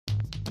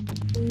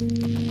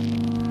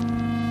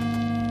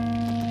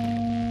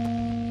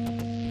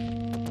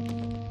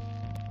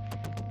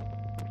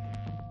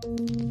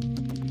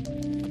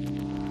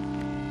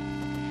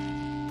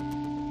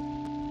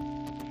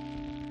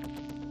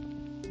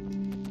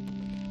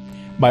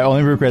My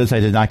only regret is I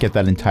did not get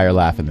that entire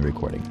laugh in the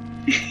recording.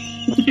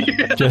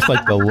 Just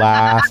like the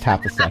last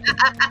half a second.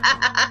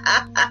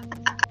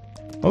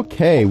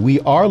 Okay, we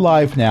are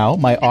live now.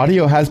 My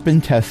audio has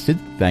been tested.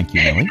 Thank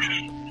you, Millie.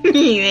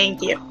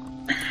 Thank you.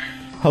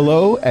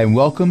 Hello, and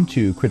welcome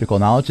to Critical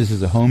Knowledge. This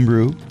is a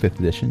homebrew 5th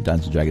edition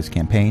Dungeons & Dragons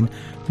campaign.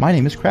 My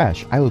name is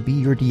Crash. I will be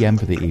your DM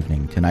for the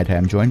evening. Tonight I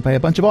am joined by a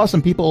bunch of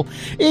awesome people,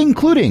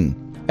 including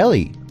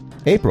Ellie,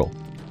 April,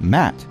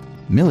 Matt,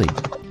 Millie,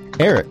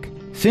 Eric,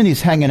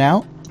 Cindy's hanging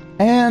out,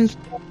 and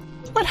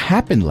what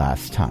happened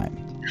last time?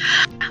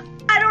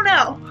 I don't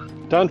know.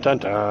 Dun dun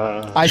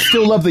dun. I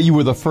still love that you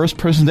were the first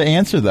person to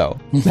answer, though.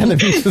 That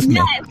amuses me.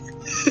 Yes.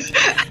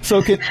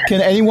 So can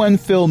anyone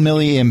fill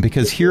Millie in,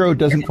 because Hero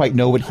doesn't quite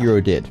know what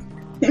Hero did?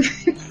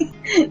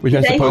 Which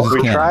I suppose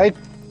is canon.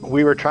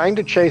 We were trying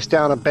to chase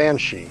down a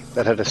banshee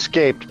that had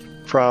escaped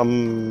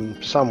from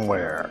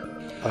somewhere,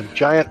 a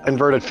giant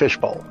inverted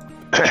fishbowl.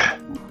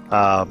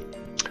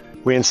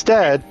 We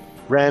instead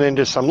ran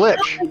into some lich.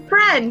 Oh, my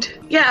friend.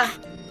 Yeah.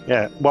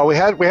 Yeah. Well, we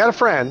had a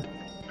friend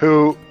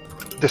who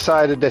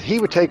decided that he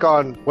would take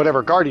on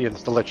whatever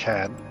guardians the lich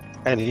had,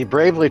 and he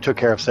bravely took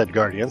care of said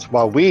guardians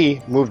while we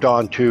moved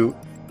on to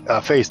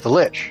face the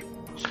lich.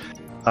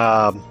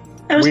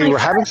 We were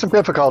having some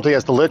difficulty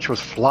as the lich was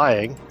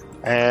flying,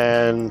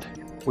 and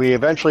we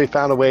eventually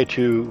found a way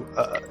to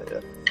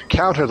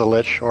counter the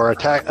lich, or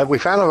attack. We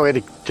found a way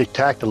to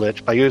attack the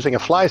lich by using a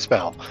fly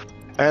spell.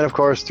 And of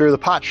course, through the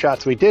pot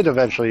shots we did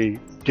eventually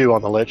do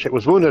on the lich, it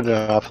was wounded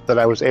enough that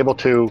I was able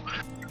to,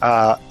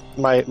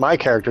 my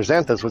character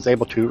Xanthus was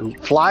able to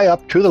fly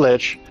up to the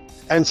lich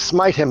and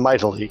smite him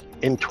mightily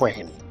in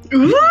twain.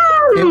 Ooh.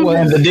 It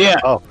was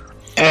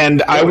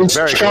And I was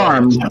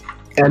charmed.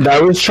 And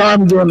I was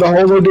charmed during the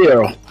whole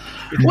ordeal.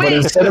 But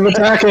instead of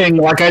attacking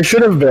like I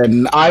should have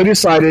been, I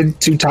decided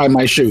to tie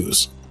my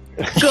shoes.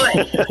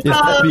 Good.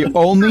 The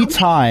only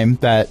time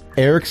that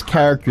Eric's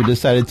character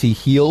decided to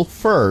heal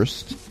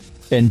first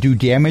and do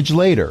damage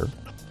later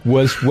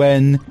was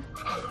when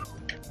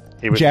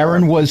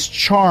Jaren was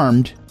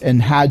charmed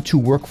and had to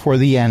work for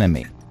the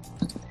enemy.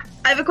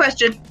 I have a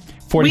question.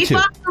 42. We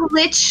fought the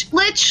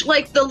lich,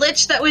 like the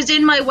lich that was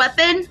in my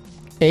weapon?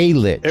 A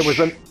lich. It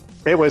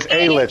was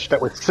a lich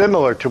that was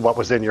similar to what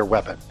was in your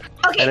weapon.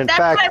 Okay, And in that's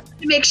fact- what I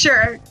wanted to make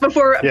sure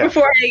before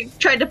I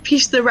tried to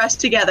piece the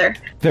rest together.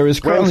 There is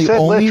currently said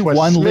only lich was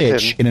one smitten-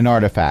 lich in an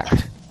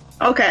artifact,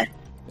 Okay.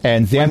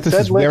 and Xanthus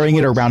said is wearing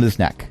lich it was- around his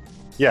neck.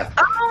 Yeah.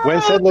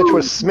 When said lich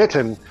was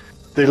smitten,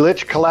 the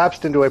lich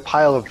collapsed into a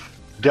pile of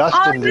dust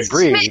Oh, and this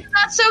debris.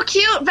 that's so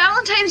cute.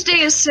 Valentine's Day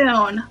is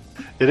soon.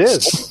 It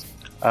is.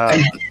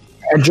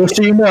 And just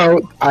so you know,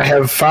 I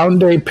have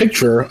found a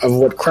picture of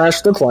what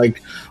Crash looked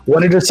like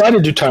when I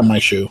decided to tie my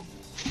shoe.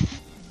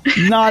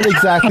 Not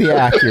exactly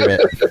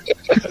accurate.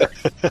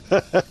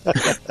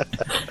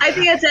 I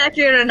think that's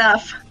accurate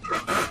enough.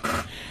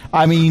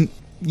 I mean,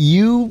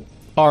 you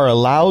are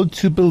allowed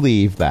to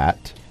believe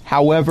that.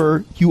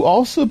 However, you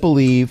also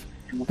believe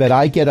that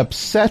I get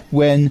upset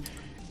when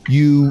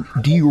you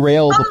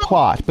derail the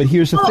plot. But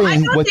here's the I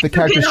thing, don't what think the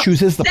you characters get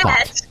choose is the upset.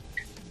 plot.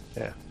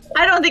 Yeah.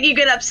 I don't think you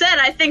get upset.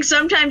 I think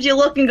sometimes you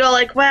look and go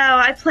like, wow,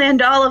 I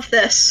planned all of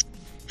this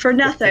for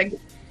nothing.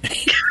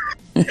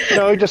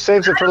 No, he just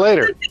saves it for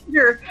later.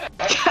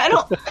 I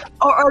don't,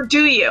 or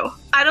do you?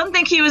 I don't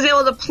think he was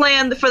able to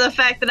plan for the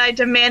fact that I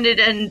demanded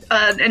an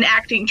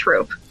acting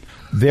troupe.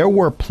 There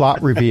were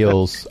plot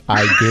reveals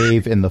I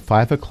gave in the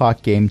 5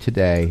 o'clock game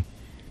today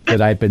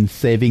that I've been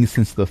saving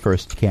since the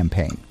first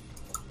campaign.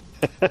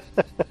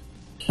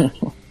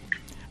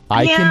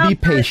 I can be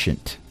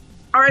patient.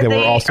 There were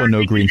also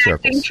no green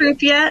circles.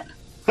 Troupe yet?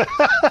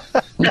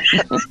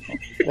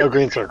 No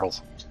green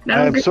circles. No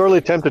I am green-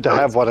 sorely tempted to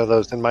have one of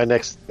those in my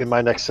next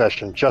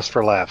session, just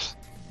for laughs,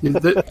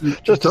 just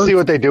to Those- see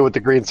what they do with the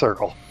green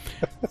circle.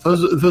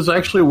 Those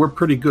actually were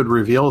pretty good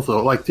reveals,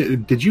 though. Like,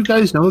 did you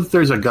guys know that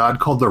there's a god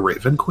called the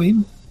Raven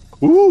Queen?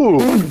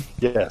 Ooh,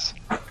 yes.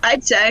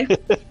 I'd say.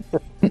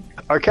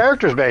 Our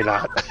characters may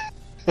not.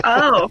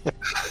 Oh.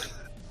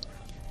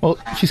 Well,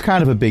 she's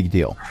kind of a big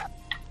deal.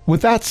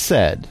 With that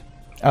said,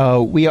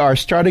 we are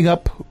starting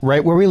up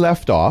right where we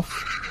left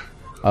off.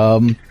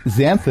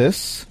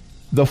 Xanthus,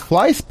 the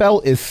fly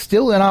spell is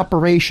still in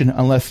operation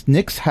unless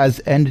Nyx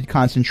has ended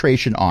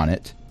concentration on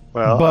it.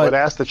 Well, But- I would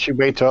ask that she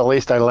wait till at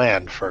least I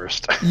land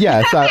first.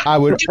 Yes, I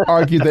would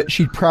argue that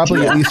she'd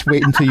probably at least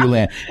wait until you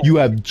land. You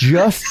have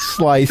just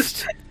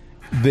sliced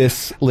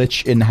this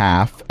lich in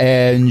half,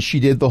 and she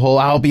did the whole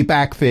 "I'll be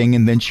back" thing,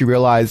 and then she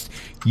realized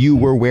you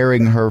were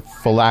wearing her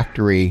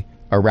phylactery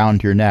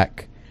around your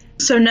neck.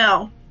 So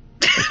no.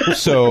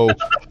 So,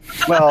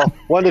 Well,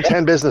 1 to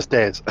 10 business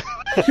days.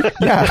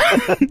 yeah.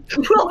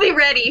 We'll be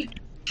ready.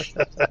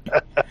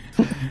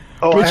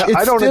 Oh, Which I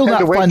it's don't still intend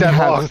to not wait fun to that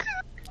have. long.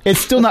 It's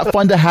still not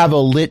fun to have a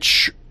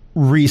lich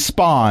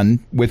respawn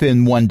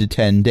within 1 to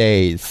 10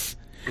 days.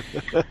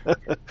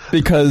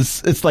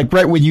 Because it's like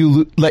right when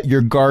you let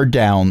your guard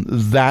down,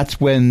 that's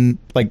when,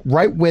 like,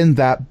 right when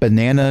that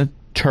banana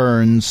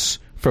turns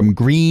from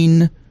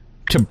green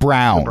to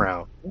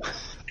brown.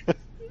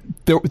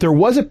 There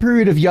was a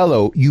period of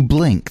yellow, you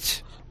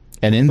blinked.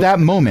 And in that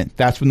moment,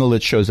 that's when the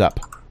lich shows up.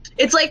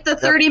 It's like the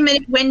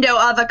 30-minute window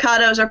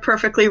avocados are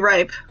perfectly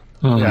ripe.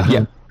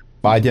 Yeah.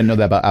 Well, I didn't know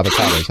that about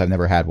avocados. I've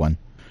never had one.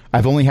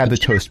 I've only had the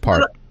toast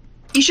part.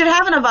 You should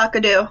have an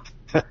avocado.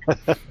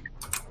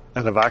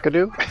 An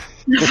avocado?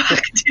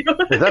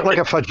 Is that like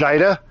a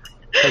vagina?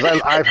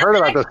 Because I've heard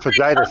about those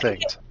vagina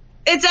things.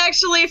 It's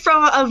actually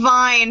from a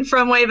vine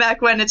from way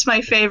back when. It's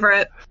my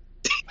favorite.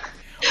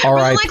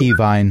 R.I.P.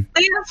 Vine.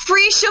 They are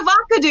free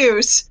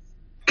avocados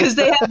because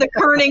they had the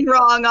kerning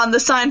wrong on the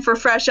sign for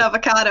fresh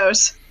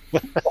avocados.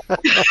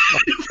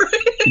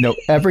 You know,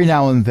 every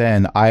now and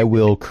then I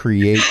will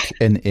create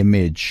an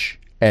image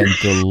and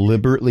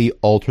deliberately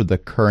alter the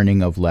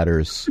kerning of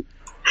letters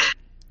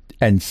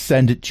and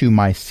send it to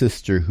my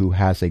sister who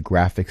has a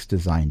graphics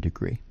design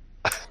degree.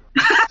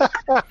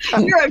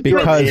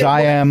 Because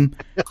I am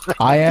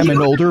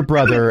an older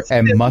brother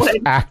and must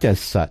act as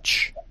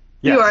such.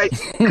 You are a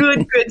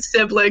good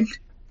sibling.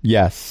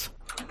 Yes.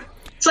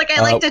 It's like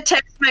I like to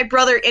text my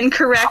brother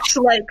incorrect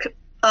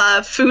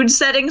food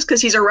settings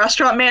because he's a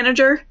restaurant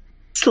manager.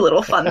 It's the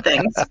little fun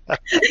things.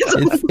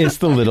 It's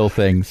the little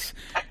things.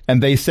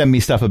 And they send me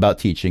stuff about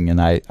teaching, and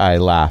I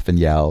laugh and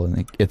yell,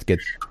 and it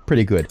gets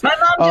pretty good. My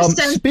mom just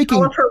sends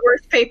all of her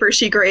worst papers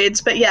she grades,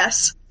 but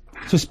yes.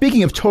 So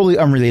speaking of totally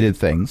unrelated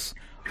things,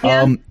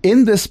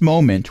 in this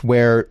moment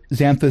where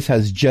Xanthus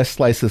has just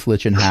sliced this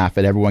lich in half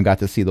and everyone got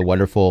to see the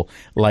wonderful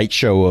light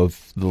show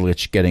of the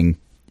lich getting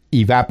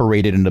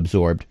evaporated and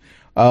absorbed,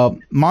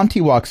 Monty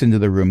walks into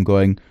the room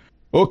going,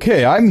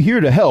 "Okay, I'm here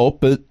to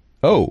help, but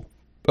oh,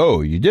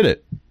 you did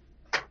it.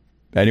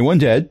 Anyone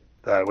dead?"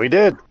 We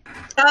did.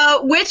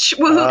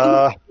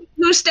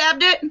 Who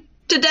stabbed it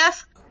to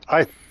death?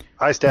 I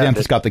stabbed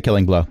Xanthus got the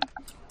killing blow.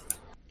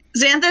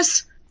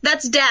 Xanthus?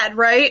 That's Dad,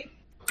 right?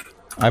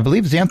 I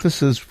believe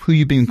Xanthus is who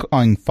you've been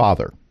calling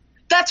Father.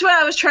 That's what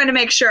I was trying to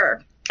make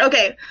sure.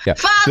 Okay. Yeah.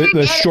 Father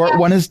the short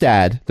one is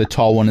Dad. The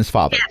tall one is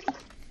Father. Yeah,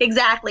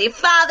 exactly.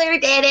 Father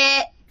did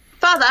it.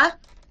 Father.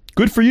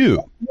 Good for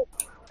you.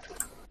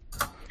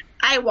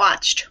 I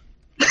watched.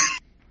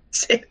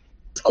 That's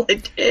all I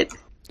did.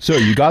 So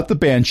you got the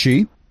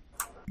Banshee.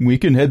 We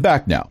can head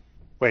back now.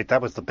 Wait,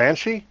 that was the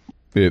Banshee?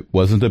 It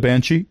wasn't a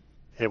Banshee?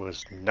 It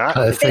was not.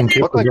 I think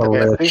it was like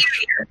the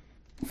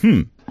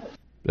Banshee.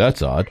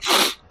 That's odd.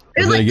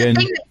 It was like the thing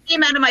that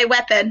came out of my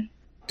weapon.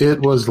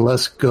 It was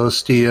less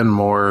ghosty and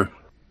more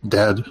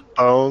dead.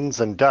 Bones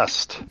and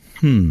dust.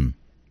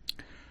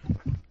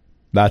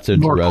 That's interesting.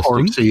 More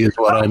corpsey is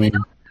what I mean.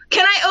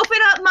 Can I open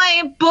up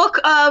my book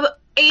of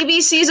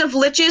ABCs of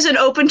liches and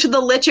open to the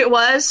lich it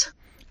was?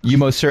 You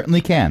most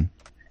certainly can.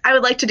 I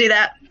would like to do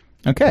that.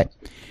 Okay.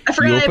 I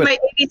forgot I had my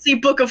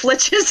ABC book of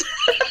liches.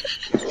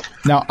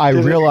 Now, I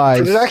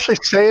realize... Did it actually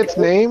say its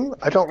name?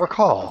 I don't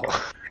recall.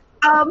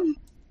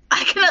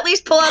 I can at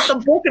least pull out the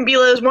book and be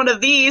like, there's one of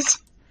these.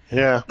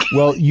 Yeah.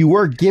 Well, you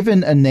were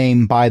given a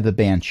name by the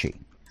Banshee.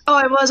 Oh,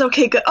 I was?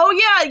 Okay, good. Oh,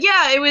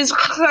 yeah, it was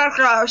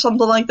or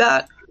something like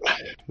that.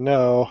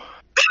 No.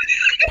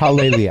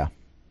 Palalia.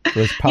 It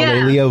was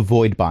Palalia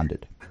void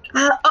bonded.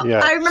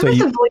 I remember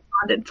the void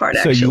bonded part,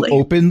 actually. So you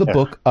open the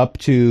book up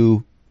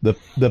to the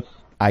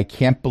I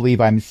can't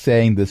believe I'm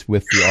saying this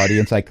with the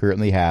audience I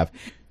currently have,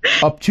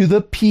 up to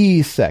the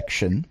P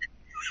section.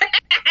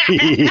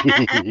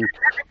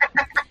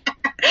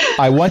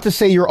 I want to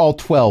say you're all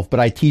 12, but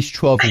I teach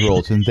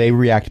 12-year-olds and they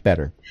react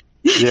better.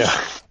 Yeah.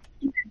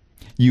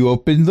 You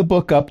open the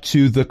book up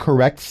to the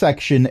correct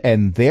section,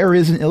 and there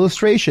is an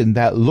illustration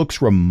that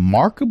looks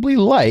remarkably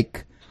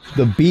like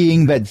the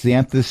being that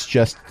Xanthus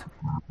just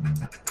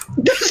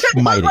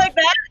smited. Like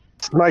that?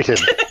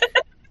 Smited.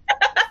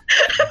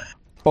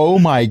 Oh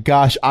my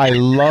gosh, I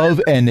love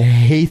and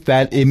hate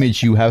that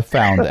image you have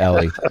found,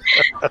 Ellie.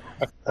 It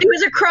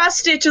was a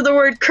cross-stitch of the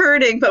word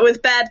kerning, but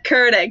with bad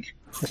kerning.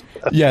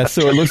 Yeah,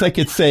 so it looks like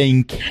it's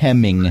saying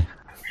chemming.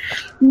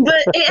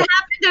 But it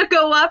happened to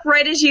go up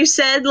right as you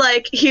said,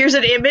 like, here's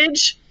an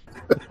image.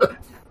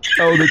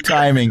 Oh, the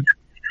timing.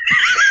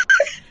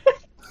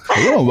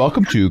 Hello, and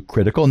welcome to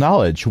Critical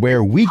Knowledge,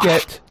 where we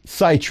get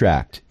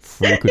sidetracked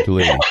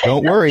frequently.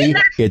 Don't worry,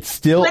 it's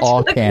still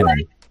all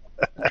canon.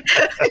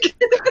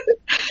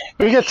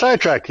 We get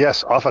sidetracked,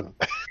 yes, often.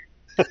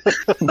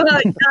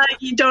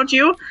 Don't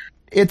you?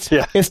 It's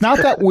not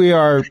that we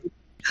are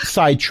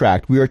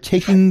sidetracked. We are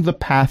taking the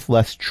path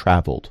less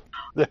traveled.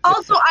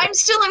 Also, I'm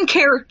still in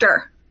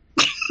character.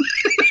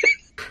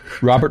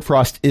 Robert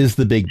Frost is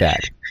the big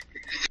bad.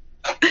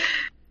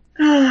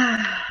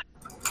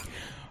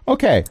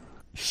 Okay,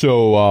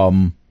 so,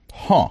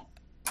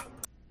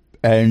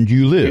 and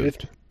you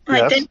lived.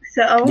 I think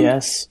so.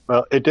 Yes.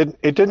 Well, it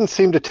didn't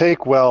seem to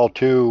take well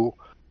to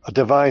a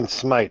divine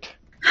smite.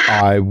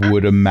 I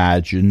would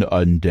imagine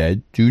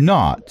undead do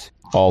not.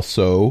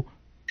 Also,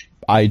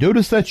 I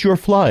notice that you're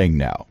flying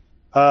now.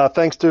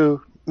 Thanks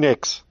to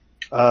Nick's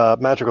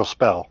magical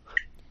spell.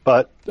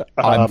 But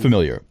I'm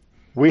familiar.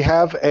 we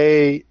have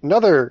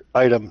another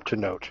item to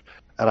note,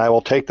 and I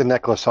will take the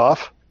necklace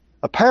off.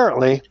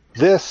 Apparently,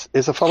 this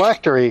is a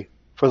phylactery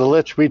for the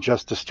lich we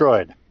just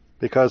destroyed,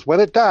 because when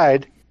it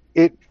died,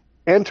 it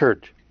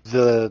entered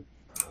this,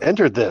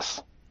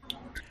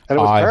 and it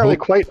was apparently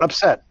quite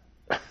upset.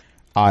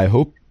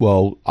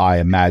 I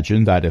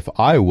imagine that if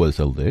I was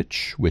a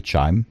lich, which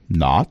I'm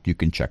not, you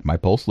can check my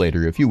pulse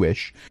later if you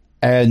wish,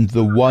 and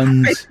the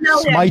ones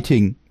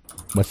smiting...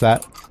 What's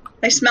that?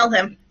 I smell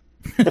him.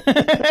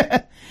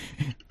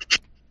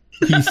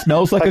 He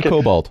smells like a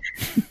kobold.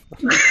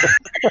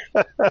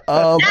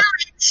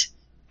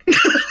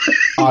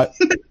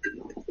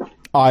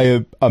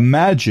 I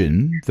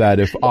imagine that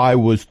if I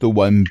was the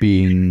one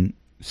being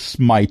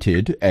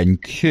smited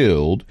and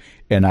killed,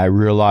 and I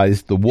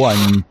realized the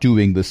one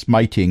doing the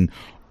smiting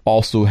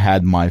also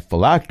had my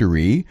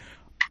phylactery,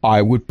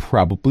 I would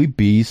probably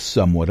be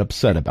somewhat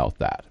upset about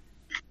that.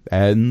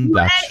 And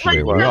that's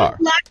where we are.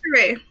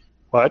 Phylactery?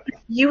 What?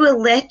 You a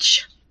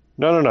lich?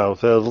 No.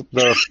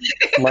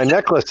 My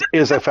necklace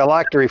is a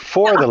phylactery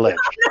for the lich.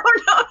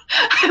 No.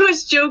 I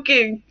was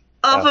joking.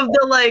 Off of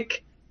the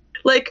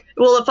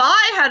well, if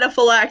I had a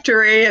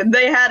phylactery and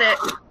they had it,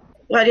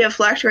 why do you have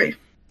phylactery?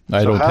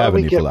 I don't have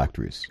any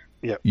phylacteries.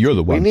 Yeah. You're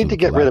the one. We need to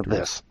get rid of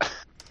this.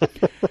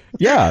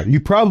 Yeah,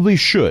 you probably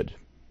should.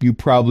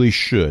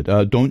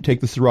 Don't take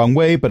this the wrong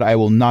way, but I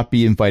will not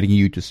be inviting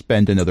you to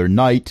spend another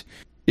night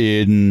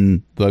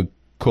in the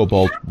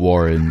Cobalt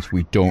Warrens.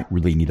 We don't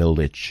really need a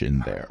lich in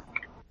there.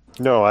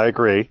 No, I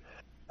agree.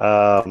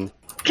 Can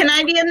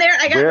I be in there?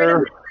 I got rid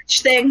of the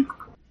lich thing.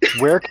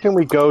 Where can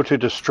we go to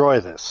destroy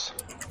this?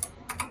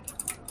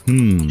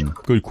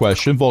 Good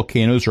question.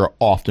 Volcanoes are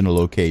often a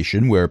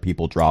location where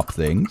people drop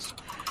things.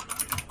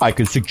 I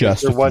could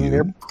suggest a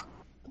few.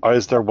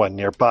 Is there one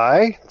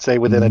nearby? Say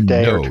within a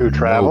day or two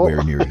travel?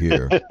 Nowhere near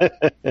here.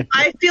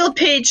 I feel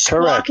Paige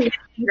squawking in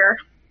anger.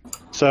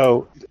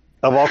 So,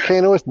 a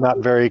volcano is not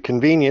very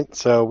convenient,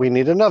 so we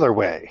need another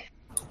way.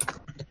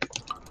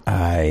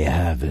 I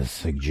have a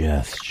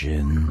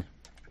suggestion.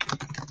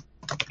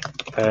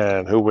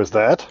 And who was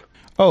that?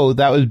 Oh,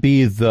 that would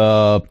be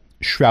the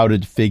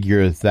shrouded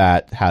figure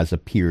that has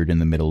appeared in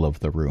the middle of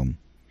the room.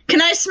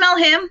 Can I smell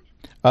him?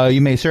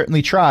 You may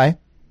certainly try.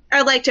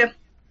 I'd like to.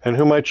 And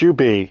who might you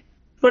be?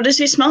 What does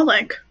he smell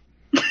like?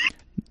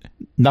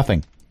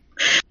 Nothing.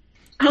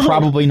 Oh.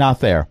 Probably not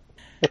there.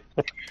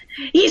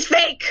 He's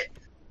fake.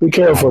 Be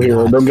careful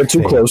here. Don't get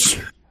too close.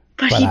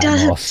 But he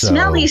doesn't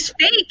smell. He's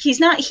fake. He's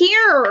not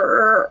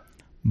here.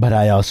 But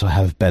I also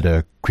have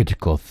better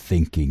critical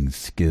thinking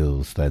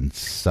skills than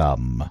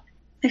some.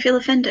 I feel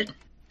offended.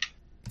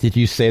 Did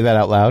you say that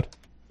out loud?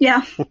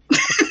 Yeah.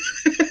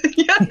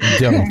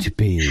 Don't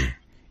be.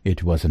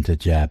 It wasn't a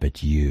jab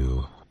at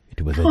you.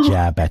 It was a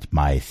jab at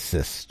my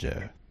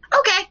sister.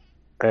 Okay.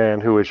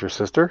 And who is your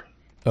sister?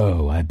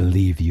 Oh, I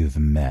believe you've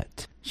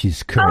met.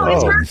 She's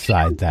currently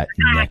inside that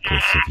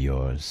necklace of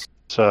yours.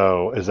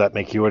 So, does that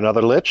make you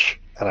another lich?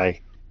 And I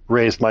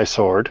raised my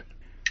sword.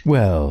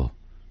 Well,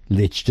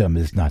 lichdom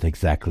is not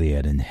exactly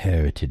an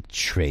inherited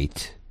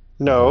trait.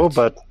 No,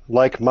 but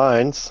like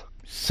mine's.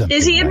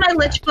 Is he in my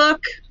lich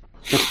book?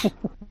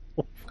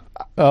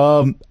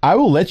 I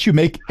will let you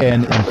make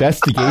an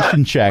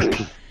investigation check,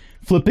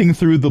 flipping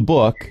through the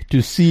book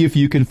to see if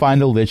you can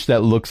find a lich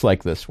that looks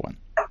like this one.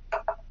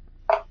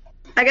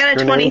 I got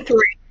a 23.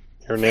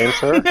 Your name,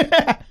 sir?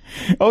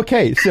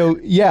 Okay, so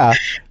yeah.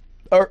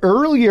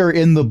 Earlier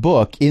in the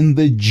book, in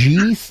the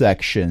G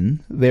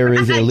section, there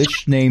is a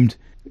lich named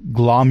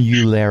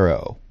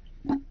Glomulero.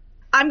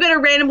 I'm going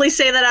to randomly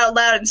say that out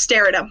loud and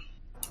stare at him.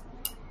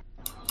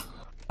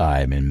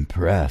 I'm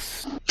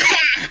impressed.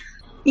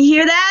 You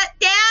hear that,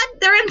 Dad?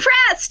 They're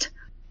impressed.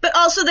 But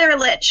also they're a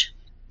lich.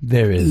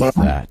 There is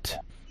that.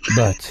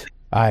 But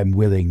I'm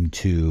willing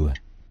to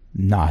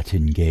not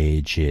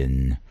engage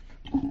in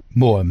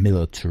more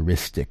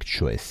militaristic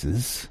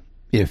choices,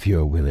 if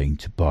you're willing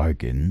to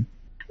bargain.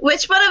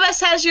 Which one of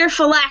us has your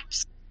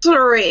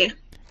phylactery?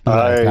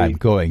 I'm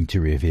going to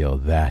reveal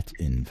that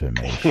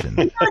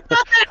information.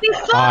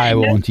 I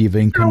won't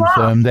even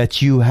confirm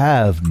that you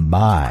have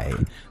my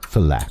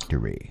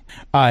phylactery.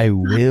 I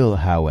will,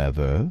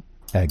 however,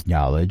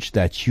 acknowledge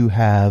that you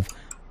have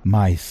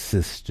my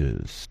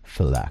sister's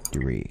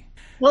phylactery.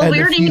 Well, and we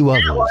a already few knew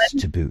that others one.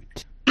 to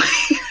boot.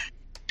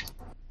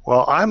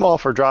 Well, I'm all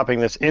for dropping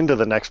this into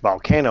the next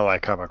volcano I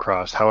come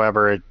across.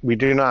 However, we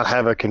do not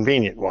have a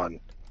convenient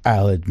one.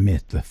 I'll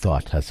admit the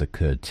thought has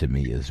occurred to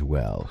me as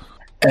well.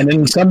 And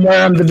in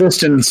somewhere in the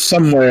distance,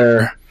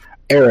 somewhere,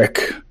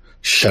 Eric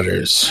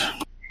shudders.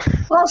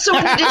 Also,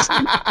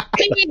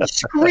 Paige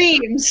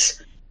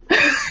screams.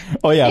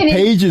 Oh yeah,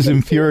 Paige is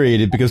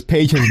infuriated because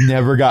Paige has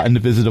never gotten to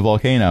visit a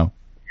volcano.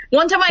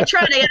 One time I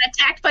tried, I got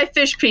attacked by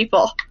fish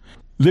people.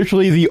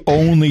 Literally the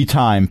only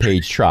time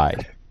Paige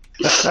tried.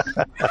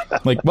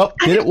 Like, well,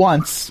 did it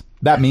once.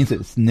 That means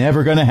it's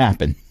never going to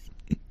happen.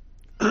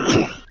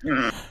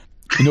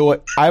 You know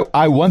what?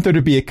 I want there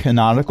to be a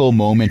canonical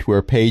moment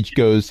where Paige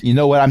goes, you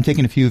know what? I'm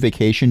taking a few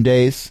vacation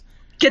days.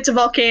 Gets a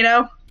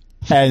volcano.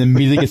 And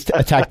immediately gets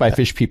attacked by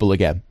fish people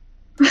again.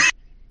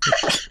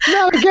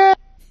 Not again!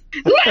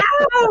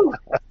 No!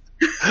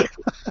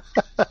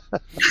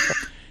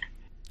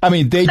 I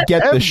mean, they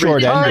get the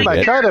short end Every of time I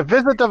it. try to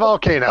visit the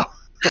volcano.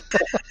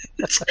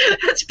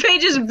 That's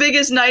Paige's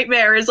biggest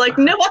nightmare. Is like,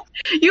 no,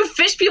 you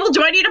fish people.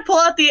 Do I need to pull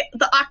out the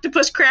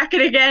octopus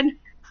kraken again?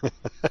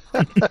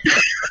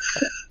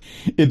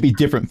 It'd be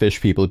different fish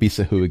people. It'd be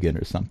Sahuagin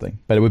or something.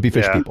 But it would be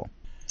fish Yeah. people.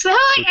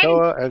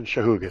 Krakoa and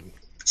Shahugan.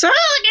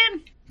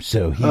 Again.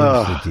 So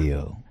here's the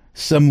deal.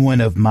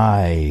 Someone of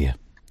my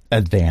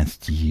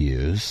advanced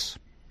years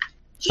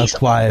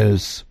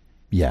acquires...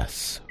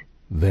 Yes,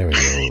 very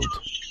old.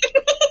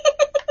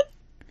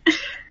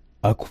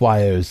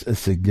 Acquires a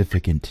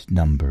significant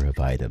number of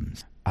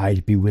items.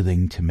 I'd be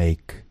willing to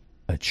make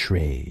a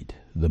trade.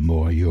 The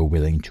more you're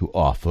willing to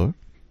offer,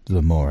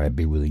 the more I'd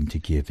be willing to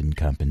give in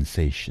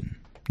compensation.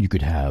 You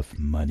could have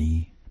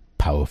money,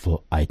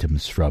 powerful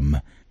items from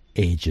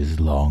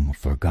ages long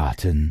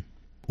forgotten,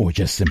 or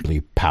just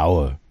simply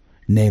power.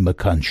 Name a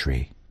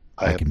country.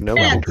 I have can no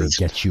probably interest.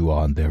 get you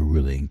on their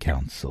ruling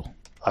council.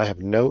 I have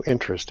no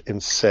interest in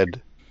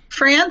said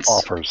France.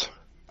 offers.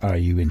 Are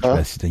you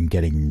interested in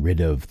getting rid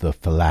of the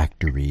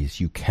phylacteries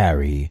you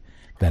carry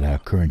that are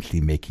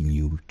currently making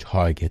you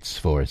targets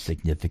for a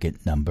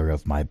significant number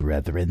of my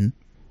brethren?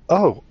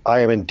 Oh,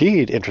 I am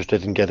indeed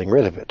interested in getting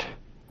rid of it.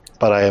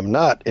 But I am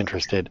not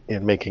interested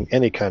in making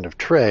any kind of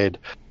trade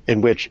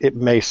in which it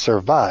may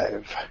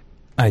survive.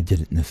 I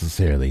didn't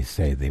necessarily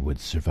say they would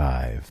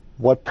survive.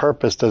 What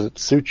purpose does it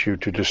suit you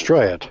to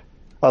destroy it,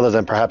 other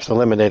than perhaps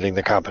eliminating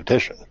the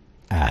competition?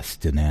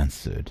 Asked and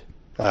answered.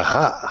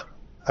 Aha.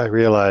 I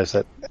realize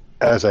that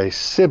as a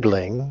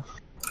sibling,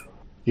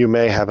 you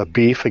may have a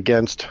beef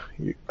against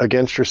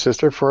your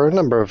sister for a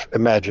number of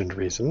imagined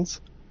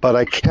reasons, but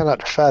I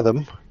cannot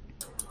fathom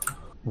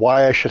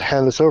why I should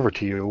hand this over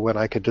to you when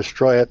I could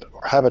destroy it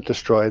or have it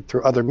destroyed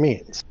through other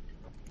means.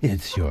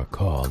 It's your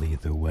call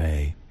either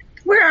way.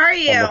 Where are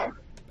you?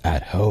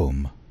 At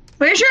home,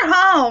 Where's your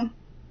home?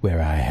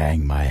 where I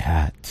hang my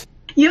hat.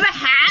 You have a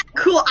hat?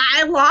 Cool.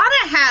 I want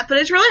a hat, but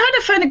it's really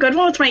hard to find a good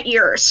one with my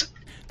ears.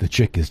 The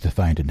trick is to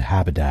find a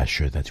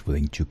haberdasher that's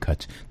willing to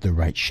cut the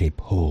right shape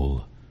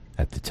hole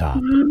at the top.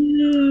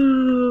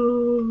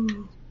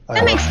 Ooh. I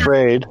am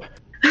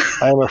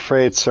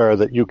afraid, sir,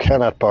 that you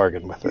cannot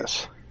bargain with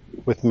this.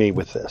 With me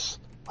with this.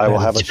 I will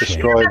have it That's a shame.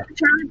 destroyed.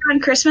 On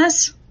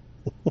Christmas?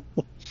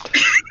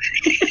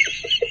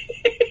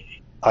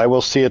 I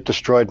will see it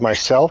destroyed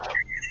myself,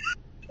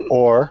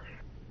 or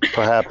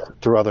perhaps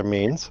through other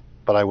means,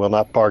 but I will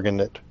not bargain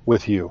it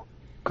with you.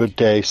 Good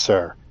day,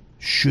 sir.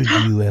 Should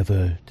you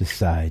ever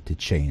decide to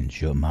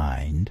change your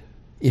mind,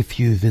 if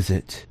you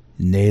visit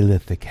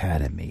Nalith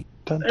Academy,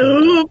 Dun, dun,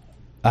 dun. Ooh.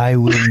 I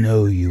will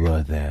know you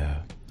are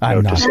there.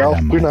 I'm Note not to self,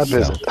 there do not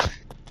myself, visit.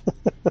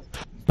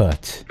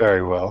 but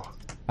Very well.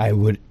 I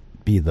would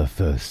be the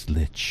first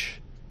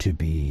Lich to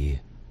be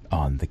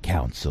on the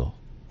council.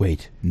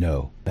 Wait,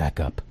 no, back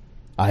up.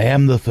 I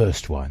am the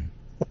first one.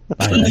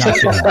 I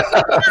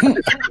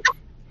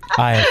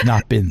have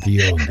not been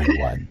the only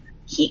one.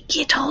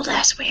 He told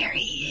us where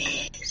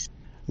he is.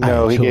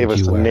 No, I he told gave us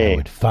you the where I name.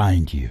 would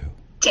find you.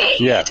 Dang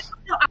Yes. it.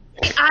 No,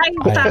 I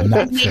I thought am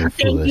not so thank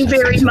foolish you as to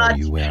very tell much.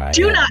 you where I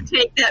Do am. not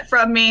take that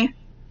from me.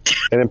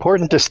 An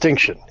important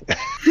distinction.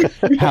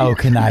 How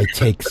can I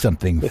take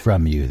something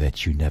from you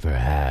that you never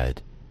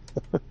had?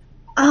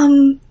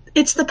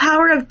 It's the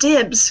power of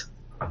dibs.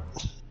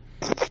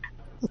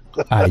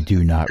 I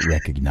do not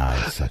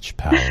recognize such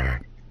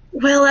power.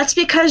 Well, that's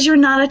because you're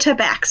not a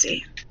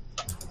tabaxi.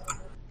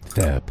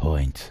 Fair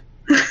point.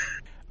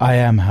 I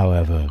am,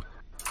 however,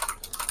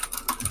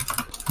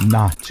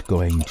 not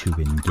going to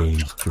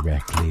engage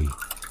directly.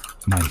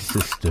 My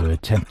sister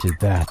attempted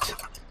that.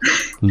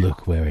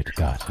 Look where it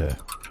got her.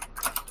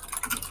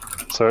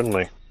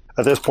 Certainly.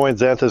 At this point,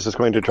 Xanthus is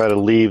going to try to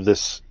leave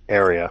this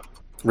area,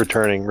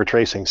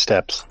 retracing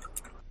steps,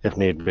 if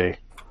need be.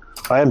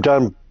 I am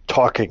done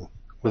talking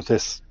with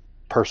this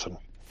person.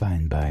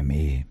 Fine by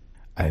me.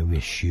 I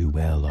wish you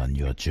well on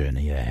your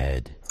journey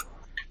ahead.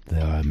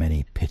 There are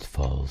many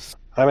pitfalls.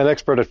 I'm an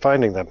expert at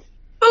finding them.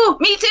 Ooh,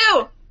 me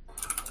too.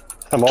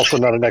 I'm also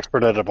not an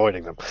expert at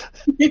avoiding them.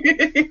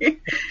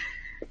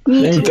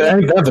 Ain't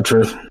that the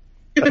truth?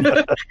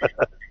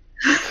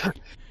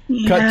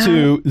 Cut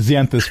to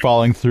Xanthus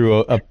falling through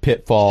a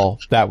pitfall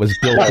that was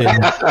built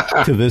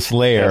into this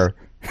lair.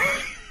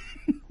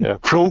 Yeah.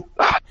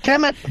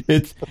 Damn it!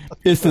 It's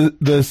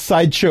the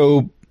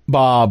Sideshow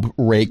Bob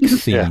rake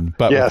scene,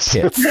 but Yes.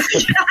 with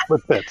pits.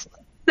 With bits.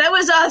 That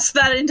was us,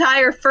 that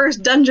entire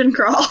first dungeon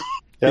crawl.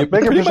 Yeah, It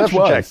make a pretty much perception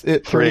was. check.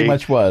 It pretty 3.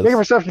 much was. Make a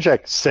perception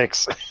check.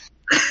 6.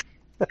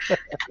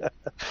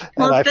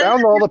 Well, I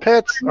found all the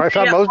pits. Or I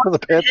found Yeah. most of the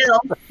pits.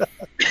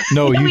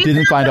 No, you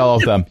didn't find all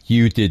of them.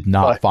 You did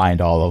not find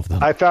all of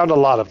them. I found a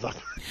lot of them.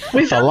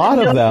 We A found lot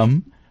of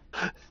them,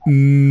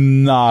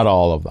 not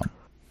all of them.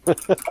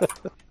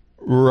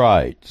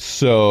 Right.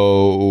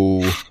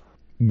 So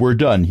we're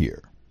done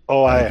here.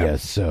 Oh, I I am.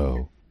 guess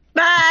so.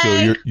 Bye.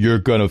 So you're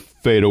gonna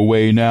fade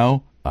away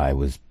now? I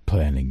was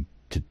planning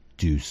to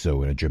do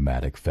so in a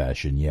dramatic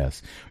fashion,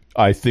 yes.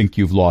 I think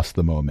you've lost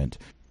the moment.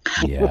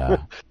 Yeah.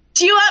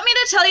 Do you want me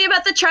to tell you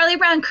about the Charlie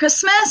Brown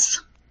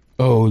Christmas?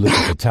 Oh, look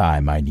at the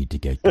time. I need to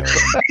get going.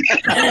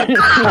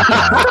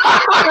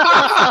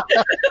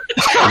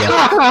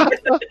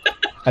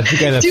 I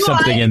think I left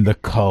something in the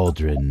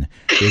cauldron.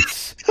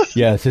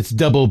 It's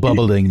double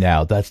bubbling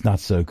now. That's not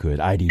so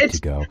good. I need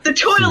to go. The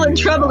toil and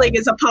troubling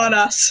is upon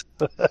us.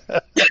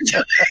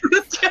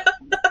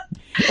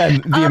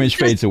 And the image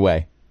fades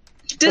away.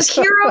 Does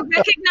Hero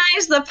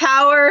recognize the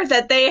power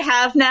that they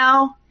have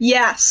now?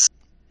 Yes.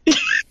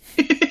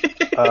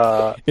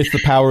 It's the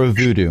power of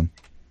voodoo.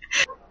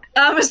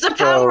 It's the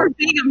power of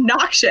being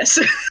obnoxious.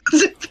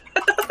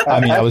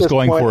 I mean, I was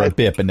going for a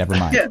bit, but never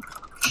mind. Yeah.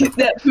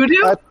 That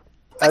voodoo?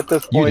 At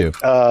this point,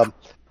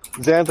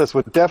 Xanthus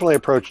would definitely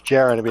approach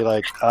Jaren and be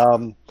like,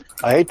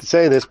 I hate to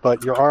say this,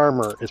 but your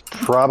armor is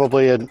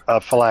probably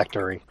a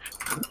phylactery.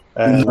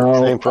 And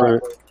same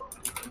for...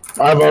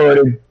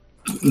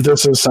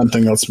 This is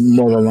something that's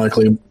more than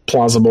likely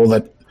plausible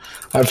that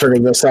I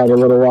figured this out a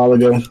little while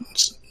ago.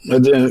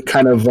 It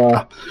kind of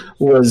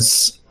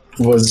was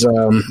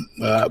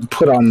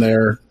put on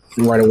there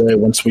right away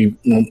once we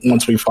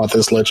fought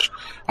this lich.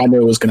 I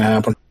knew it was going to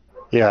happen.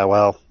 Yeah,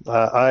 well,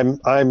 I'm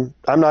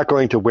not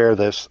going to wear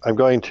this. I'm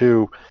going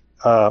to.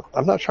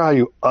 I'm not sure how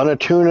you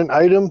unattune an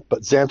item,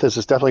 but Xanthus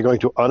is definitely going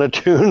to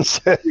unattune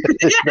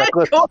his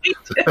necklace.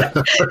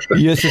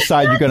 You just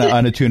decide you're going to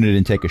unattune it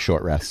and take a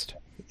short rest.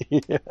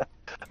 Yeah.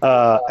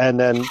 And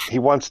then he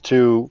wants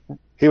to.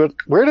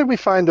 Where did we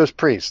find those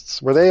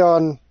priests? Were they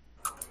on?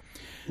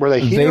 Were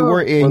they here? They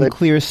were in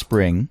Clear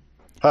Spring,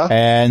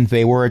 and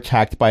they were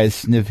attacked by a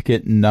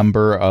significant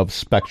number of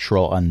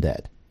spectral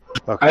undead.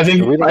 Okay. I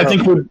think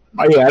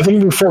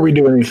before we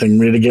do anything,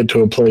 we need to get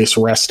to a place,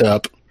 rest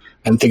up,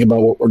 and think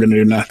about what we're going to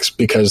do next.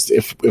 Because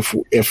if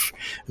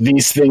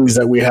these things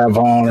that we have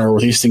on, or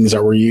these things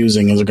that we're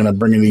using, is going to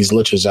bring these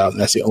liches out,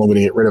 and that's the only way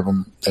to get rid of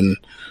them, then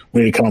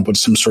we need to come up with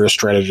some sort of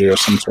strategy or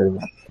some sort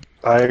of.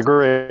 I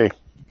agree.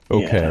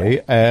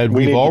 Okay, and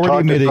we've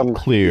already made it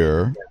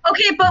clear.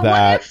 Okay,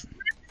 but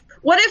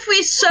what if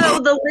we sew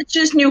the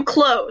liches new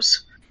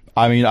clothes?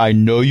 I mean, I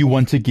know you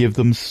want to give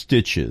them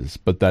stitches,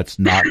 but that's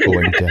not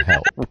going to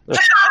help.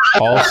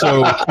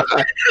 Also,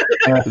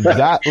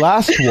 that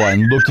last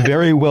one looked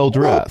very well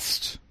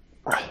dressed.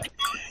 Puppy!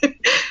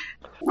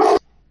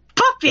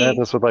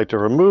 Xanthus would like to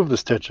remove the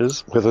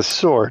stitches with a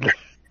sword.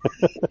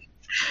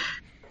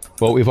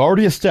 Well, we've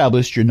already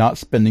established you're not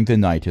spending the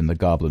night in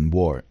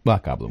the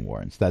not Goblin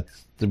Warrens.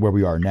 That's where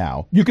we are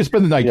now. You can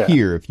spend the night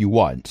here if you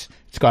want.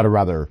 It's got a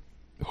rather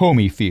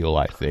homey feel,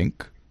 I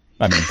think.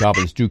 I mean,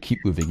 goblins do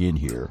keep moving in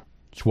here.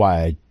 That's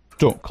why I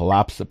don't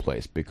collapse the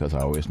place, because I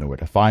always know where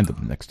to find them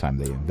the next time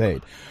they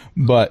invade.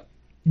 But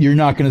you're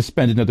not going to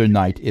spend another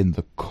night in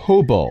the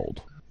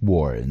Kobold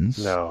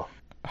Warrens. No.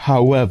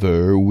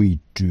 However, we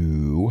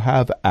do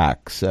have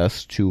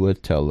access to a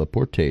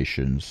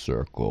teleportation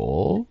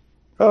circle.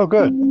 Oh,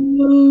 good.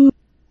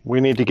 We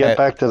need to get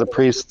back to the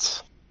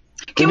priests.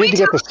 We need to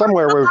get to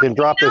somewhere where we can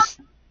drop this.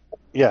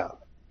 Yeah.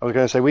 I was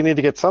going to say, we need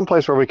to get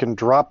someplace where we can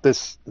drop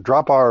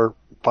our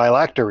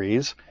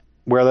phylacteries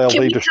where they'll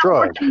be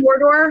destroyed.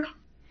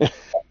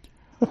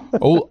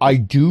 Oh, I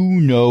do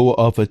know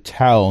of a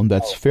town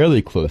that's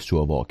fairly close to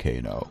a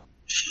volcano.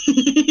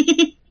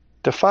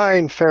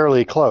 Define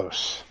fairly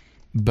close.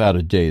 About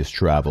a day's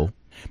travel.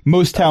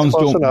 Most towns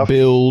don't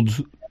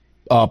build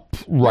up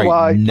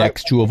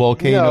next to a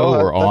volcano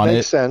or on it. That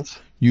makes sense.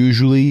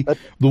 Usually,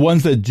 the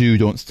ones that do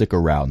don't stick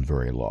around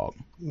very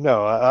long.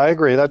 No, I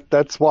agree.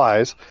 That's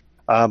wise.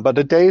 But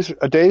a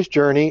day's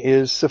journey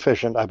is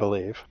sufficient, I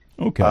believe.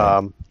 Okay.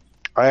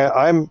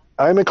 I'm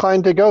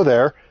inclined to go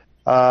there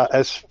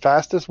as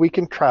fast as we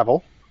can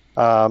travel.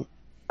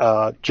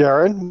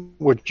 Jaren,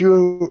 would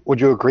you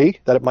agree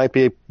that it might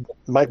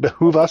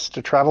behoove us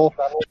to travel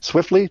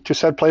swiftly to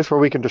said place where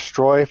we can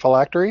destroy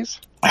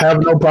phylacteries? I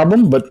have no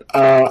problem, but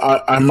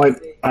I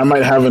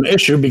might have an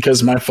issue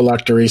because my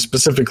phylactery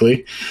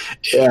specifically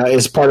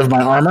is part of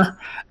my armor,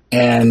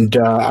 and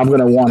I'm going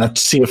to want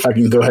to see if I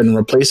can go ahead and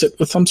replace it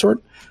with some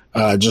sort,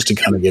 just to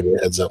kind of give you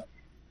a heads up.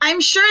 I'm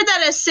sure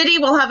that a city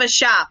will have a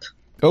shop.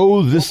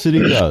 Oh, this city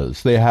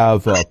does. They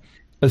have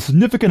a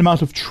significant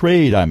amount of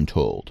trade, I'm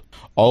told.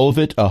 All of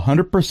it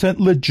 100%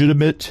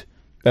 legitimate.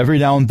 Every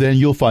now and then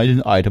you'll find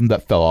an item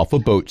that fell off a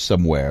boat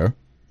somewhere,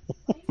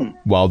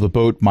 while the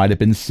boat might have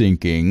been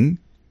sinking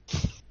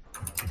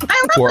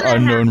for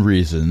unknown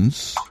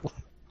reasons.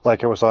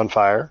 Like it was on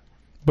fire?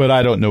 But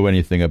I don't know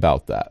anything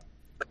about that.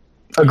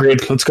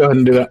 Agreed. Let's go ahead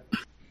and do that.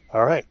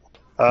 All right.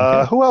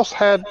 Okay. Who else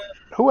had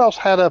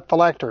a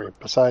phylactery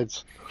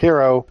besides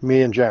Hero,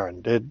 me, and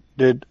Jaren?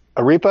 Did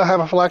Arepa have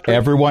a phylactery?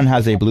 Everyone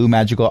has a blue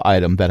magical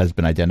item that has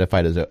been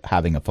identified as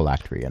having a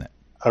phylactery in it.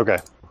 Okay.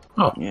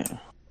 Oh yeah.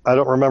 I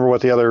don't remember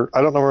what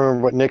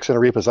Nick's and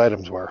Arepa's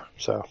items were.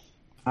 So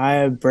I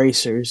have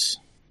bracers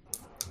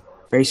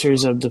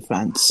of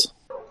defense.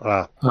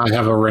 I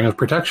have a ring of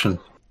protection.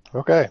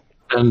 Okay.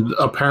 And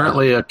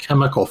apparently a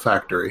chemical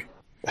factory.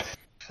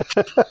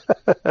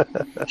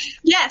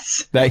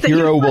 Yes. That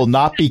hero will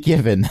not be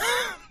given.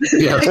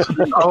 Yes.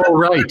 Oh,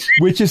 right.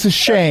 Which is a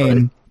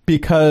shame,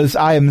 because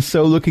I am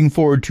so looking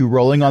forward to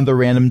rolling on the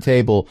random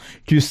table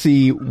to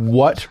see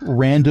what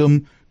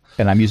random,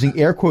 and I'm using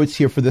air quotes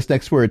here for this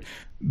next word,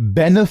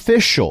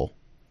 beneficial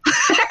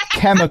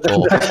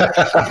chemical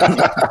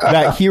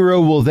that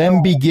hero will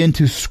then begin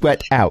to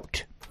sweat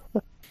out.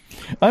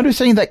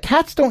 Understanding that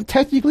cats don't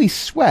technically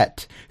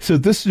sweat, so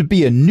this would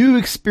be a new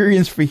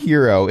experience for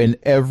hero in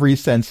every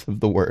sense of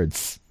the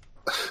words.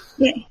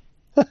 Yeah.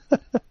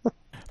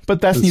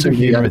 But that's neither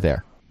here nor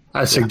there.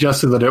 I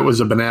suggested that it was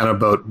a banana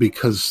boat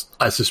because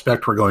I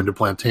suspect we're going to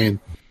Plantain.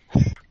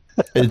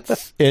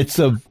 It's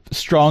a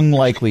strong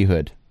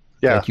likelihood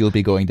that you'll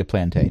be going to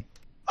Plantain.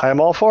 I am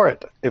all for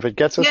it. If it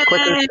gets us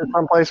quicker to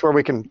someplace where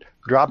we can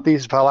drop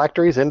these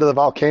phylacteries into the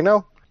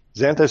volcano,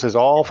 Xanthus is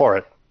all for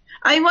it.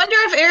 I wonder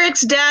if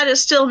Eric's dad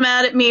is still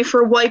mad at me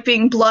for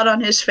wiping blood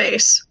on his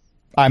face.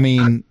 I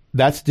mean,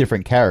 that's a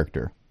different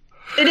character.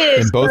 It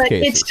is, in both but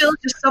cases. It's still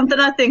just something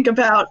I think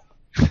about.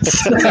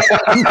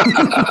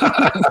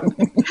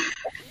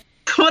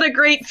 What a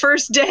great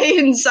first day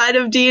inside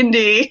of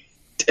D&D.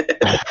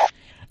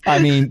 I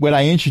mean, when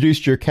I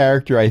introduced your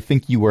character, I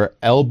think you were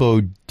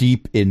elbow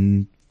deep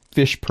in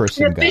fish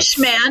person guts. Fish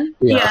man,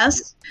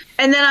 yes.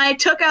 And then I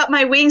took out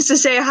my wings to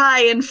say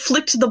hi and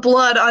flicked the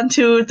blood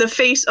onto the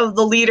face of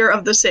the leader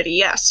of the city,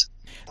 yes.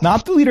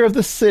 Not the leader of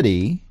the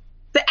city.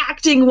 The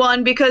acting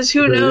one, because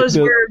who knows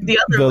where the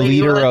other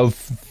lady leader was.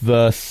 of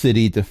the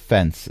city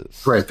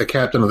defenses. Right, the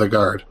captain of the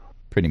guard.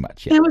 Pretty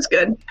much, yeah. It was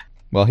good.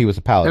 Well, he was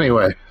a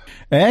paladin.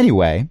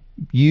 Anyway,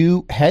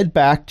 you head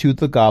back to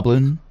the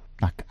goblin...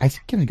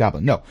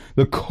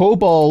 the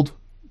kobold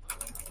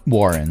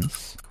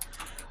warrens.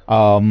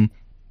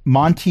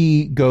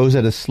 Monty goes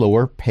at a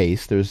slower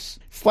pace. There's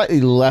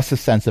slightly less a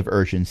sense of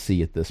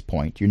urgency at this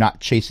point. You're not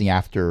chasing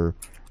after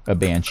a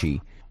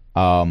banshee,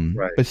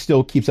 but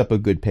still keeps up a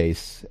good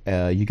pace.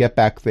 You get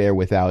back there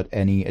without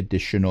any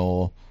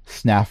additional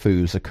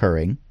snafus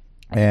occurring.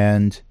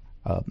 And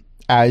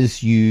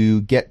as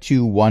you get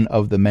to one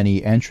of the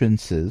many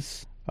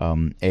entrances,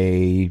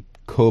 a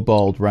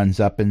kobold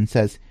runs up and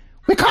says,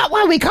 "We caught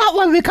one! We caught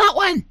one! We caught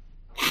one!"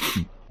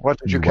 What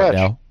did you catch?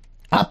 Now?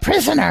 A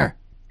prisoner!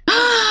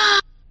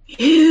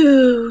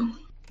 Ew.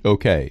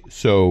 Okay,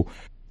 so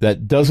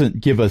that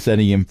doesn't give us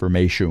any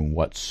information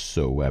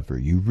whatsoever.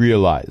 You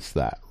realize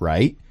that,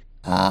 right?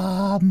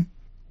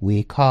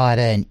 We caught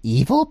an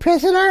evil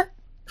prisoner?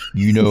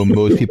 You know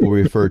most people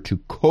refer to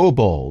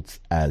kobolds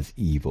as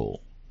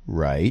evil,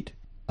 right?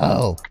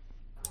 Oh.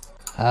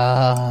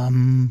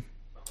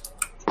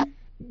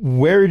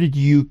 Where did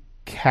you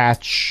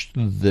catch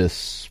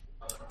this,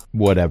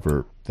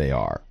 whatever they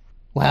are?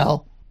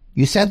 Well,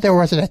 you said there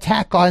was an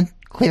attack on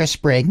Clear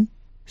Spring,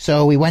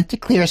 so we went to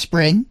Clear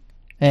Spring,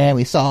 and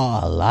we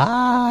saw a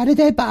lot of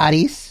dead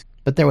bodies,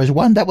 but there was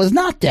one that was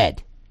not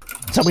dead.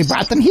 So we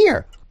brought them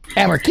here,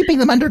 and we're keeping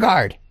them under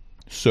guard.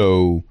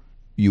 So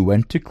you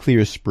went to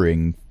Clear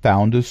Spring,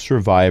 found a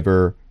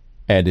survivor,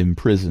 and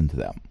imprisoned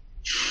them.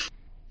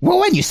 Well,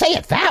 when you say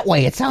it that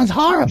way, it sounds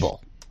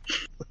horrible.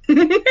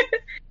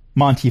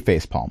 Monty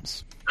face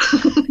palms.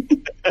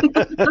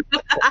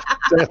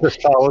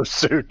 Xanthus follows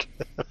suit.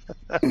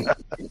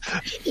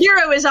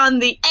 Hero is on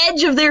the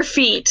edge of their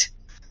feet.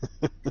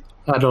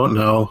 I don't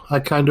know. I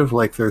kind of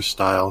like their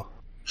style.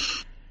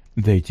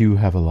 They do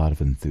have a lot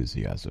of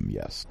enthusiasm,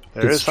 yes.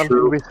 There is something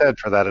to be said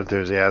for that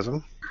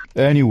enthusiasm.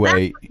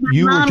 Anyway,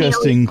 you were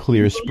just in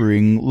Clear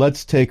Spring.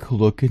 Let's take a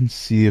look and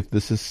see if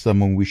this is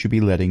someone we should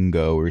be letting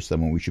go or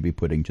someone we should be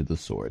putting to the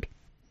sword.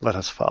 Let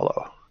us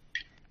follow.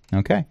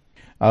 Okay.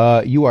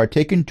 You are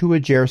taken to a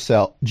jail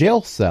cell.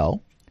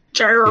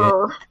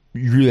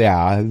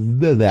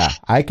 Yeah,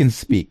 I can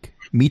speak.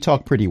 Me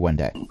talk pretty one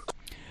day.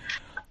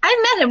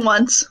 I met him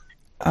once.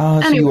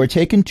 So you are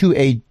taken to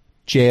a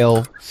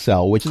jail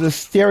cell, which is a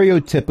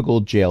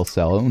stereotypical jail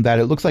cell, in that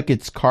it looks like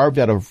it's carved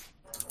out of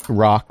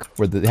rock,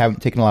 where they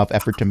haven't taken a lot of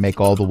effort to make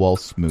all the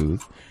walls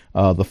smooth.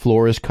 The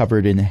floor is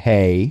covered in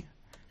hay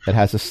that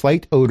has a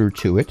slight odor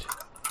to it.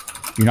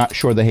 You're not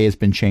sure the hay has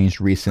been changed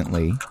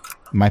recently.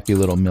 It might be a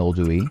little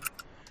mildewy.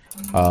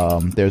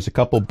 There's a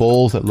couple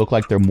bowls that look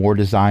like they're more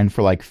designed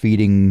for like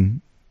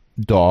feeding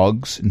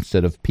dogs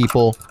instead of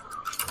people.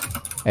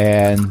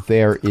 And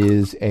there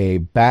is a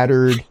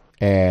battered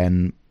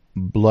and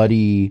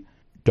bloody,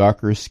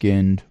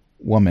 darker-skinned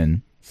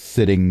woman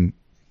sitting,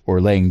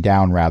 or laying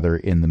down rather,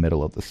 in the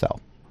middle of the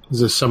cell. Is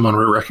this someone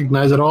we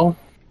recognize at all?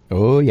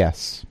 Oh,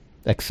 yes.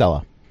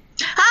 Excella.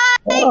 Hi!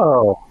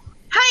 Oh.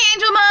 Hi,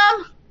 Angel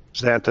Mom!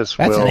 Xanthus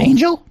That's will... an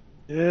angel?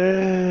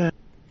 Yeah.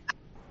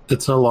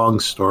 It's a long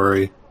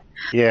story.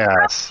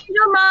 Yes.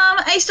 Angel Mom,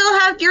 I still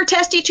have your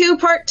Testy 2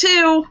 Part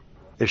 2.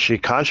 Is she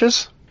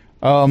conscious?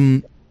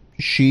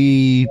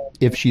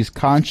 If she's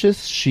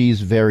conscious, she's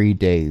very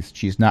dazed.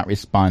 She's not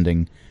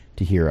responding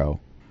to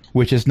Hero,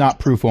 which is not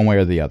proof one way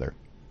or the other.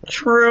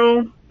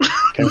 True.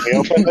 Can we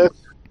open this?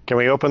 Can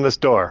we open this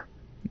door?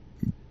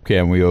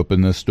 Can we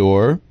open this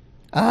door?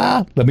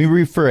 Let me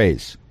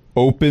rephrase.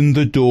 open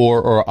the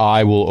door or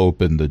I will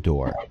open the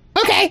door.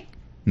 Okay.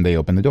 And they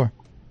open the door.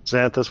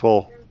 Xanthus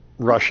will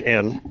rush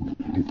in.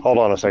 Hold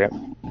on a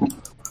second.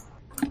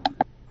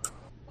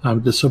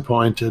 I'm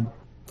disappointed.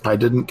 I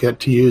didn't get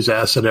to use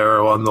Acid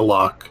Arrow on the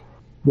lock.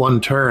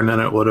 One turn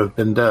and it would have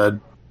been dead.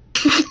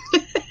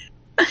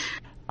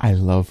 I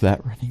love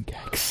that running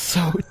gag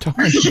so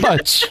darn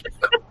much.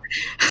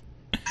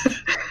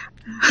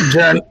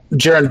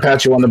 Jaren,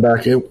 pat you on the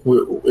back.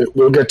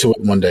 We'll get to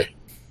it one day.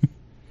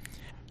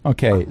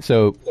 Okay,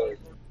 so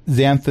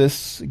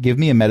Xanthus, give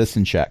me a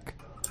medicine check.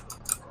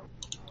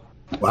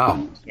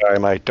 Wow. Sorry,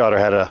 my daughter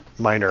had a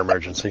minor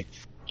emergency.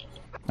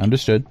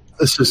 Understood.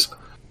 This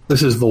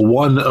is the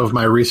one of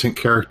my recent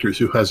characters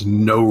who has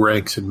no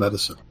ranks in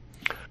medicine.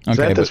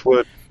 Okay, Xanthus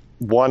would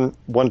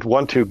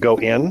want to go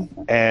in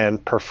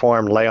and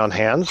perform lay on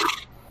hands.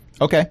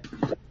 Okay.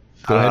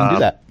 Go ahead and do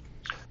that.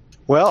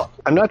 Well,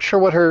 I'm not sure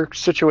what her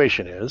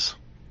situation is,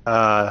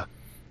 but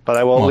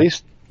I will at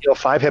least heal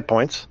 5 hit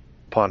points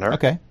upon her.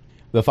 Okay.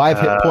 The 5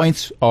 hit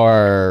points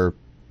are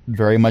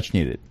very much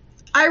needed.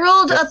 I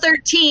rolled a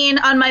 13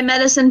 on my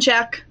medicine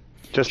check.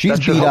 She's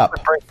beat up.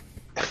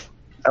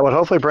 I would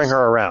hopefully bring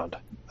her around.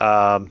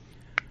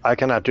 I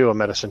cannot do a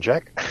medicine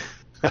check.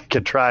 I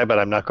could try, but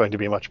I'm not going to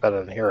be much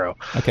better than Hero.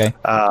 Okay.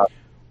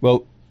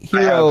 Well,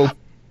 Hero...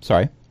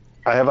 Sorry.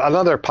 I have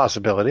another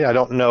possibility. I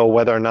don't know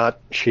whether or not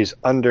she's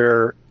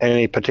under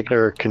any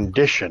particular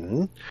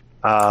condition,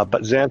 but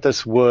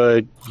Xanthus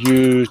would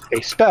use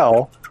a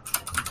spell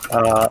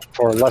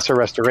for Lesser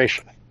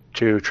Restoration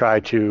to try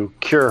to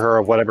cure her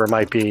of whatever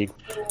might be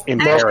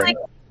impairing. Actually,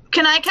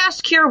 can I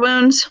cast Cure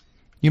Wounds?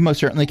 You most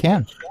certainly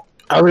can.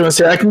 I was going to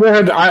say, I can go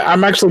ahead.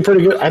 I'm actually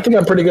pretty good. I think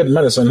I'm pretty good in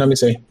medicine. Let me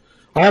see.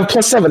 I have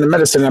 +7 in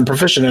medicine and I'm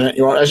proficient in it.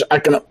 You know, I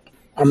can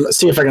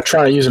see if I can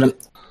try using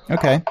it.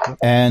 Okay.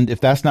 And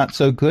if that's not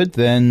so good,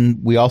 then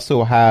we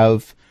also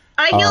have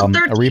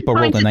Arepa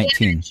rolled a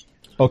 19.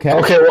 Okay.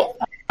 Okay, well,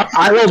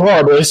 I rolled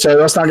horribly, so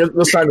let's not go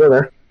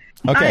there.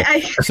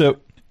 Okay. So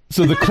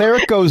the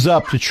cleric goes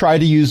up to try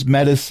to use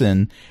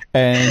medicine,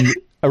 and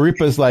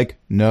Arepa's like,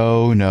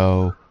 no,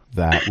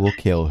 that will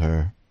kill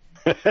her.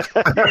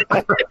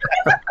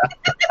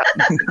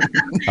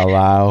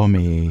 Allow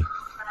me.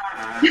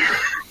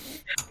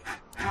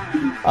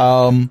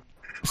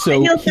 So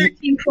I heal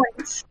 13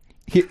 points.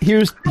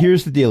 Here's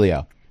the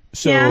dealio.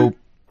 So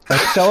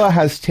Excella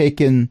has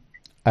taken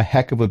a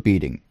heck of a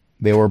beating.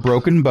 They were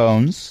broken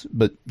bones,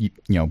 but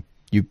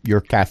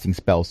you're casting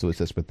spells to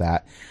assist with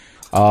that.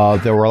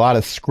 There were a lot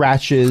of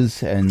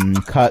scratches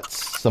and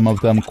cuts, some of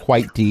them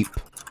quite deep.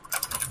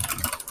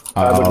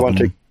 I would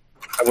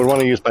want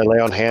to use my lay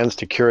on hands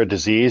to cure a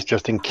disease,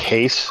 just in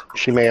case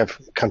she may have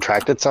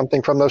contracted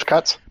something from those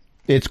cuts.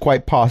 It's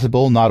quite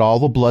possible. Not all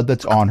the blood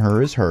that's on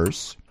her is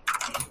hers.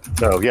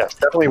 So, yes,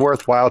 definitely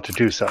worthwhile to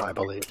do so, I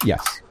believe.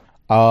 Yes.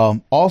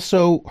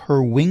 Also,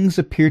 her wings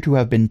appear to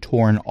have been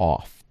torn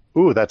off.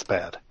 Ooh, that's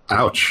bad.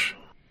 Ouch.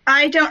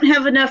 I don't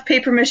have enough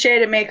paper mache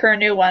to make her a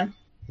new one.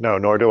 No,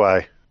 nor do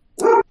I.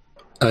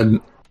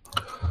 And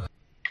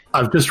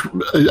I've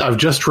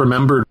just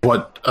remembered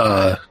what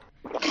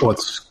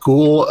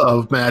School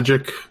of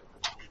Magic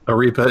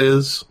Arepa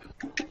is,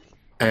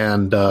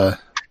 and the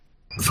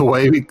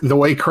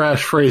way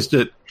Crash phrased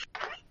it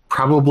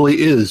probably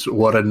is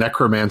what a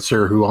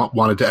necromancer who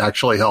wanted to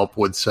actually help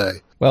would say.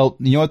 Well,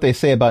 you know what they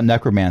say about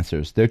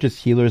necromancers? They're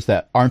just healers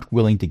that aren't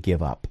willing to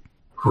give up.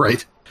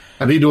 Right.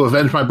 I need to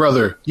avenge my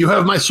brother. You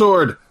have my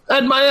sword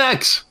and my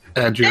axe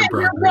and your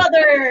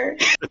brother.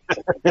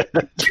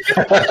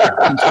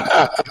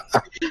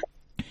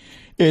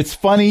 It's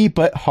funny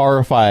but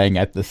horrifying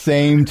at the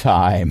same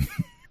time.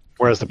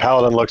 Whereas the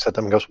paladin looks at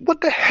them and goes, "What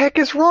the heck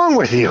is wrong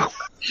with you?"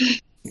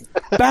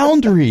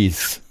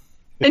 Boundaries.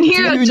 And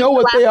here you know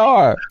what they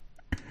are.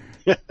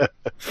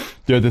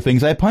 They're the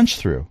things I punch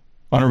through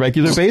on a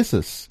regular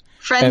basis.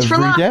 Friends for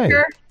every day.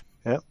 longer.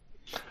 Yep.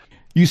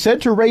 You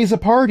said to raise a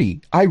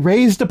party. I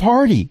raised a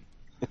party.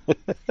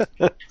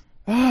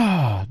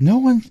 No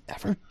one's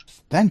ever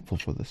thankful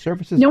for the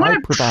services No I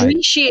one provide.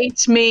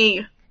 appreciates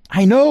me.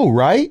 I know,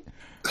 right?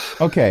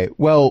 Okay,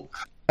 well,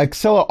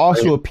 Excella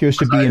also appears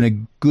to be in a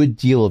good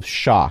deal of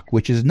shock,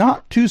 which is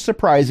not too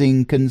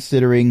surprising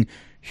considering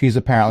she's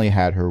apparently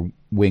had her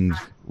wings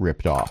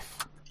ripped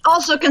off.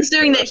 Also,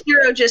 considering that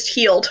Hero just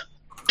healed.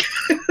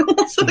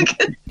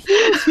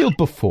 He's healed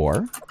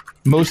before,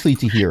 mostly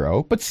to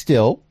Hero, but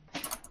still.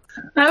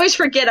 I always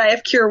forget I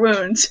have Cure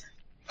Wounds.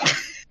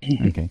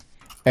 Okay.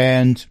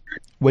 And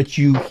what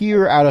you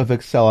hear out of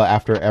Excella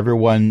after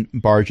everyone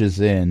barges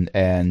in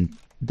and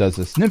does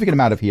a significant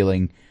amount of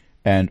healing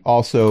and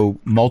also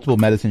multiple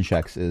medicine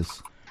checks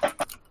is,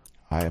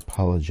 "I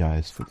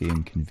apologize for the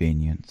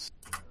inconvenience.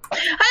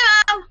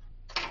 Hi, Mom!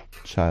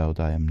 Child,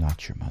 I am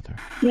not your mother."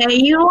 Yeah,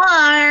 you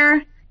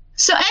are.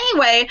 So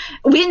anyway,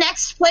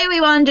 next play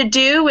we wanted to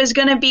do was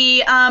going to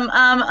be,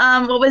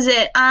 what was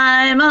it?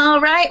 I'm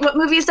Alright. What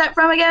movie is that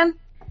from again?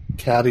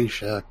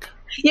 Caddyshack.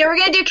 Yeah, we're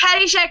going to do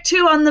Caddyshack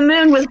 2 on the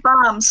moon with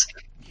bombs.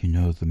 You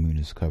know the moon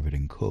is covered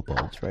in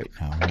kobolds right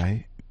now,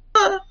 right?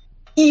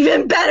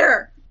 Even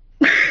better!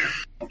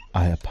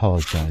 I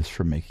apologize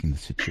for making the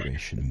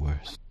situation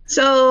worse.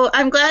 So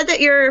I'm glad that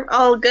you're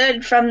all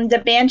good from the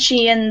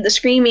banshee and the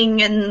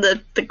screaming and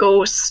the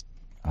ghost.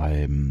 I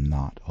am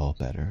not all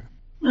better.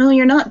 Well,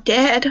 you're not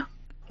dead.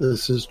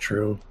 This is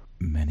true.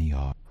 Many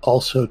are.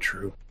 Also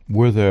true.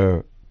 Were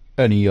there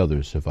any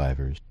other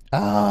survivors?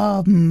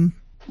 Do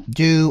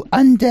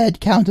undead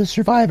count as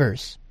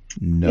survivors?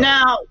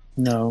 No.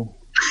 No.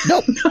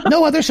 Nope.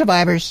 No other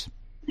survivors.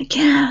 I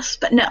guess,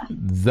 but no.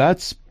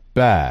 That's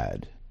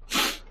bad.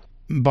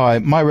 By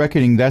my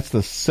reckoning, that's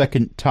the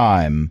second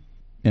time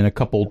in a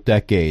couple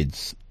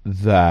decades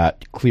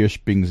that Clear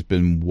Spring's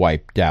been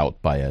wiped out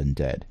by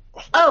undead.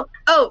 Oh,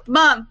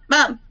 Mom.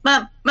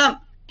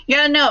 You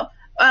gotta know,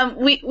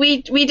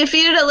 we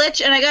defeated a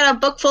lich, and I got a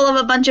book full of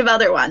a bunch of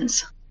other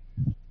ones.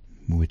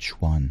 Which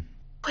one?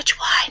 Which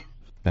one?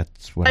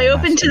 That's what I I'm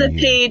opened to the asking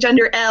you. page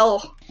under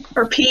L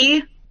or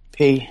P.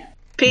 P.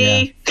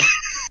 P.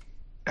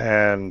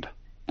 And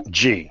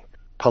G.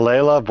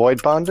 Palela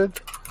void bonded,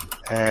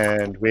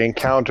 and we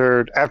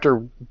encountered,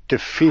 after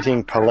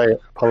defeating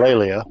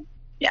Palalia,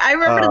 Yeah, I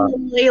remember the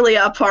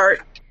Lelia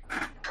part.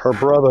 her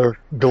brother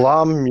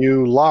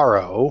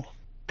Glomularo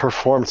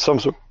performed some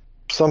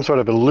sort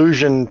of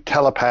illusion,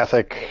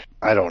 telepathic,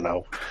 I don't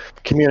know,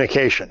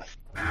 communication.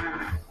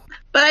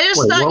 But I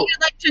just Wait, thought what?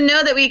 you'd like to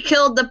know that we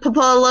killed the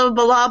Popolo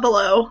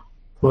Balabalo.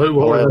 What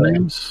were the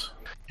names?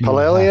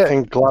 Palalia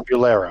and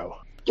Glomularo.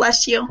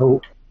 Bless you.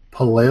 Oh,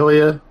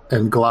 Palalia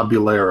and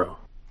Globulero.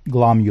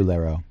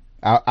 Glomulero.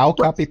 I'll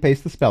copy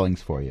paste the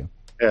spellings for you.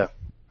 Yeah,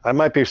 I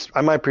might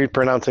be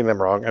pronouncing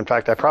them wrong. In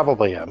fact, I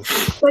probably am.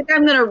 Like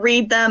I'm gonna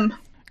read them.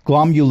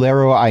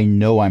 Glomulero, I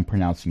know I'm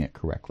pronouncing it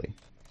correctly.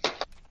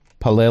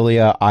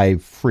 Palalia, I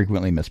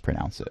frequently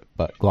mispronounce it,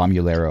 but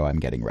Glomulero I'm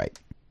getting right.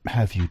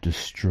 Have you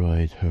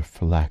destroyed her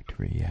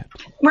phylactery yet?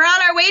 We're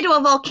on our way to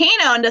a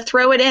volcano and to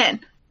throw it in.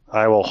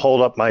 I will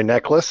hold up my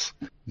necklace.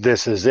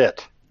 This is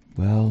it.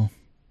 Well,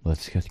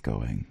 let's get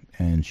going.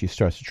 And she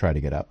starts to try to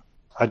get up.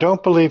 I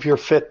don't believe you're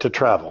fit to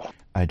travel.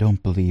 I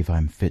don't believe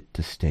I'm fit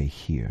to stay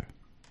here.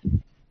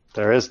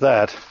 There is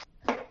that.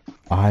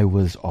 I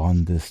was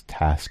on this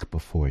task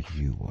before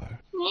you were.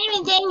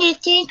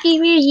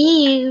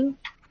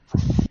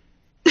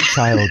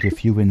 Child,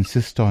 if you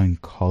insist on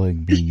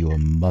calling me your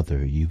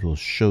mother, you will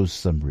show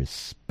some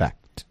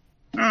respect.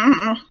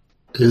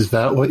 Is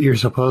that what you're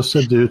supposed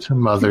to do to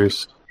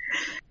mothers?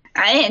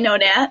 I didn't know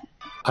that.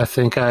 I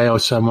think I owe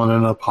someone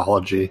an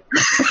apology.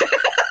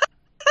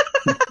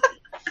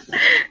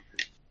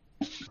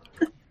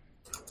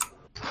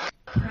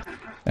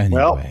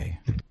 Anyway,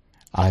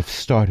 I've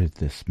started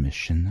this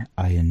mission.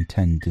 I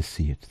intend to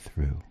see it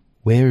through.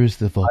 Where is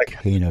the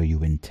volcano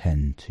you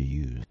intend to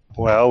use?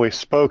 Well, we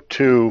spoke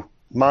to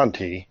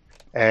Monty,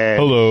 and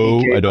Hello,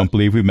 he gave I don't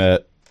believe we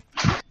met.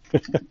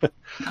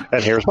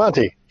 And here's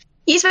Monty.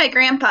 He's my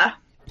grandpa.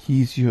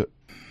 He's your...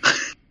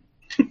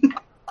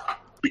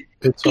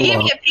 It's a He gave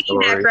long me a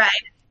piggyback story. ride.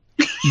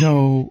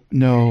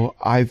 No,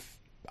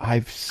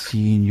 I've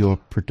seen your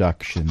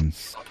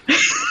productions.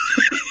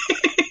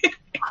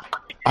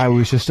 I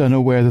was just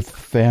unaware that the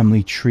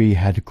family tree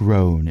had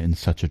grown in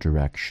such a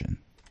direction.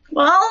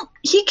 Well,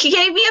 he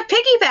gave me a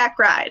piggyback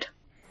ride.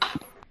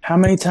 How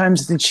many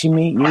times did she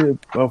meet you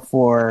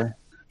before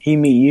he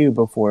meet you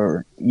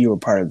before you were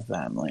part of the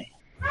family?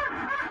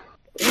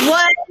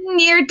 1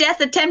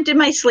 near-death attempt in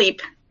my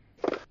sleep.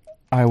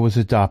 I was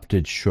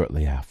adopted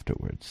shortly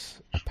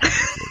afterwards,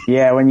 apparently.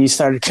 Yeah, when you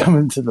started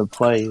coming to the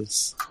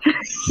place.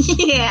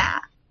 Yeah.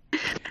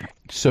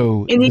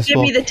 So, And he this gave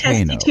me the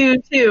volcano,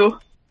 testy too.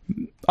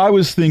 I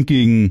was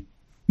thinking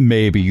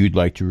maybe you'd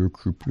like to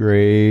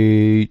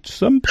recuperate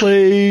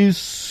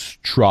someplace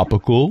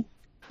tropical.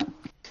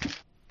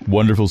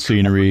 Wonderful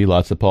scenery,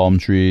 lots of palm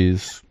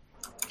trees.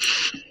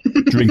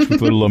 Drinks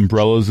with little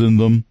umbrellas in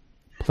them.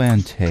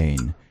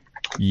 Plantain.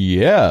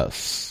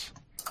 Yes.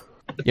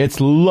 It's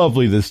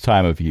lovely this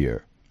time of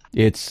year.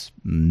 It's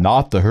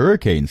not the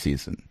hurricane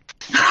season.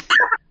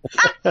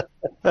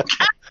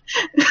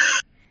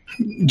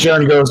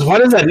 Jaren goes,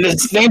 "What is that?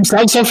 Its name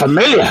sounds so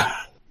familiar."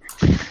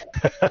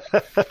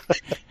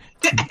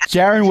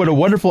 Jaren, what a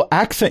wonderful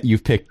accent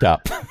you've picked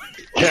up.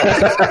 Where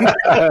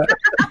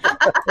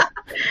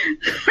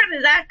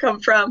did that come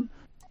from?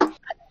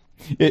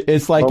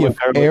 It's like if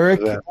Momentarily Eric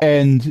for that.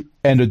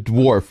 and a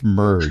dwarf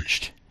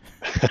merged.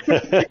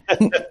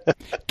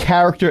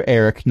 Character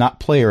Eric, not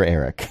player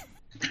Eric.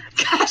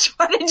 Gosh,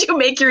 why did you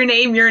make your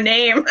name your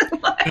name?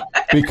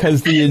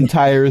 Because the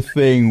entire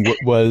thing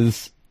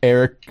was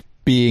Eric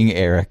being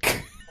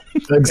Eric.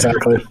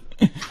 Exactly.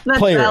 That's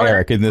Player valid.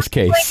 Eric in this Like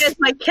case. it's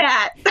my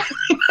cat.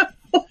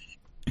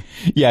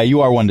 Yeah, you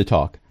are one to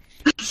talk.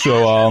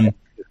 So,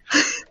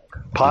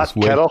 Pot, This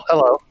way. kettle,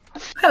 hello.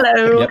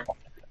 Hello.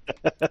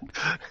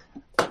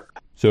 Yep.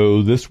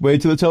 So this way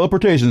to the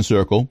teleportation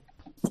circle.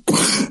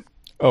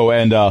 Oh,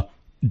 and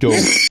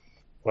don't.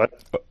 What?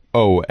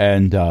 Oh,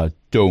 and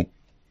don't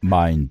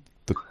mind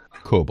the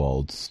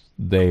kobolds.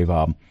 They've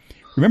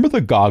remember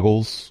the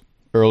goggles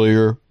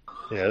earlier?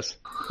 Yes.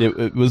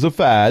 It was a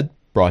fad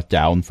brought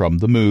down from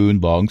the moon.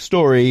 Long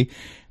story.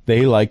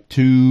 They like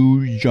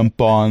to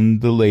jump on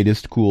the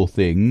latest cool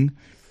thing.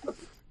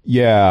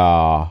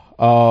 Yeah.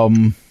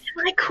 Am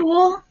I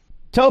cool?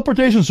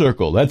 Teleportation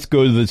circle. Let's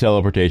go to the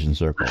teleportation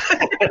circle.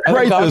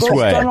 Right this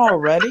way. Done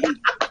already?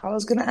 I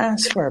was going to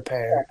ask for a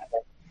pair.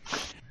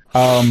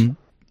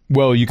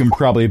 Well, you can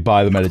probably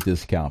buy them at a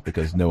discount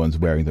because no one's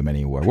wearing them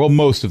anywhere. Well,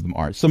 most of them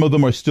aren't. Some of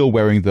them are still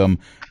wearing them,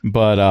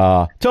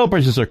 but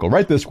teleportation circle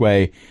right this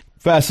way.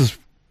 Fastest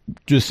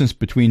distance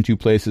between two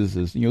places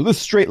is this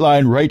straight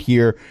line right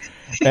here,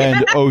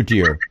 and oh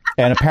dear.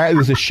 And apparently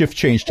there's a shift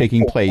change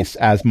taking place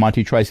as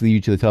Monty tries to lead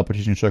you to the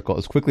teleportation circle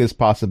as quickly as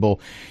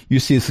possible. You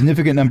see a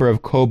significant number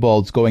of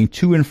kobolds going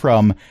to and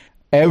from.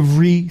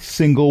 Every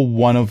single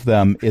one of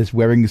them is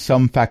wearing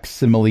some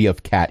facsimile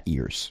of cat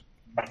ears.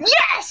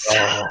 Yes!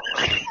 Oh.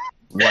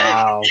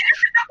 Wow.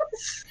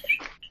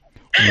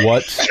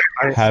 What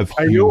have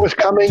I knew it was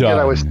coming, done?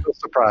 and I was still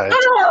surprised.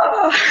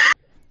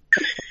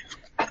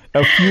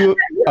 A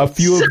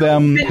few of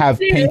them have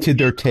painted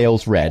their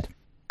tails red.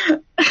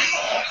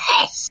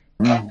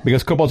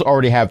 Because kobolds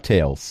already have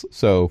tails.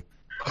 So,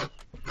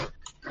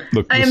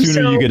 look, the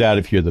sooner you get out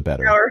of here, the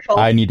better. Powerful.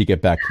 I need to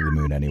get back to the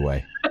moon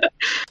anyway.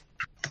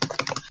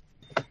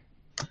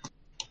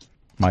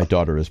 My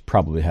daughter is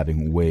probably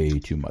having way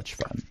too much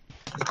fun.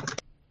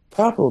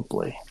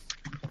 Probably.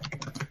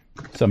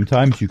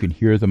 Sometimes you can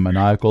hear the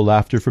maniacal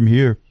laughter from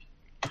here.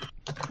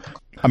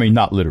 I mean,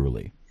 not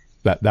literally.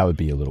 That would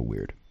be a little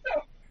weird.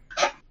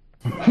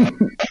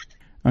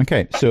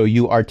 Okay, so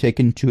you are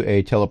taken to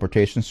a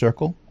teleportation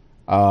circle.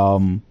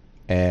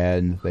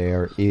 And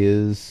there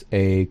is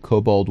a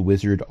kobold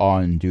wizard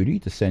on duty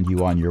to send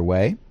you on your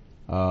way.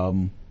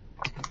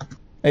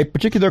 A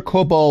particular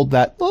kobold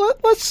that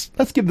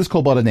let's give this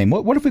kobold a name.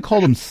 What if we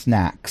called him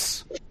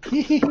Snacks?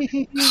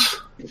 He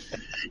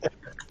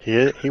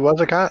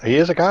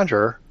is a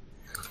conjurer.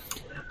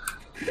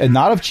 And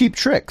not of cheap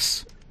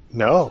tricks.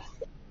 No.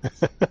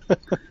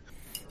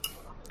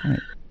 Right.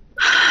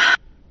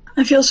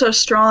 I feel so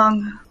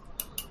strong.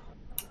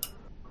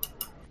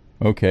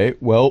 Okay,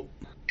 well,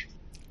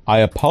 I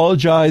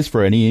apologize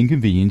for any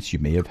inconvenience you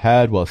may have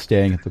had while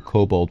staying at the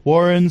Kobold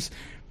Warrens.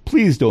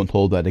 Please don't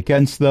hold that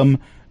against them.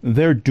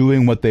 They're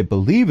doing what they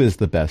believe is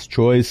the best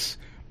choice.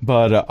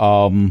 But,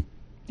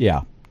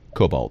 yeah,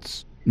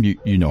 kobolds.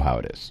 You know how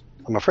it is.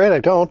 I'm afraid I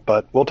don't,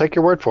 but we'll take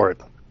your word for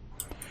it.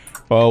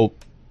 Well,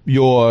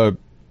 your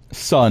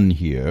son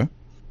here,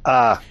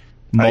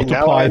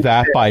 multiply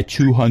that by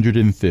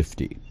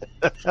 250.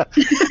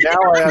 Now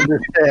I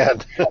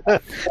understand.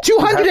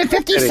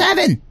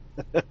 257!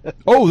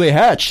 Oh, they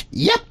hatch.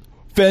 Yep.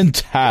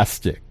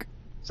 Fantastic.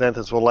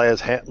 Xanthus will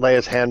lay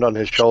his hand on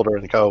his shoulder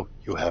and go,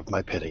 "You have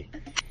my pity."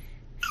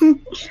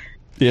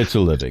 It's a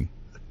living.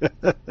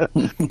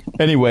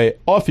 Anyway,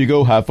 off you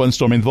go. Have fun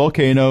storming the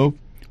volcano.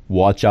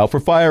 Watch out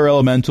for fire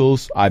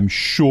elementals. I'm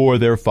sure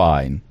they're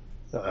fine.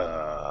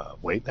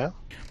 Wait now?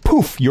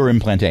 Poof, you're in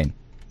Plantain.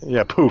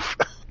 Yeah, poof.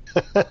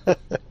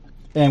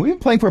 And we've been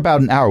playing for about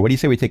an hour. What do you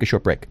say we take a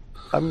short break?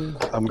 I'm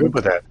good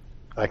with that.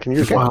 I can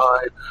use Fine.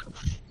 it.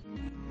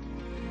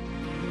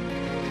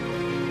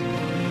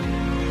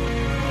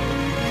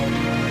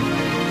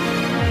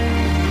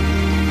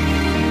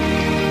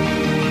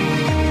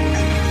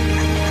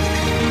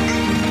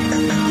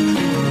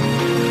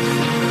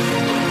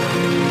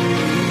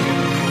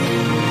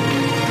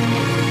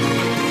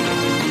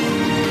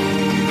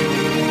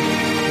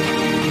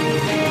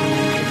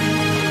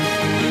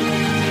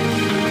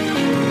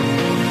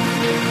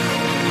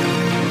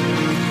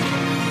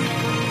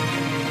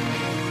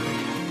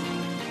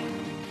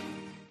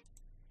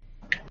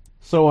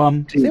 So,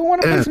 do they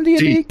want to play some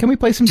D&D? Can we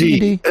play some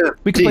D&D?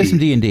 We can play some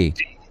D&D.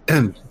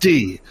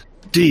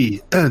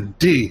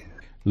 D&D.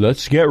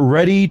 Let's get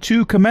ready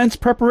to commence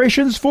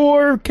preparations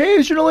for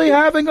occasionally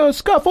having a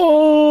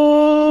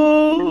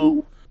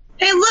scuffle.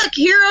 Hey, look,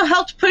 Hero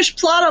helped push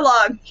plot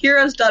along.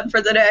 Hero's done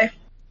for the day.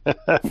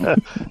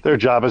 Their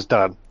job is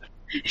done.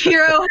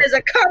 Hero has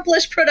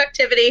accomplished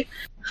productivity.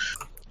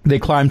 They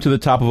climb to the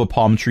top of a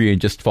palm tree and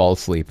just fall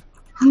asleep.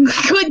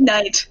 Good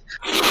night.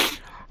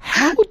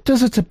 How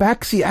does a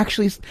tabaxi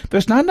actually...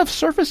 There's not enough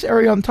surface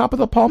area on top of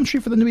the palm tree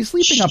for them to be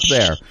sleeping up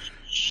there.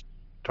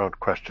 Don't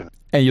question.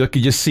 And you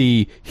just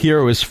see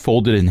Hero is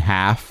folded in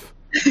half.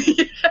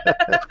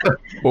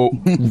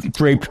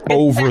 Draped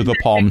over the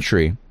palm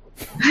tree.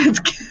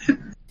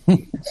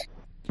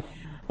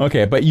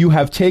 Okay, but you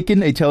have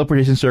taken a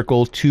teleportation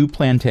circle to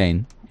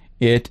Plantain.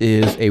 It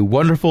is a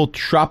wonderful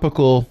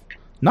tropical,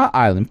 not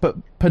island, but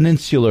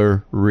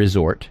peninsular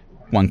resort,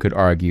 one could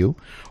argue.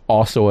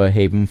 Also a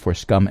haven for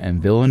scum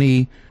and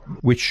villainy,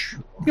 which,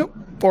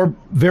 or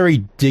very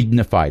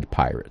dignified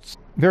pirates.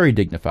 Very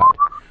dignified.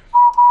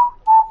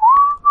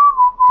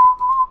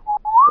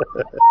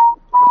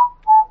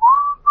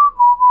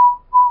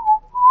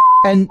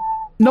 And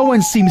no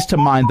one seems to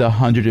mind the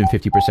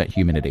 150%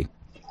 humidity.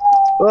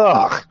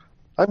 Ugh,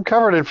 I'm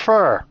covered in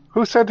fur.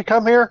 Who said to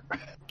come here?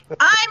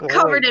 I'm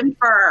covered in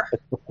fur.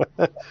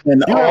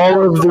 And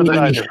all of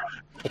the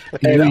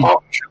You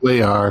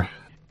actually are.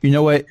 You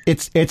know what?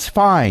 It's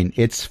fine.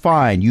 It's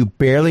fine. You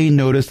barely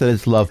notice that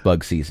it's love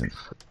bug season.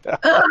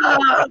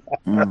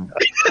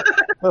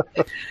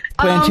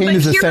 Plantain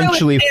is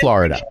essentially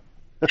Florida.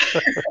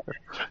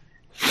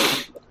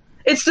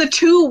 It's the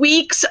 2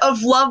 weeks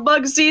of love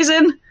bug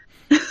season.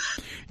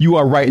 You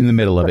are right in the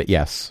middle of it,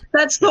 yes.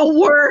 That's the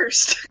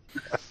worst.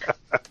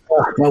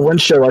 My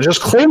windshield, I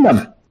just cleaned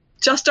them.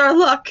 Just our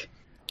luck.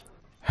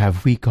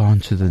 Have we gone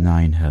to the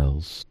 9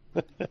 hells?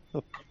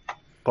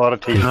 Bought a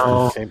t-shirt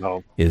No. and came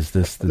home. Is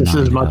this the This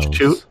 9 is much hells?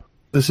 too.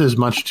 This is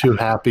much too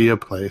happy a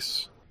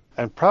place.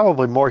 And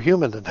probably more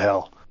human than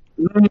hell.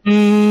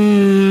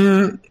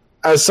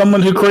 As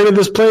someone who created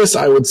this place,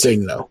 I would say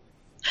no.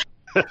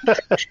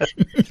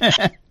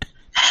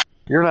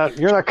 You're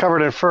not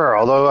covered in fur,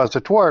 although as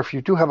a dwarf,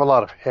 you do have a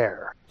lot of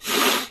hair.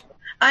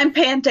 I'm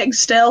panting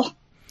still.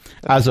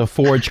 As a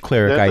forge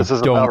cleric, Yeah, I this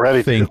is about ready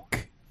don't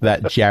think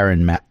that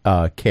Jaren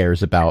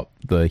cares about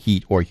the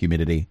heat or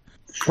humidity.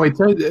 Wait,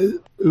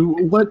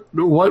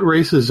 what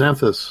race is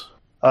Xanthus?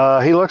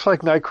 He looks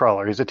like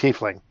Nightcrawler. He's a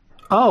tiefling.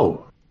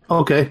 Oh,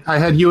 okay. I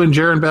had you and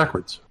Jaren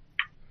backwards.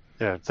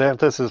 Yeah,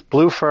 Xanthus is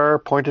blue fur,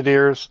 pointed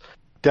ears,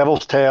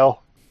 devil's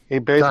tail. He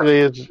basically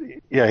is.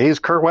 Yeah, he's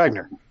Kurt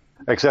Wagner,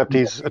 except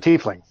he's a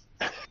tiefling.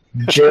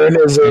 Jaren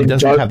is He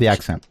doesn't have the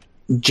accent.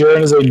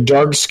 Jaren is a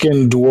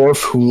dark-skinned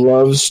dwarf who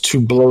loves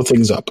to blow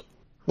things up.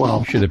 Well,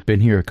 you should have been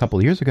here a couple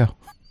of years ago.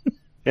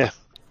 Yeah.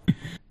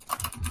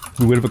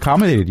 We would have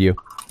accommodated you.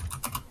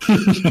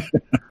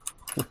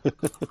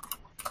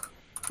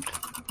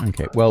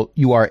 Okay, well,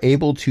 you are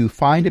able to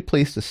find a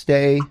place to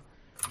stay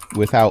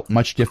without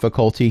much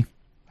difficulty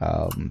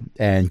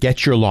and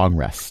get your long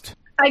rest.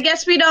 I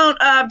guess we don't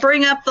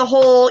bring up the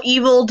whole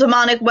evil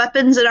demonic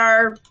weapons in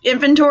our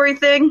inventory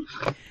thing.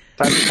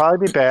 That'd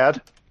probably be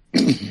bad.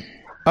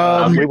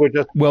 We would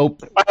just. Well,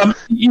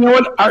 You know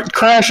what,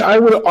 Crash? I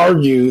would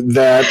argue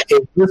that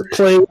if this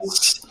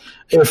place,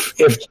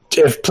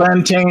 if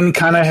Plantain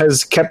kind of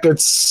has kept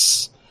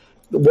its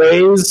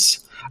ways,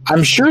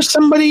 I'm sure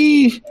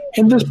somebody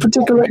in this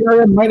particular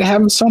area might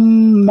have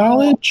some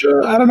knowledge.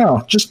 I don't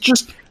know.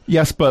 Just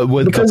yes, but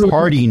would Because the of-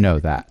 party know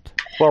that?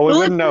 Well, we Well,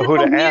 wouldn't know isn't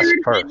who it to the ask weird,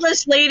 first.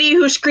 headless lady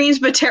who screams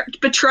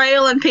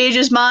betrayal in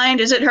Paige's mind.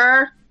 Is it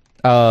her?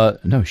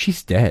 No,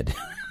 she's dead.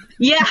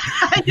 Yeah,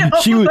 I know.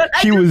 She but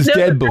I just was know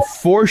dead that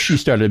before she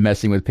started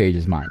messing with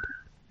Paige's mind.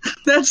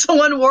 That's the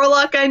one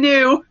warlock I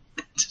knew.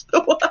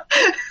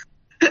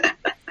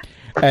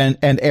 And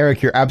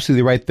Eric, you're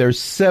absolutely right. There's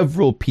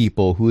several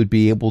people who would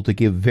be able to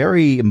give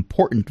very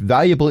important,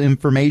 valuable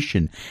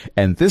information,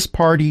 and this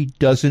party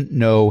doesn't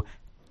know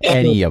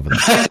any of them.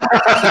 As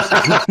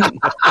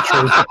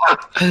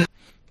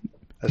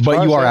But far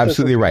you as are that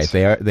absolutely is-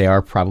 right. They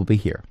are probably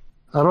here.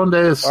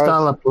 ¿Dónde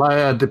está la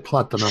playa de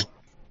Plátano?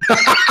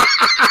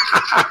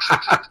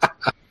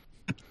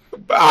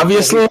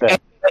 obviously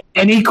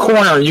any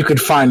corner you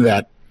could find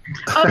that.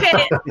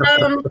 Okay,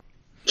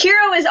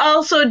 Hero is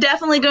also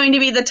definitely going to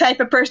be the type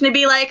of person to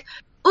be like,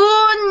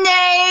 one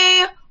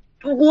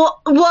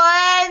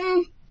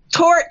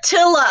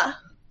tortilla.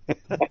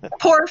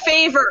 Por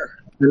favor.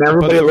 And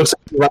everybody But- looks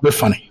rather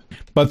funny.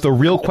 But the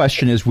real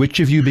question is, which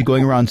of you be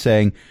going around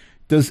saying,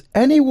 does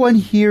anyone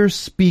here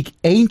speak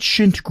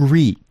ancient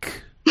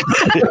Greek?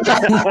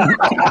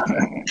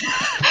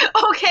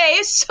 Okay,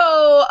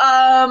 so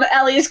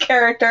Ellie's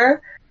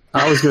character,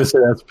 I was going to say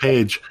that's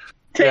Paige.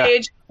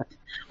 Paige.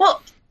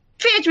 Well,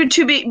 Paige would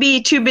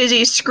be too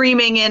busy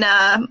screaming in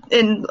I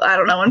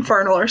don't know,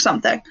 Infernal or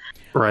something.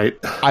 Right.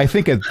 I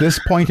think at this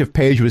point, if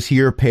Paige was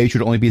here, Paige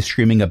would only be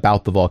screaming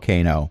about the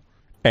volcano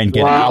and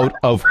get out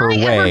of her I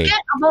ever way. get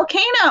a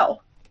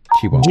volcano.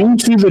 She won't. Due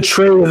to the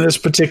trade in this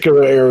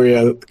particular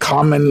area,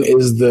 common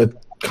is the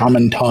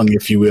common tongue,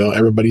 if you will.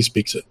 Everybody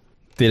speaks it.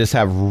 They just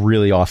have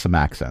really awesome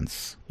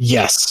accents.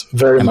 Yes,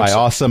 very And much. by So.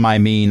 awesome, I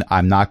mean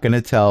I'm not going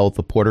to tell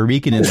the Puerto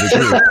Rican in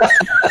the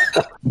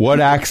group what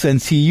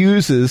accents he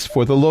uses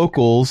for the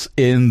locals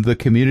in the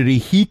community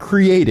he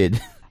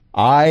created.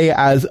 I,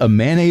 as a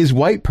mayonnaise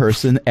white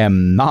person,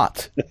 am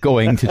not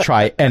going to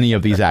try any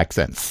of these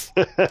accents.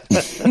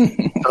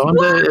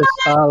 ¿Dónde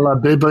está la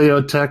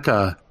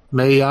biblioteca?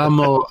 Me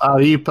llamo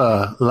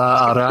Aripa,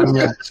 la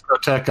araña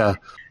discoteca.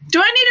 Do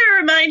I need to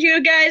remind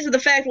you guys of the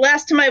fact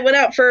last time I went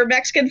out for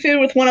Mexican food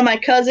with one of my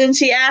cousins,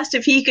 he asked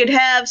if he could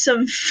have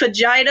some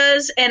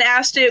fajitas and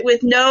asked it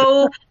with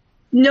no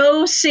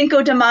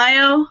Cinco de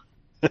Mayo.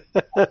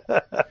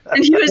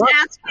 And he was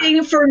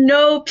asking for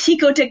no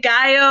pico de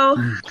gallo.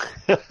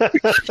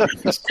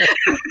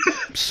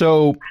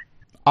 So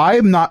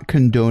I'm not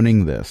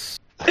condoning this,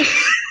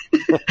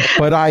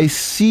 but I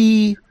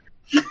see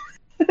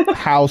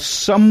how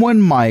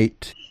someone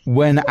might,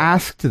 when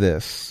asked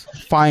this,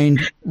 find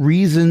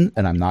reason,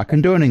 and I'm not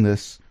condoning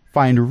this,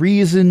 find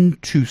reason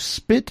to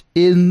spit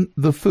in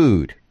the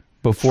food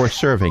before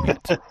serving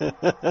it.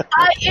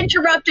 I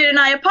interrupted and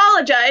I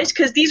apologized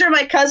because these are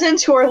my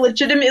cousins who are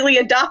legitimately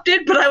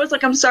adopted, but I was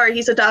like, I'm sorry,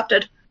 he's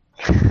adopted.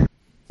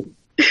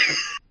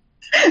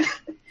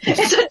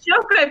 It's a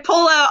joke I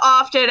pull out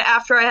often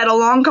after I had a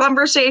long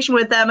conversation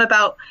with them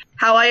about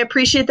how I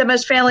appreciate them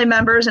as family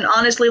members and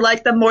honestly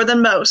like them more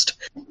than most.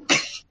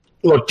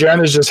 Look, Jan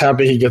is just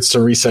happy he gets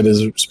to reset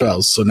his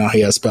spells, so now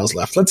he has spells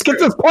left. Let's get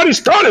this party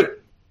started!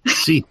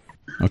 See.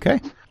 Okay.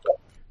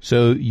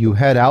 So you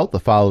head out the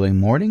following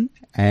morning,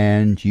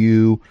 and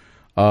you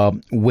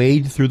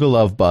wade through the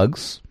love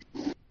bugs.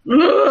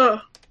 Ugh.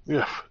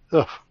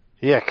 Ugh.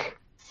 Yuck.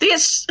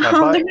 These,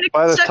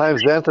 By this time,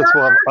 Xanthus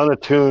will have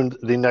unattuned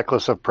the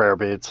necklace of prayer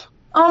beads.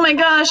 Oh my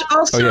gosh!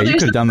 Also, Oh yeah, you there's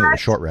could have done that the with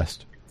a short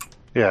rest.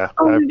 Yeah,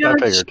 Oh my I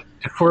gosh. figured.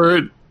 If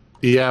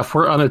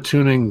we're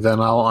unattuning, then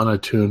I'll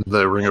unattune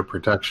the Ring of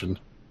Protection.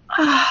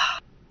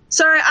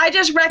 Sorry, I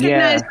just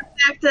recognized the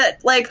fact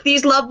that, like,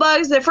 these love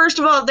bugs, that first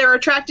of all, they're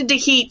attracted to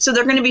heat, so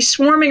they're going to be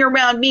swarming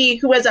around me,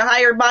 who has a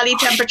higher body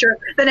temperature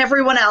than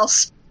everyone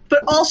else.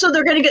 But also,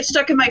 they're going to get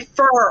stuck in my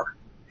fur.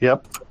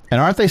 Yep. And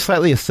aren't they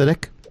slightly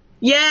acidic?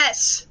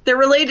 Yes, they're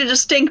related to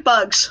stink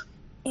bugs.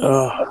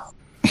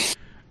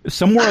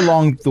 Somewhere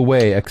along the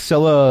way,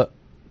 Axilla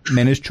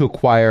managed to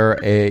acquire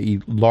a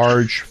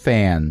large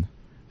fan,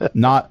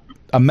 not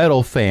a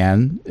metal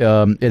fan.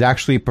 It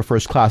actually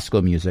prefers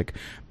classical music.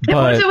 It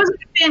But, was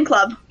a fan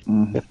club.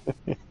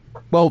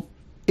 well,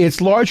 it's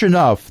large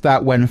enough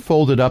that when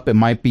folded up, it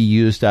might be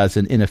used as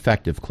an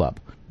ineffective club.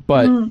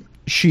 But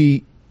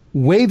she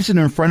waves it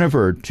in front of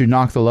her to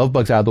knock the love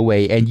bugs out of the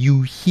way, and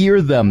you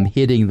hear them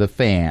hitting the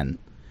fan.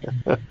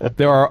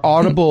 There are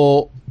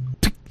audible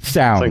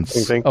sounds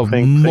Clink, clink, of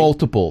clink, clink,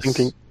 multiples.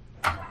 clink,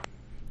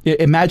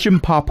 Imagine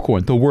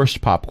popcorn, the worst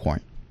popcorn.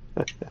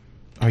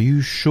 Are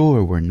you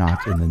sure we're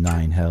not in the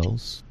Nine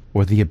Hells?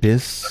 Or the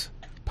Abyss?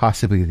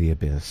 Possibly the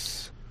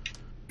Abyss.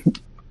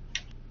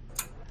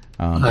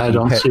 I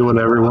don't see what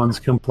everyone's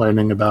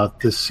complaining about.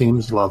 This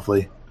seems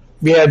lovely.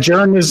 Yeah,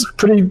 Jaren is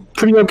pretty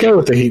okay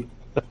with the heat.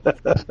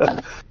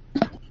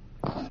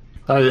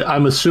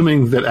 I'm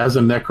assuming that as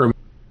a necromancer,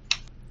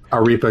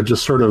 Arepa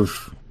just sort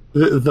of...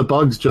 The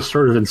bugs just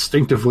sort of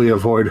instinctively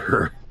avoid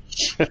her.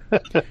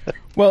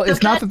 Well,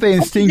 it's not that they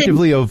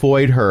instinctively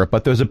avoid her,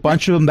 but there's a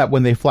bunch of them that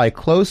when they fly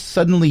close,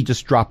 suddenly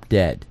just drop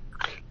dead.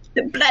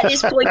 The blood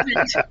is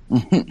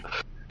poisoned.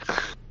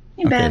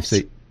 Okay,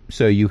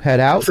 so you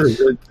head out.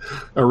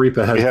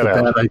 Arepa has Head the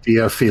out. bad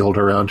idea field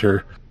around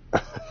her.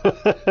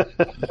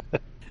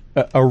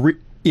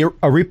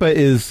 Arepa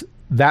is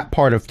that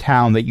part of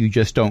town that you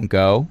just don't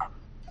go.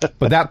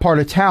 But that part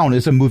of town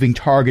is a moving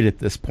target at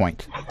this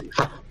point.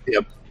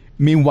 Yep.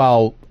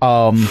 Meanwhile,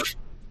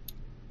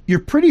 you're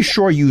pretty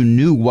sure you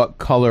knew what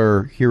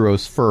color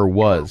Hero's fur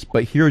was,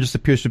 but Hero just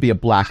appears to be a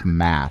black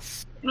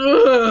mass.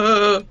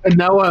 Ugh. And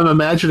now I'm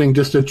imagining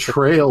just a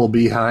trail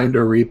behind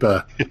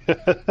Arepa.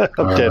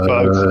 Dead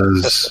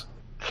bugs.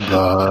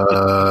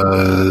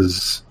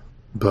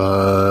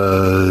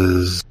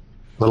 Buzz.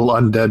 Little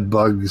undead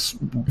bugs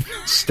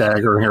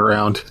staggering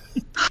around.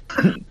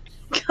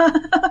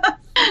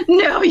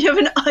 No, you have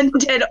an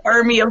undead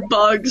army of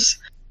bugs.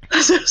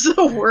 This is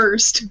the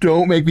worst.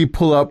 Don't make me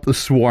pull up the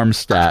swarm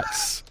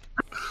stats.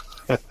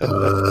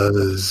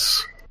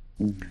 Buzz.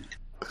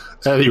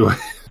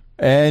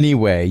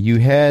 Anyway, You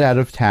head out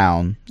of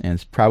town, and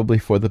it's probably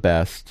for the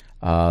best.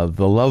 The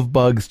love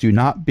bugs do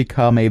not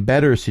become a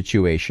better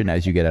situation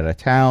as you get out of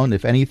town.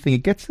 If anything,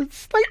 it gets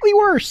slightly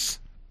worse.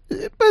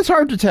 But it's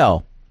hard to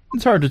tell.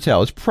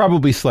 It's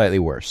probably slightly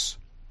worse.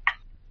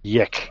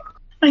 Yuck.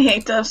 I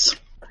hate this.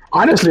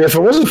 Honestly, if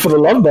it wasn't for the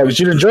love bugs,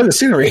 you'd enjoy the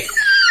scenery.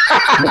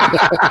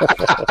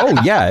 Oh,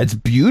 yeah, it's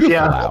beautiful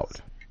Yeah. out.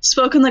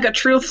 Spoken like a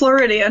true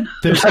Floridian.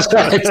 There's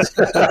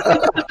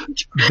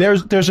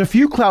a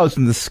few clouds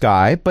in the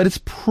sky, but it's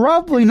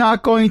probably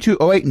not going to...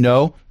 Oh, wait,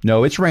 no,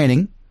 it's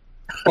raining.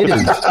 It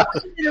is.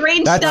 The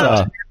rain That's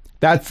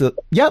stopped.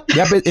 Yep,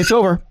 it's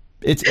over.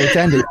 It's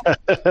ended.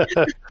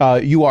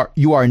 You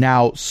are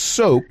now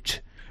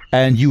soaked,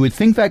 and you would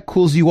think that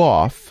cools you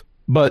off,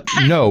 but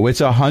no, it's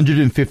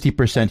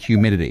 150%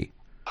 humidity.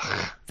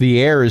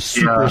 The air is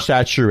super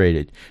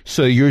saturated,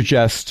 so you're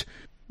just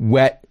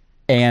wet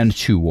and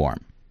too warm.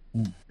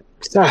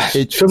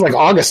 It feels like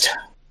August.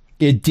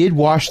 It did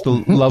wash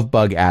the love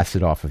bug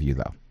acid off of you,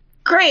 though.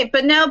 Great,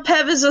 but now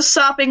Pev is a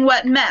sopping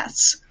wet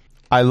mess.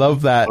 I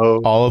love that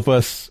all of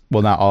us,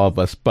 well, not all of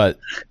us, but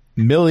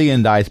Millie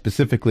and I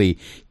specifically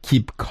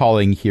keep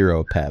calling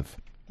Hero Pev.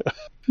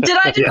 Did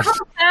I just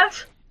call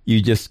Pev?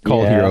 You just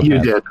called Yeah, Hero you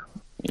Pev.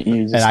 did.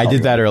 And I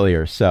did that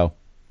earlier, so.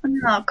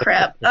 Oh,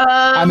 crap.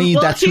 I mean,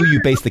 well, that's who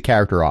you base the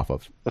character off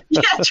of.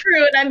 Yeah,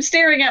 true, and I'm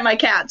staring at my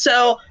cat.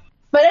 So,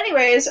 but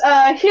anyways,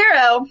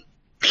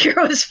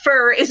 Hero's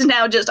fur is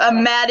now just a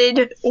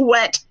matted,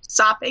 wet,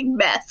 sopping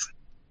mess.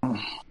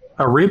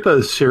 Arepa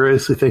is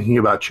seriously thinking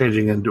about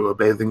changing into a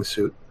bathing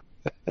suit.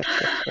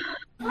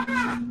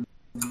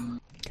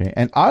 Okay,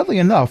 and oddly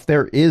enough,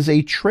 there is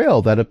a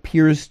trail that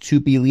appears to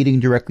be leading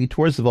directly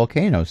towards the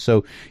volcano.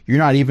 So you're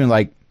not even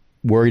like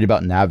worried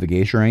about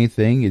navigation or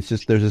anything. It's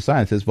just there's a sign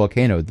that says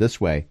volcano this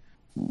way.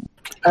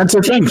 And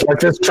to think, like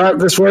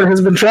this road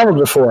has been traveled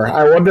before.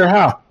 I wonder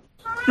how.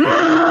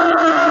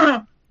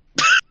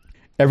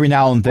 Every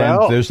now and then,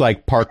 Well- there's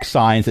like park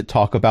signs that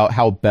talk about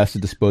how best to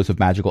dispose of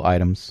magical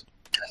items.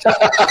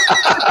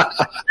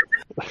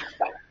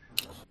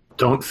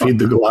 Don't feed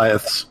the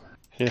Goliaths.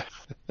 Yeah.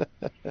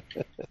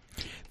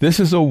 This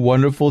is a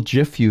wonderful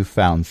GIF you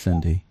found,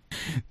 Cindy.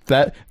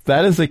 That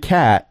is a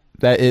cat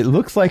that it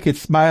looks like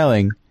it's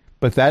smiling,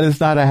 but that is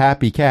not a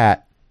happy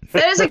cat.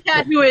 That is a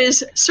cat who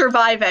is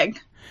surviving.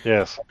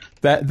 Yes.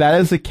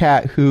 That is a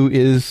cat who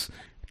is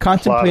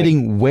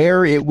contemplating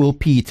where it will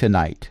pee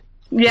tonight.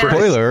 Yes.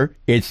 Spoiler,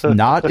 it's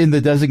not in the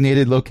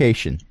designated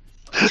location.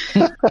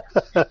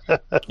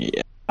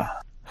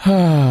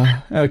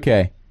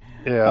 Okay.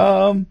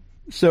 Yeah.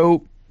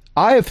 So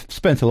I have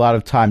spent a lot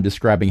of time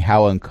describing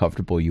how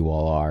uncomfortable you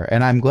all are,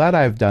 and I'm glad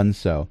I've done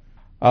so.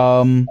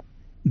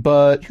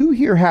 But who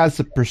here has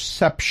a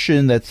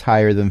perception that's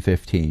higher than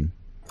 15?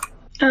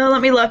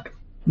 Let me look.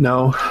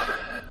 No.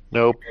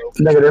 Nope.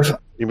 Negative.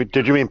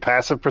 Did you mean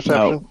passive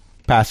perception? No.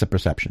 Passive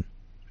perception.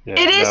 Yeah,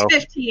 It is no.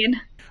 15.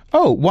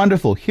 Oh,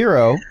 wonderful.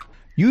 Hero,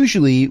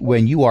 usually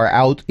when you are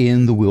out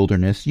in the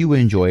wilderness, you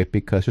enjoy it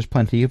because there's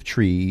plenty of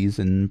trees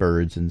and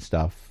birds and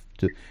stuff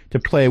to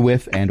play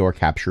with and or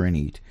capture and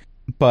eat.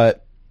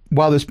 But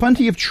while there's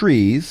plenty of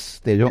trees,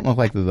 they don't look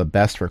like they're the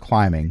best for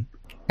climbing,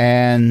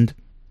 and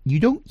you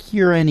don't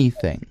hear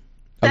anything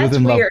other That's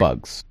than love weird.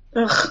 bugs.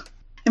 Ugh.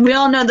 And we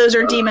all know those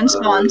are demon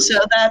spawn, so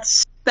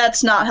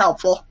that's not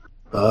helpful.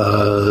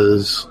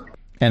 Buzz.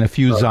 And a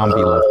few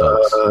zombie love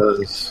bugs.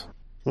 Buzz.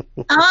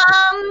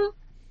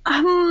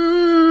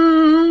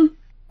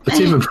 It's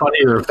even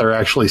funnier if they're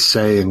actually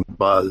saying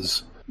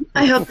buzz.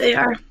 I hope they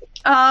are.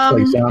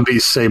 Like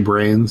zombies say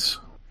brains.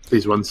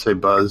 These ones say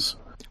buzz.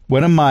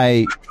 One of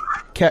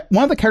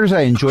the characters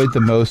I enjoyed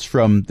the most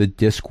from the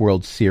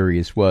Discworld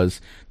series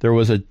was there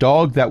was a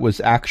dog that was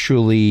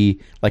actually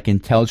like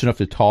intelligent enough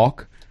to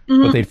talk,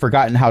 but they'd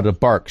forgotten how to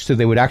bark, so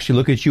they would actually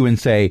look at you and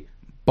say,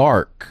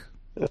 "Bark."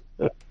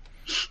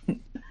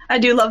 I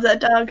do love that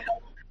dog.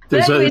 But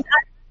There's anyways,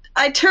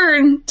 I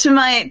turn to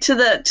my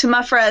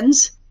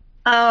friends,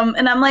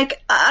 and I'm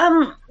like,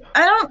 I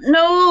don't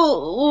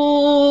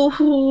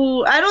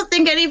know. I don't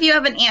think any of you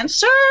have an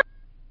answer,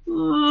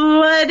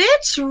 but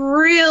it's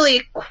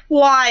really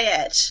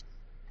quiet.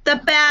 The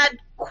bad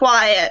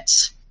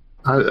quiet.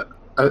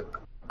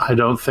 I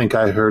don't think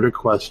I heard a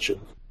question.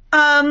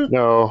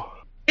 No.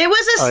 It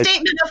was a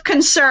statement of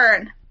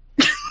concern.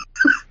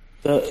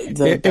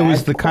 It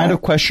was the kind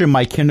of question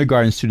my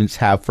kindergarten students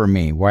have for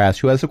me, where I ask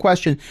who has a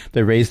question,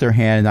 they raise their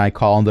hand, and I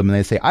call on them, and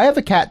they say, "I have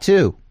a cat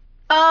too."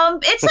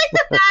 It's like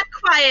the bad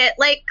quiet,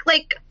 like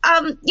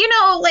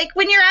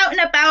when you're out and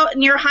about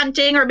and you're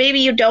hunting, or maybe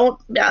you don't,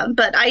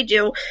 but I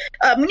do.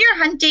 When you're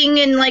hunting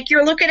and like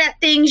you're looking at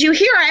things, you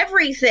hear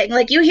everything.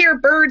 Like you hear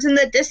birds in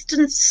the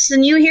distance,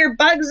 and you hear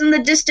bugs in the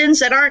distance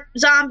that aren't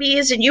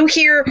zombies, and you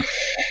hear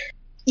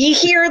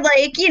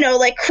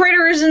like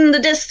critters in the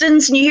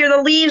distance, and you hear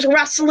the leaves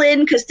rustling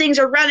because things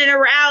are running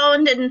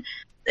around, and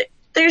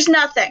there's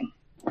nothing.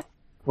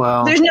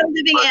 Well, There's no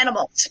living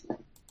animals.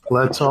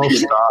 let's all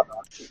stop.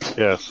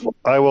 Yes.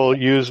 I will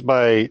use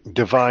my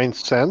divine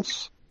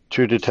sense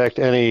to detect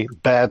any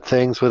bad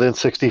things within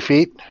 60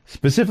 feet.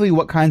 Specifically,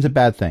 what kinds of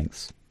bad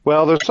things?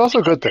 Well, there's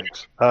also good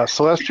things.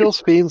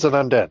 Celestials, fiends, and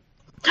undead.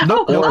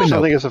 Nope, Oh, Or nope, if nope.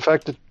 something is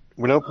affected.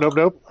 Nope.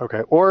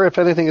 Okay. Or if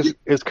anything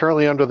is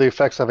currently under the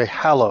effects of a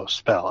hallow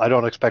spell. I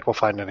don't expect we'll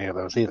find any of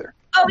those either.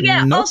 Oh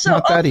yeah. Nope, also,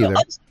 not that either.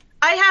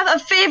 I have a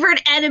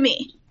favorite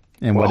enemy.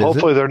 And Well, what is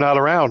hopefully it? they're not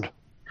around.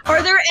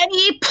 Are there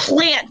any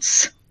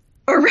plants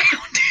around?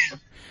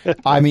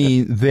 I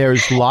mean,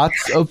 there's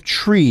lots of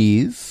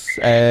trees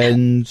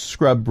and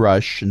scrub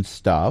brush and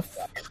stuff.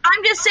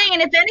 I'm just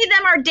saying, if any of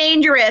them are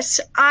dangerous,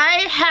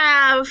 I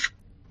have.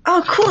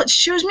 Oh, cool! It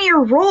shows me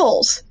your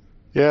rolls.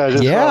 Yeah. I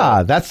just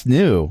Yeah, that's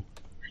new.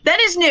 That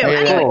is new. Hey,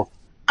 Anyway, cool.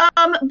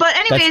 but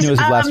That's anyways, new as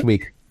of last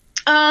week.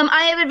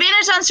 I have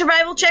advantage on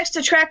survival checks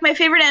to track my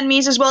favorite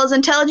enemies, as well as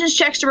intelligence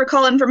checks to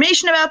recall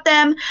information about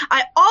them.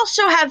 I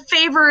also have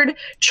favored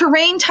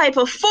terrain type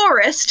of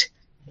forest,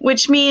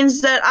 which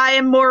means that I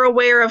am more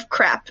aware of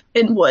crap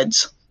in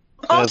woods.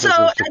 Also, this is as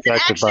an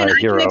affected action, by a I can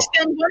hero.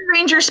 expend one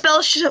ranger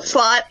spell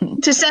slot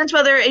to sense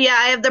whether,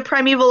 I have the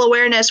primeval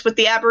awareness with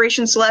the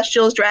aberrations,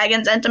 celestials,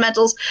 dragons,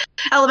 elementals,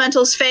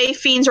 fae,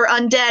 fiends, or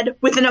undead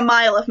within a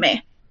mile of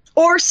me.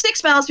 Or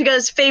 6 miles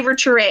because favored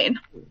terrain.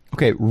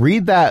 Okay,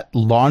 read that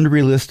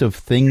laundry list of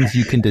things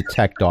you can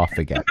detect off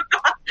again.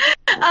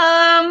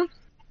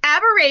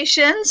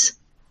 Aberrations,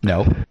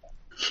 No.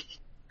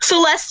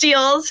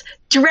 celestials,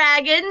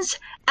 dragons,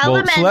 Well,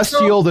 elementals.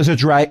 celestial.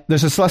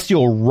 There's a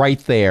celestial right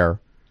there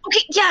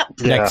Okay, yeah.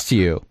 next to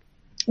you.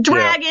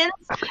 Dragons,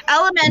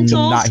 elementals,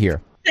 Not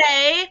here.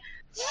 fae,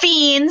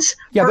 fiends.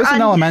 Yeah, or there's an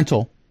undead.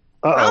 elemental.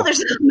 Oh, there's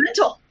an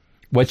elemental.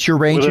 What's your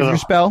range of Within your a-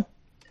 spell?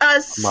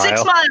 6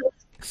 Mile. miles.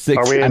 6.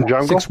 Are we in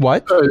jungle? 6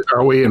 what?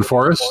 Are we in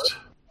forest?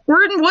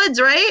 We're in woods,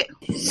 right?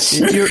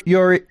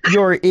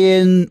 You're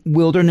in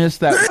wilderness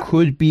that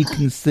could be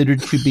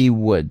considered to be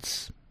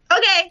woods.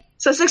 Okay,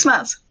 so 6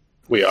 miles.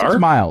 We 6 are?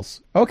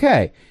 miles.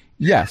 Okay.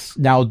 Yes.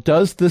 Now,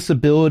 does this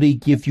ability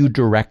give you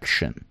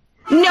direction?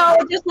 No,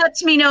 it just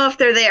lets me know if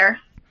they're there.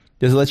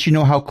 Does it let you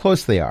know how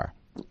close they are?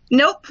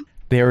 Nope.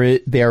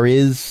 There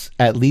is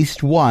at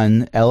least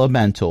one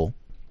elemental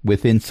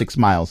within 6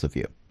 miles of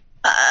you.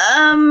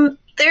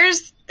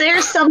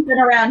 There's something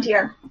around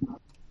here.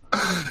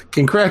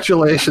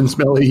 Congratulations,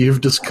 Melly.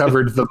 You've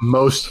discovered the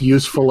most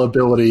useful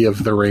ability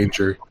of the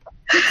ranger.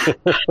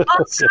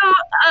 Also,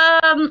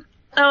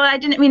 I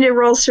didn't mean to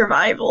roll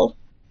survival.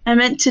 I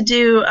meant to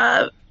do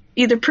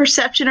either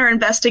perception or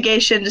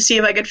investigation to see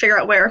if I could figure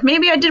out where.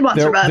 Maybe I did want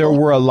survival. There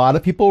were a lot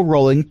of people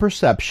rolling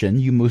perception.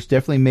 You most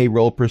definitely may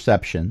roll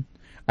perception.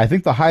 I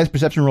think the highest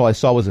perception roll I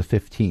saw was a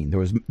 15.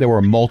 There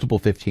were multiple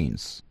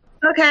 15s.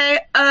 Okay,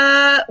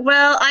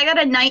 well, I got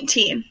a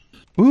 19.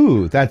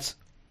 Ooh, that's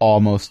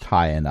almost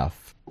high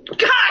enough.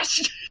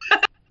 Gosh!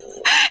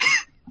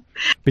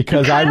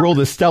 Because I rolled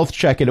a stealth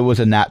check and it was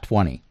a nat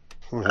 20.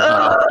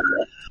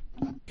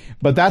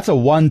 But that's a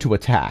 1 to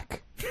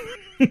attack.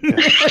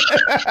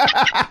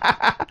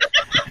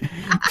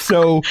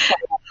 So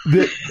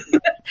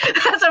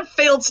that's a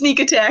failed sneak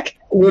attack.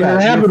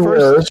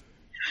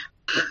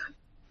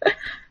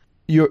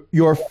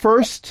 Your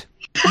first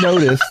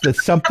notice that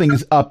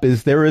something's up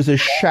is there is a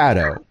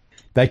shadow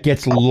that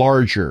gets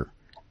larger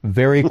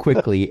very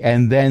quickly,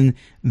 and then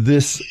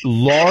this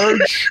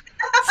large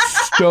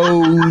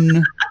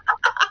stone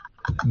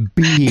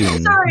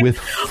being with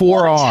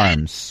 4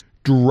 arms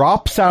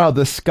drops out of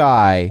the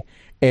sky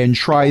and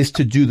tries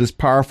to do this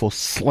powerful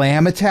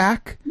slam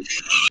attack,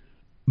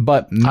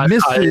 but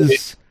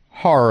misses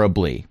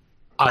horribly.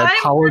 I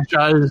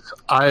apologize.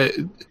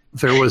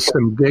 There was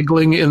some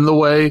giggling in the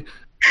way.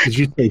 Did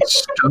you say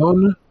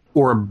stone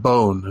or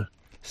bone?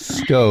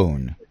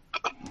 Stone.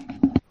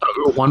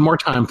 One more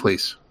time,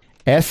 please.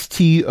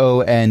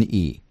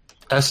 S-T-O-N-E.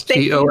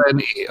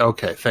 S-T-O-N-E.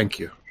 Okay, thank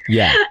you.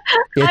 Yeah.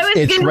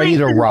 It's ready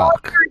to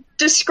rock.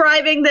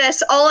 Describing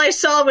this, all I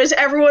saw was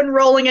everyone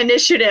rolling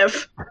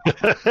initiative.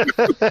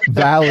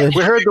 Valid.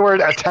 We heard the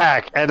word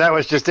attack, and that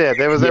was just it.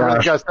 There was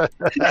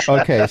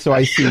Okay, so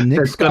I see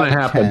Nick's got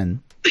a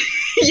 10.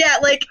 Yeah,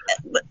 like,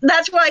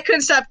 that's why I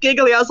couldn't stop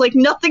giggling. I was like,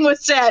 nothing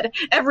was said.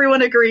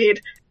 Everyone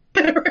agreed.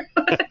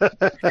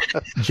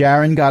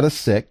 Jaren got a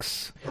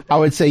 6. I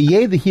would say,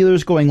 yay, the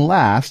healer's going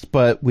last,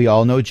 but we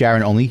all know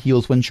Jaren only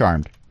heals when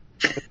charmed.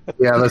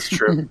 Yeah, that's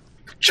true.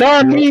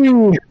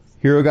 Charming!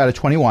 Hero got a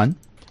 21.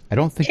 I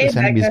don't think this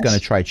enemy's going to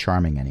try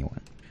charming anyone.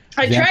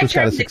 I tried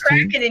charming the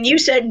Kraken, and you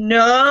said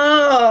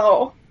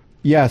no.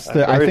 Yes,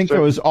 I think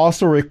there was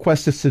also a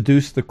request to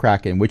seduce the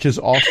Kraken, which is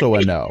also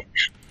a no.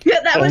 Yeah,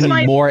 that was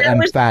only more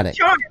emphatic.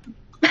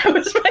 That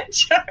was my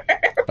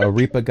charm.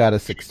 Reaper got a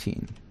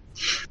 16.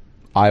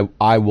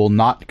 I will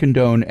not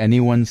condone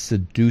anyone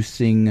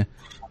seducing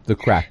the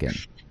Kraken.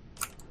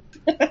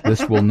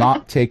 This will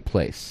not take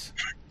place.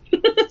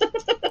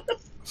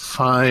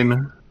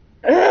 Fine.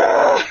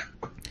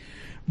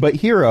 But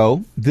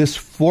Hero, this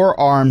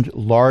 4-armed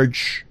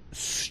large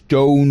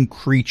stone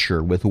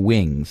creature with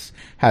wings,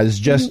 has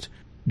just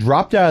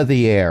dropped out of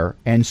the air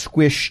and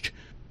squished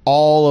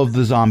all of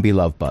the zombie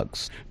love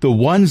bugs. The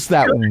ones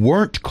that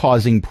weren't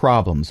causing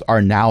problems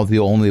are now the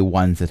only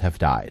ones that have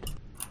died.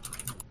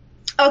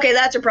 Okay,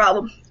 that's a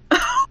problem.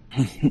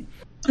 What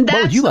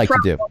would you like to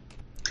do?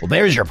 Well,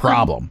 there's your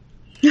problem.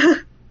 Okay,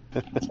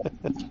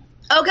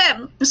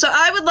 so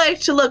I would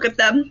like to look at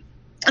them,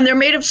 and they're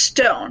made of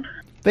stone.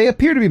 They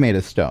appear to be made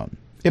of stone.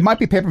 It might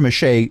be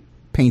papier-mâché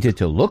painted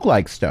to look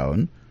like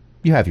stone.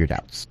 You have your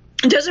doubts.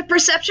 Does a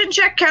perception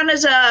check count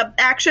as a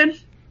action?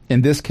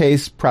 In this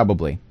case,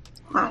 probably.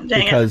 Oh,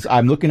 dang because it.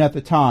 I'm looking at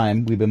the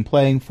time. We've been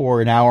playing for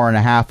an hour and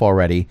a half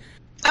already.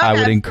 Okay. I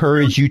would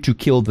encourage you to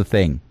kill the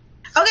thing.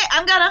 Okay,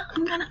 I'm gonna.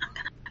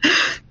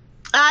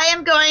 I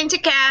am going to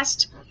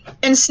cast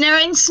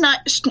Ensnaring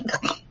Snipe.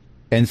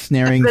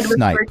 Ensnaring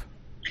Snipe.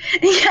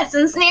 Yes,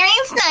 Ensnaring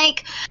Snipe.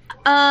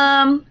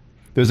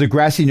 There's a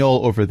grassy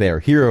knoll over there.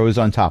 Hero is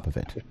on top of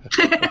it.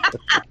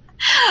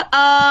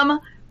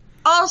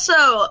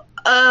 Also,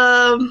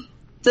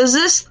 did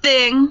this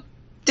thing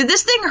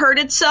hurt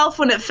itself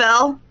when it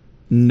fell?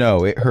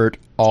 No, it hurt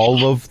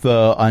all of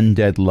the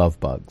undead love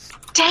bugs.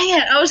 Dang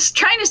it, I was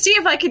trying to see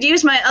if I could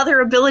use my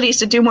other abilities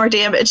to do more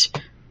damage.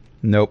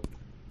 Nope.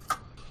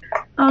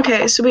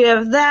 Okay, so we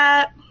have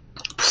that,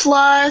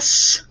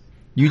 plus...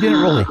 You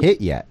didn't roll a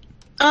hit yet.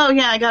 Oh,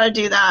 yeah, I gotta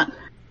do that.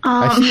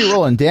 I see you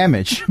rolling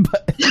damage,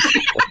 but...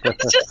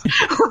 just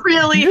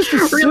really go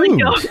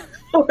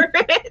for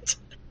it.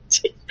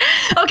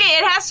 Okay,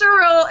 it has to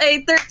roll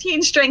a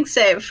 13 strength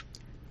save.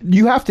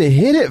 You have to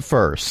hit it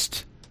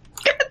first.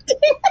 God damn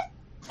it.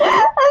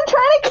 I'm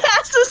trying to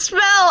cast a spell.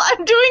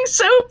 I'm doing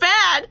so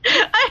bad.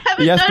 I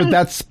haven't Yes, but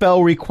that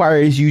spell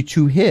requires you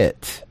to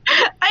hit.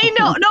 I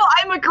know. No,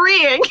 I'm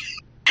agreeing.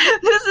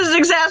 This is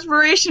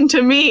exasperation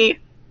to me.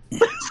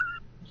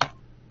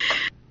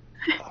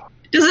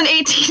 Does an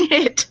 18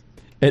 hit?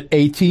 An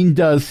 18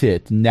 does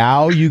hit.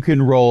 Now you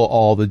can roll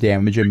all the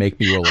damage and make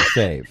me roll a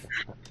save.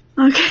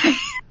 Okay.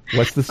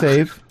 What's the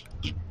save?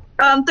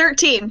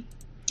 13.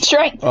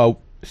 Strength. Oh,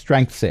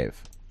 strength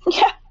save.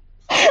 Yeah.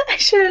 I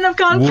shouldn't have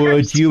gone first.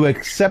 Would you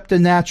accept a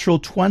natural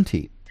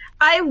 20?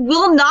 I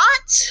will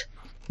not.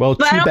 Well,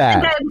 but too I don't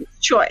bad. think I have a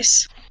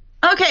choice.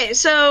 Okay,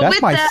 so that's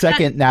with my that,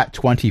 second nat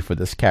 20 for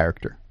this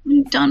character.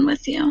 I'm done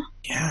with you.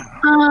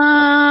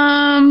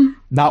 Yeah.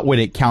 Not when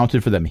it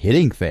counted for them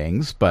hitting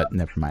things, but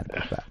never mind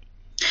about that.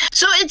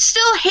 So it's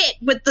still hit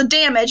with the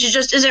damage, it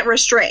just isn't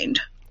restrained.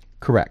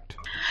 Correct.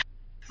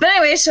 But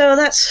anyway, so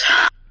that's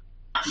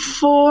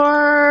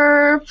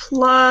 4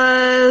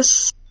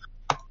 plus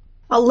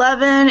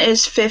 11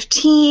 is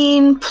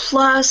 15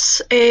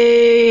 plus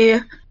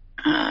a...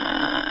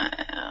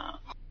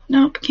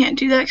 nope, can't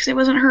do that because it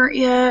wasn't hurt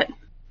yet.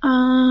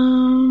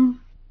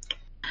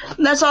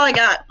 That's all I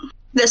got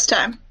this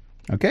time.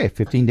 Okay,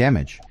 15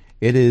 damage.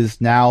 It is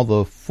now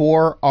the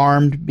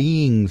 4-armed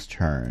being's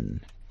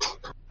turn.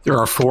 There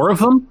are 4 of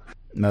them?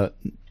 No,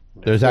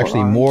 there's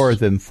actually more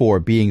than 4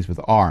 beings with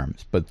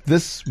arms, but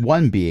this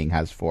one being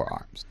has 4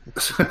 arms.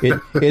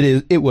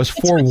 It was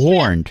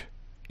forewarned,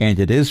 and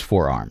it is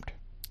 4-armed.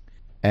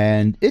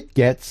 And it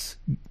gets,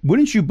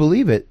 wouldn't you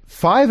believe it,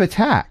 5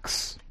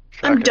 attacks.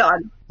 I'm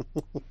done.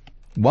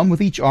 1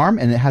 with each arm,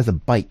 and it has a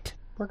bite.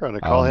 We're going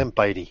to call him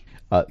Bitey.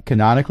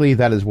 Canonically,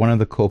 that is one of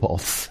the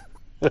kobolds.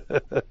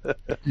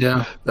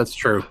 Yeah, that's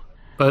true.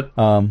 But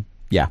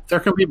yeah, there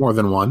can be more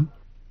than one.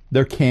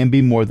 There can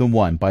be more than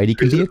one. Bitey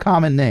can be a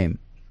common name.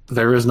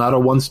 There is not a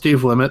one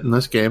Steve limit in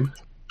this game.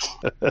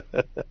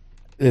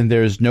 And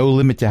there's no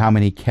limit to how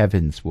many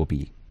Kevins will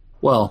be.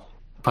 Well,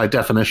 by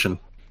definition.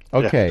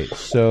 Okay,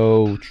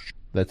 so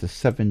that's a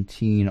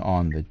 17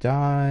 on the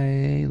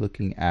die.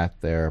 Looking at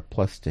their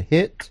plus to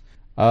hit.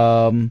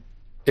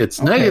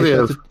 It's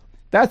negative.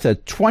 That's a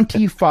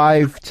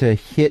 25 to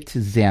hit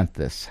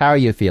Xanthus. How are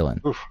you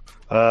feeling?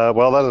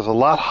 Well, that is a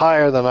lot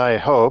higher than I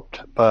hoped,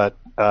 but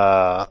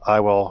I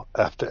will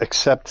have to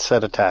accept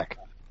said attack.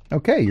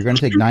 Okay, you're going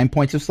to take 9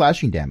 points of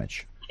slashing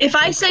damage. If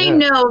I say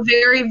no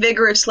very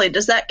vigorously,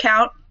 does that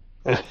count?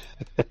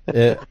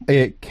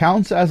 It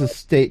counts as a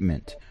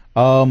statement.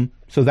 So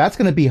that's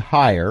going to be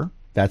higher.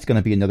 That's going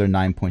to be another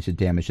 9 points of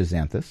damage to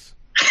Xanthus.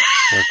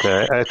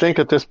 Okay, I think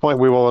at this point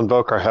we will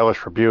invoke our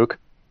Hellish Rebuke.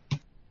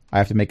 I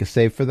have to make a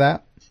save for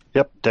that?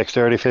 Yep,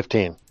 Dexterity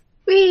 15.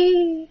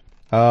 Whee!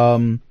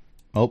 Oh,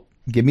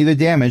 give me the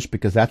damage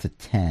because that's a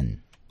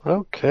 10.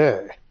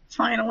 Okay.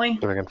 Finally.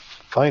 If I can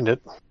find it.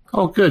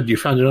 Oh, good. You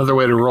found another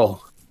way to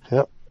roll.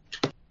 Yep.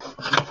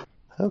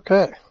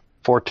 Okay.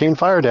 14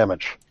 fire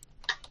damage.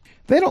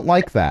 They don't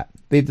like that.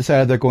 They've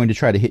decided they're going to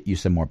try to hit you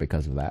some more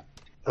because of that.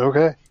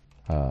 Okay.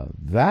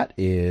 That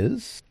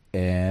is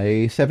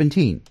a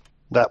 17.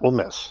 That will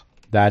miss.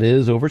 That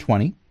is over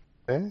 20.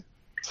 Okay.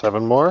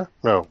 7 more?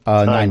 No.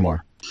 9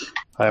 more.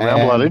 I am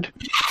now blooded.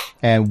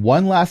 And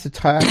one last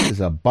attack is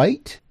a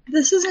bite.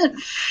 This isn't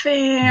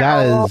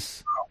fair.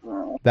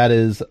 That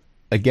is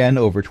again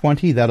over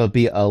 20. That'll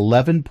be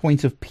 11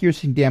 points of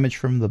piercing damage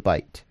from the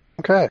bite.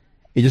 Okay.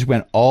 It just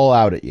went all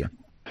out at you.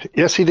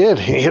 Yes, he did.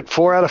 He hit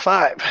 4 out of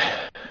 5.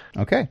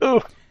 Okay.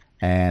 Ooh.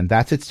 And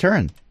that's its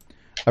turn.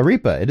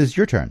 Arepa, it is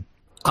your turn.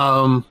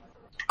 I'm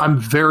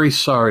very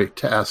sorry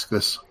to ask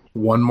this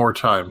one more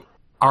time.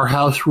 Our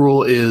house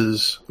rule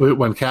is,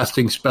 when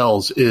casting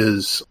spells,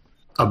 is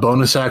a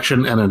bonus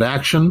action and an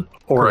action,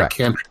 or Correct. a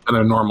cantrip and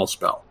a normal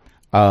spell.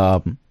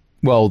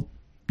 Well,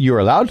 you're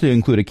allowed to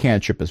include a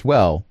cantrip as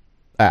well,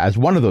 as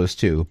one of those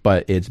two,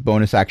 but it's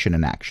bonus action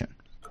and action.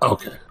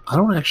 Okay. I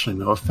don't actually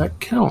know if that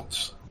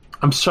counts.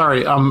 I'm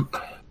sorry.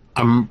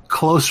 I'm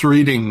close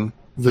reading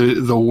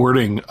the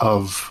wording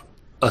of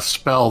a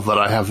spell that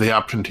I have the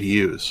option to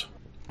use.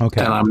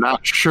 Okay. And I'm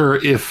not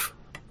sure if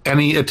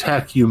any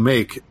attack you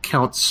make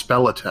counts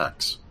spell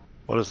attacks.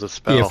 What is the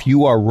spell? If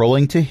you are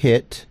rolling to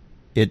hit,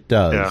 it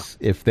does.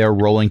 Yeah. If they're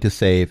rolling to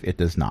save, it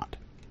does not.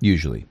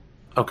 Usually.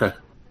 Okay.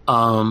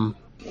 All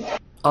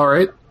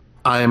right.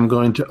 I am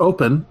going to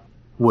open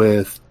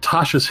with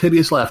Tasha's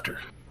Hideous Laughter.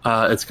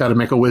 It's got to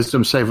make a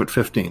wisdom save at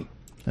 15.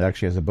 It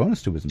actually has a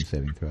bonus to wisdom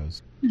saving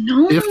throws.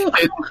 No. If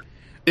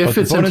But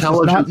its the bonus does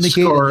not intelligence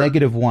negate score... a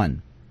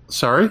 -1.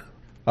 Sorry?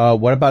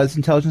 What about its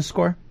intelligence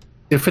score?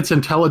 If its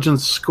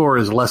intelligence score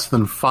is less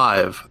than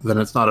 5, then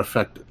it's not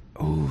affected.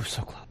 Ooh,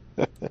 so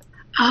close.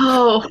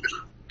 Oh.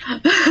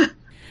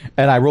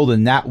 And I rolled a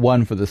nat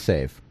 1 for the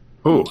save.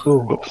 Ooh.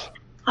 Oops.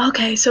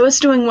 Okay, so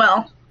it's doing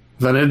well.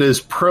 Then it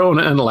is prone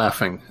and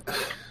laughing.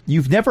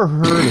 You've never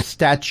heard a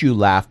statue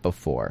laugh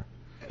before.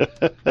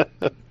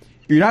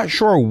 You're not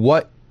sure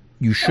what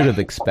you should have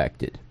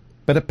expected.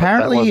 But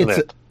apparently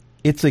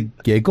it's a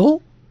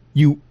giggle?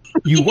 You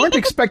weren't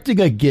expecting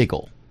a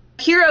giggle.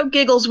 Hero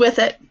giggles with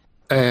it.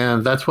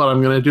 And that's what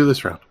I'm going to do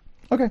this round.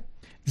 Okay.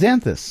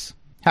 Xanthus,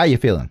 how you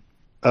feeling?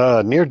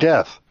 Near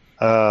death.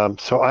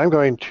 So I'm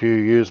going to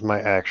use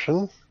my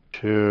action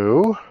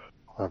to...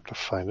 I'll have to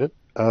find it.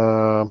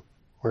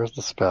 Where's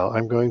the spell?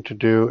 I'm going to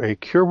do a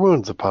Cure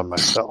Wounds upon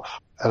myself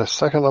at a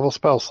 2nd level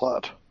spell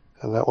slot.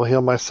 And that will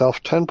heal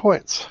myself 10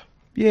 points.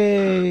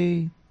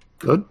 Yay.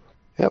 Good.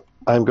 Yep.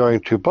 I'm going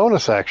to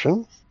bonus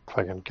action, if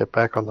I can get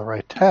back on the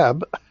right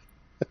tab.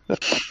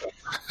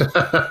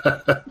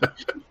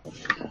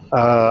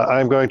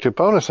 I'm going to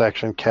bonus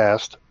action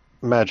cast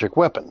Magic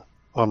Weapon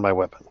on my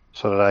weapon,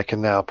 so that I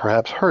can now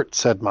perhaps hurt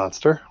said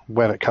monster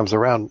when it comes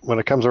around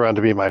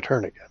to be my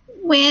turn again.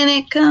 When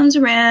it comes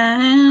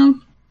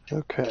around.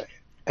 Okay.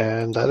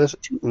 And that is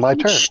my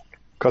turn.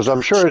 Because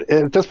I'm sure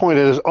at this point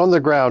it is on the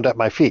ground at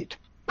my feet,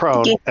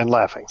 prone and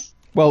laughing.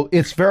 Well,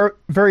 it's very,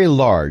 very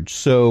large,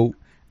 so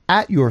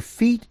at your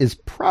feet is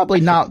probably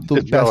not the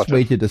best relative.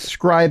 way to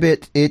describe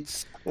it.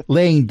 It's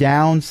laying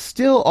down,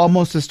 still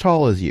almost as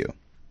tall as you.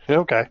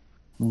 Okay.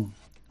 All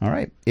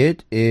right.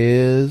 It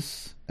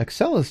is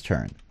Excella's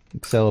turn.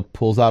 Excella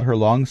pulls out her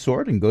long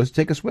sword and goes to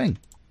take a swing.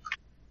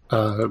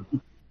 And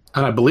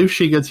I believe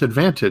she gets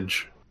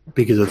advantage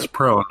because it's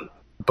prone,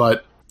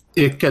 but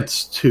it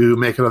gets to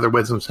make another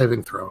wisdom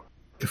saving throw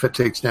if it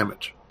takes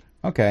damage.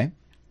 Okay.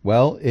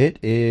 Well, it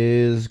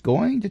is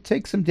going to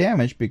take some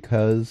damage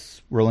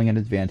because rolling an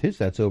advantage,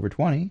 that's over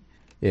 20.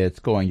 It's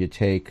going to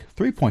take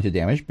 3 points of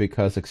damage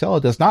because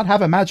Excella does not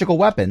have a magical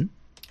weapon.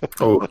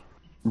 Oh,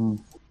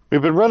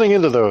 We've been running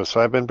into those,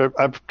 so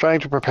I'm trying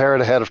to prepare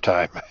it ahead of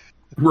time.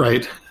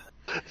 right.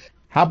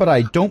 How about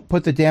I don't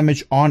put the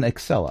damage on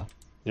Excella?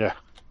 Yeah.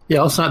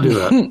 Yeah, let's not do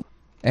that.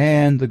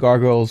 And the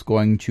gargoyle is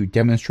going to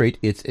demonstrate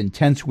its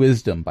intense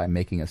wisdom by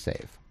making a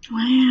save.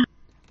 Wow.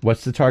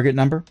 What's the target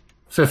number?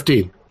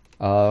 15.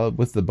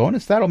 With the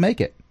bonus, that'll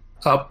make it.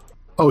 Up.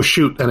 Oh,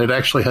 shoot, and it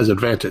actually has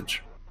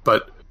advantage.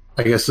 But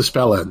I guess the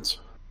spell ends.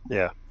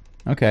 Yeah.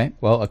 Okay,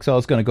 well,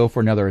 Excella's going to go for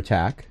another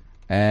attack.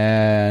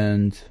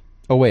 And...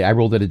 oh, wait, I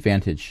rolled at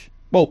advantage.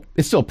 Well,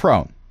 it's still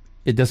prone.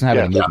 It doesn't have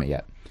any movement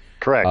yet.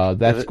 Correct.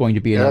 That's going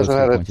to be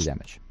another 3 points of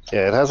damage.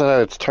 Yeah, it hasn't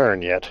had its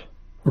turn yet.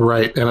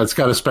 Right, and it's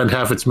got to spend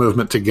half its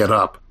movement to get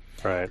up.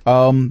 Right.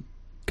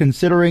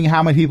 Considering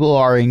how many people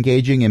are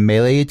engaging in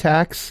melee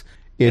attacks,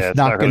 it's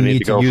not going to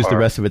need to use the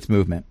rest of its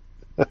movement.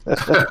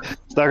 It's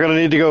not going to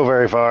need to go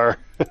very far.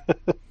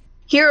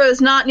 Hero's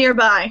not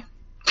nearby.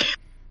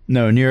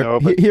 No,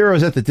 but-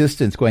 Hero's at the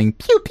distance going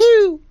pew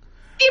pew.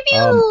 Pew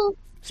pew.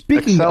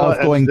 Speaking Excella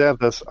of going, and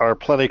Xanthus are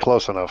plenty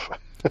close enough.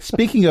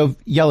 speaking of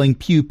yelling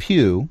pew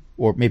pew,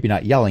 or maybe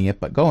not yelling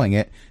it, but going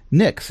it,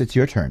 Nyx, it's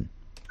your turn.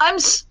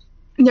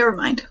 Never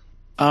mind.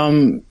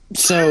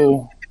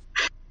 So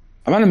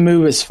I'm gonna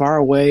move as far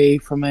away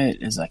from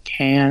it as I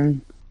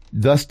can.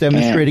 Thus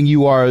demonstrating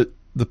you are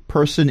the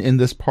person in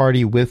this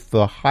party with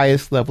the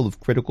highest level of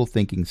critical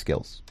thinking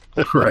skills.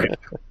 Right.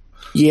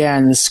 Yeah,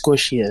 and the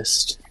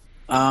squishiest.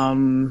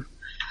 I'm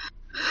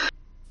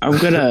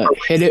gonna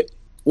hit it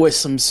with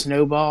some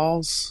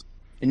snowballs.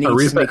 It needs to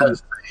Aripa make a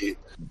has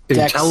the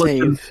dex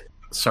intelligence. save.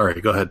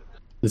 Sorry, go ahead.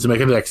 Needs to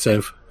make a dex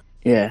save.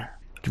 Yeah.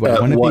 Do I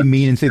want to be what?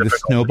 mean and say the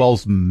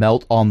snowballs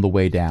melt on the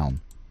way down?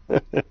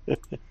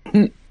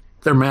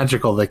 They're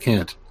magical. They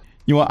can't.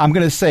 You know what? I'm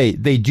going to say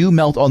they do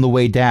melt on the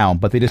way down,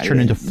 but they just turn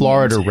into didn't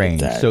Florida mean to rain,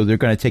 that. so they're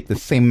going to take the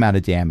same amount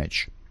of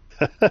damage.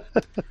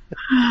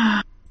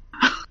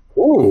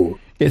 Ooh.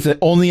 It's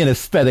only an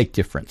aesthetic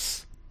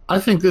difference. I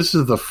think this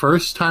is the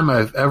first time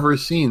I've ever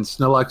seen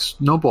Snorlax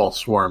Snowball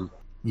Swarm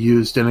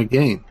used in a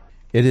game.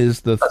 It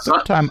is the third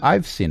not- time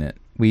I've seen it.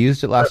 We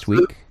used it last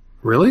week.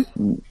 Really?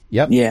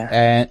 Yep. Yeah.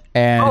 And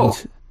I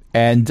must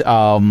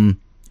have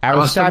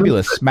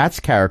Aristabulous, missed it. Matt's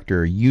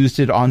character, used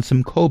it on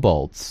some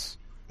kobolds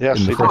Yes,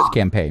 in the he first did.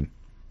 campaign.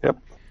 Yep.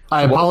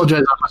 I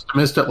apologize. I must have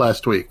missed it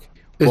last week.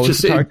 It's What was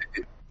just the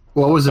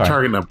what was the Sorry.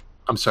 target number?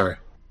 I'm sorry.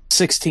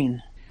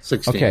 16.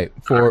 16. Okay,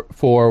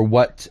 for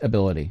what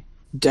ability?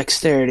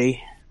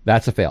 Dexterity.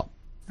 That's a fail.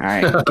 All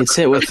right. Gets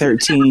hit with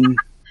 13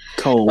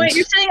 colds. Wait,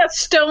 you're saying a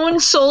stone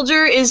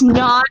soldier is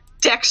not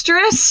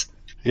dexterous?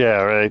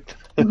 Yeah, right.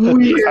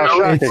 Weird.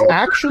 How It's shocking.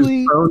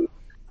 actually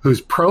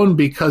Who's prone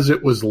because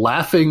it was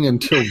laughing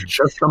until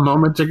just a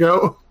moment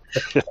ago?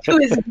 Who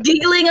is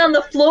dealing on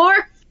the floor?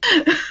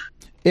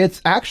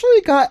 It's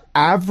actually got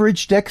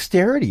average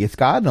dexterity. It's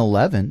got an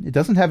 11. It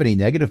doesn't have any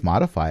negative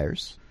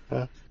modifiers.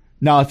 Huh.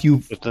 Now, if you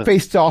Just a-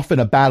 faced off in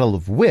a battle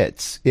of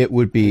wits, it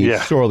would be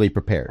Yeah. sorely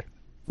prepared.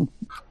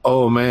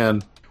 Oh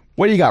man.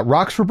 What do you got?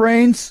 Rocks for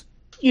brains?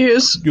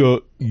 Yes.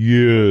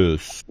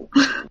 Yes.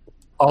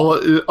 All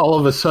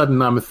of a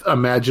sudden, I'm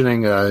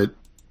imagining a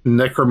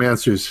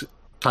necromancer's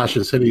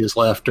Tasha's hideous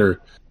laughter.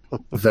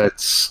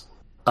 That's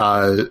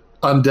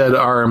undead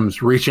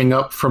arms reaching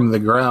up from the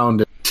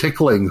ground and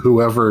tickling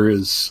whoever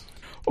is.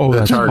 Oh, the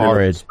that's target.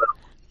 horrid.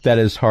 That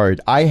is hard.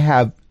 I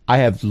have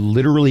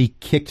literally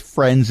kicked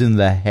friends in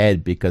the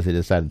head because they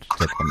decided to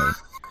tickle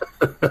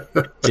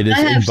me. It is I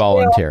have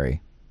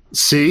involuntary.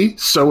 See,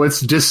 so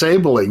it's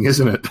disabling,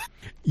 isn't it?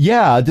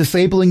 Yeah,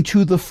 disabling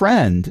to the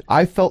friend.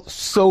 I felt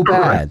so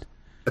bad.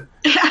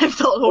 I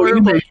felt Well, you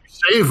horrible. made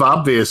your save,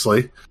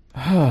 obviously.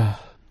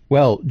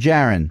 Well,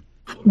 Jaren,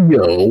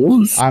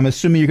 No. I'm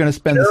assuming you're going to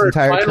spend this Jaren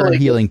entire turn finally-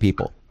 healing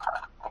people.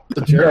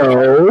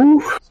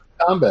 No.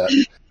 Combat.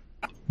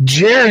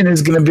 Jaren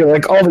is going to be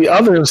like all the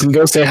others and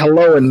go say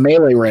hello in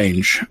melee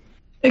range.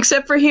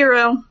 Except for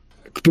Hero.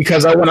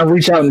 Because I want to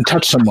reach out and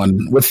touch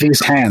someone with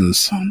these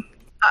hands.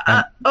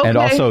 Okay. And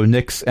also,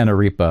 Nyx and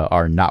Aripa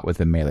are not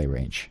within melee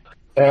range.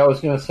 I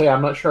was going to say,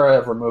 I'm not sure I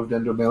ever moved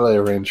into melee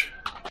range.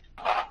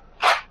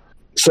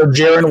 So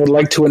Jaren would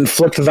like to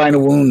inflict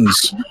thine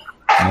wounds.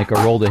 Make a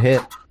roll to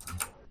hit.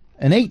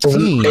 An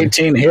 18.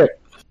 18 hit.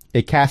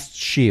 It casts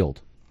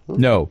shield.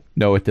 No,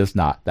 it does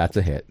not. That's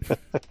a hit.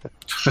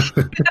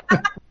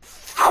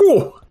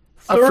 Whew.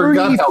 I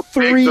forgot how big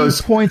 33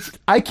 those. points.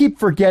 I keep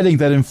forgetting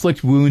that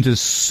inflict wounds is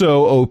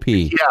so OP.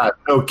 Yeah,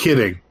 no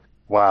kidding.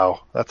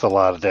 Wow, that's a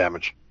lot of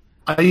damage.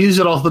 I use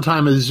it all the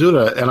time as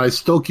Zuda, and I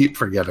still keep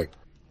forgetting.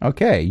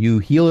 Okay, you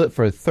heal it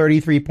for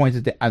 33 points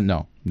a day.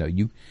 No,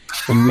 you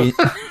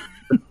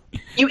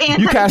You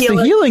you cast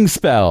a healing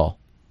spell.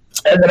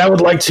 And then I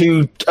would like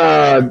to,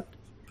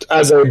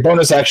 as a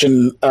bonus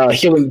action,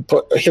 healing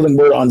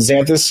word on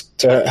Xanthus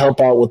to help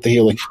out with the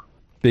healing.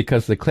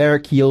 Because the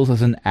cleric heals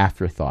as an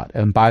afterthought.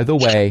 And by the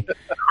way,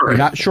 I'm Right.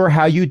 not sure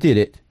how you did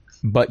it,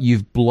 but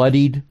you've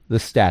bloodied the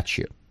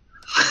statue.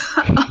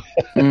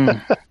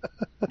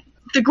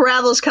 The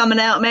gravel's coming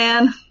out,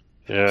 man.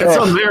 Yeah. It's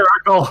a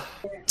miracle.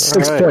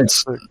 6 All right.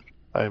 points.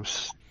 I'm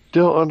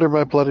still under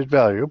my bloodied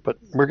value, but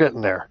we're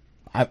getting there.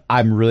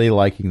 I'm really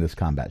liking this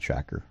combat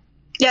tracker.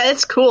 Yeah,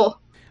 it's cool.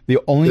 The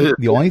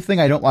only thing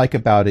I don't like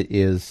about it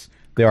is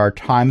there are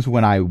times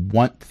when I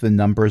want the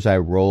numbers I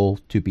roll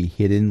to be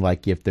hidden,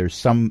 like if there's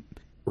some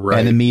Right.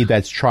 enemy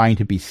that's trying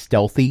to be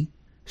stealthy,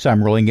 so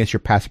I'm rolling against your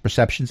passive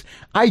perceptions.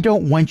 I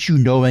don't want you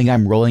knowing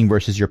I'm rolling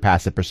versus your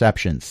passive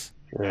perceptions.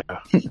 Yeah.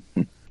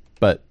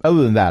 But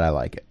other than that, I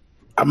like it.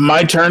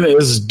 My turn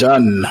is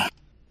done.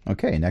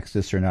 Okay, next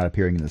is her not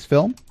appearing in this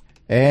film.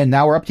 And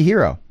now we're up to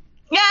Hero.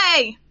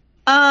 Yay!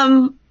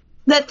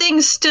 That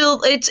thing's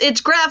still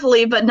it's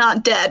gravelly but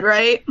not dead,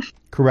 right?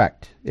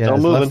 Correct. It Still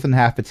has moving. less than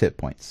half its hit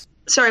points.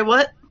 Sorry,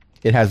 what?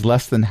 It has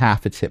less than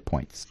half its hit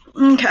points.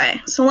 Okay,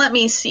 so let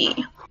me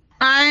see.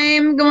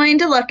 I'm going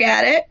to look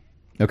at it.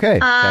 Okay,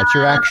 that's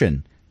your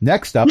action.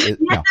 Next up is...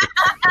 No.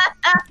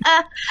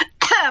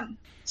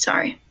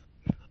 Sorry.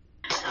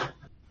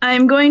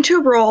 I'm going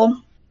to roll,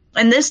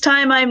 and this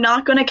time I'm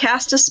not going to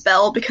cast a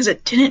spell because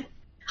it didn't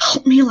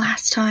help me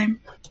last time.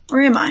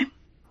 Where am I?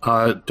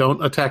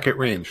 Don't attack at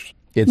ranged.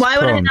 It's Why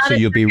would I prone, not so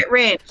you'll be... attack at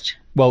ranged?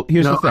 Well,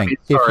 here's No, the thing. I mean,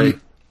 sorry.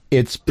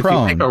 It's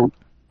prone.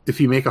 If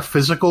you make a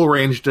physical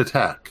ranged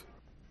attack,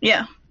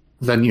 Yeah.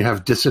 then you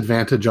have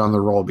disadvantage on the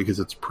roll because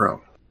it's prone.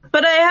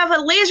 But I have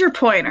a laser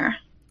pointer.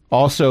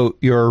 Also,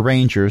 you're a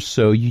ranger,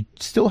 so you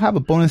still have a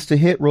bonus to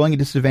hit. Rolling a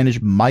disadvantage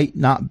might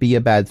not be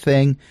a bad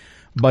thing,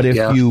 but if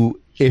Yeah.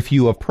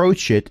 you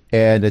approach it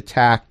and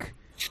attack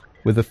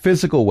with a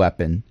physical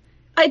weapon,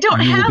 I don't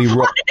you will have be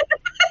one.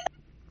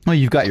 well,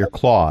 you've got your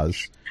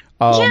claws.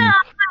 Yeah,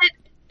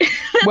 but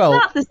that's well-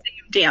 not the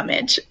same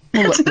damage.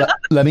 Well,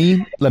 let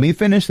me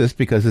finish this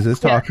because this is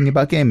talking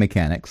about game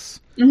mechanics.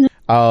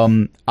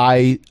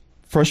 I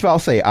first of all, I'll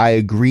say I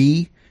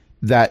agree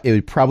that it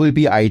would probably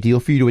be ideal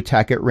for you to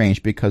attack at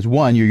range because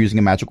one, you're using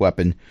a magic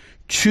weapon.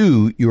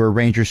 Two, you're a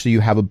ranger, so you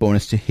have a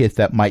bonus to hit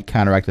that might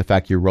counteract the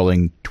fact you're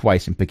rolling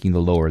twice and picking the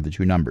lower of the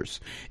two numbers.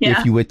 Yeah.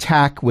 If you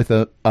attack with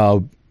a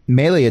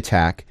melee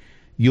attack,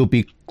 you'll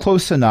be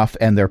close enough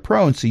and they're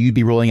prone, so you'd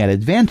be rolling at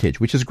advantage,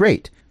 which is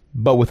great.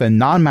 But with a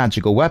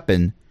non-magical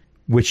weapon,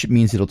 which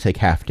means it'll take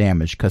half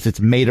damage because it's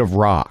made of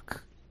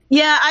rock.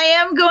 Yeah, I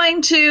am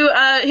going to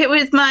hit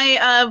with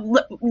my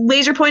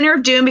laser pointer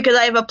of doom because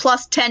I have a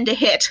plus 10 to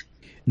hit.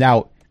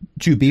 Now,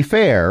 to be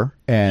fair,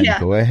 and Yeah.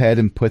 go ahead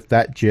and put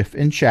that GIF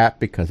in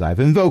chat because I've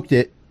invoked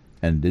it,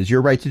 and it is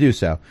your right to do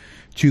so.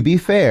 To be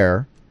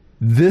fair,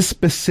 this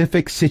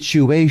specific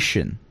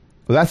situation,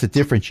 well, that's a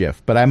different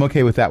GIF, but I'm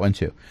okay with that one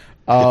too.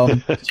 Yeah,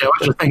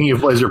 what you're thinking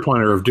of laser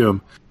pointer of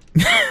doom.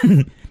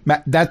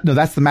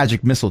 That's the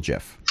magic missile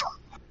GIF.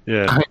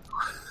 Yeah.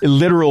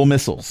 Literal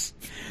missiles.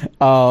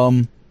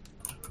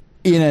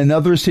 In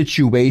another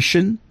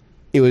situation,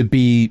 it would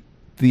be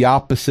the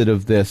opposite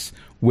of this,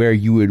 where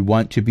you would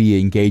want to be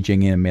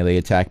engaging in a melee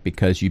attack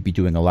because you'd be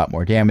doing a lot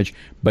more damage,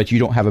 but you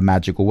don't have a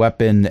magical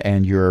weapon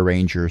and you're a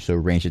ranger, so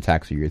ranged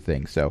attacks are your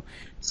thing. So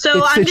So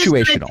it's I'm just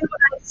going to situational. do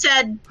what I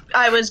said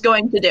I was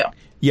going to do.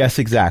 Yes,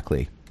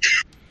 exactly.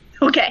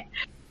 Okay.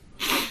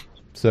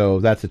 So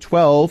that's a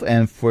 12,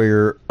 and for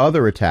your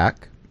other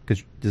attack,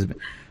 because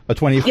a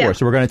 24. Yeah.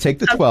 So we're going to take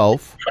the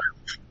 12.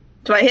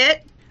 Do I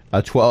hit?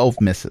 A 12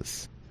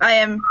 misses. I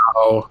am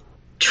Oh,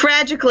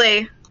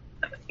 tragically...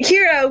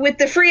 Hero, with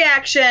the free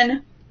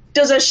action,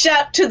 does a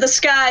shout to the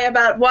sky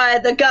about why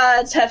the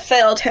gods have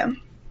failed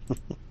him.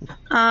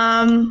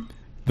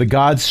 The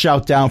gods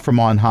shout down from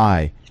on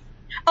high.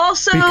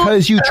 Also,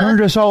 Because you turned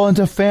us all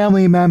into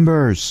family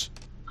members.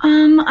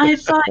 I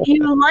thought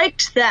you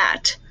liked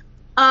that.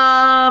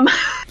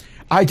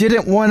 I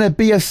didn't want to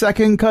be a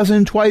second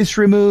cousin twice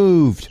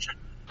removed.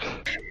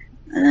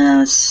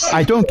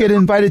 I don't get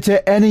invited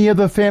to any of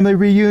the family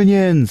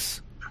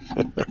reunions.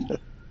 I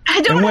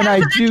don't And when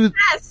have I do-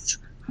 access.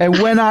 And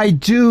when I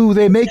do,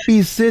 they make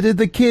me sit at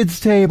the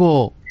kids'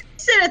 table.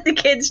 Sit at the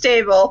kids'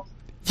 table.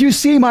 You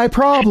see my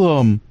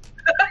problem.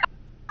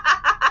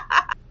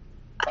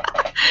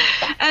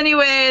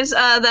 Anyways,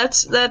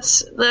 that's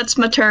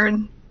my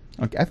turn.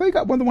 Okay, I thought you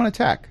got more than one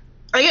attack.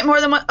 I get more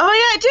than one. Oh yeah,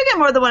 I do get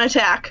more than one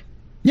attack.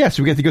 Yeah,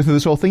 so we get to go through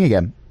this whole thing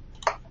again.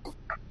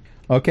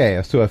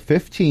 Okay, so a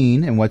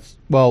 15, and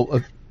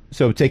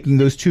so taking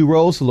those two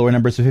rolls, the lower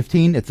numbers of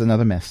 15, it's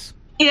another miss.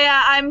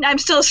 Yeah, I'm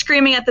still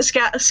screaming at the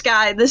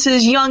sky. This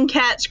is young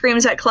cat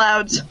screams at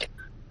clouds.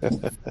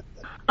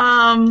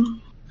 Dang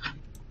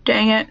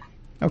it.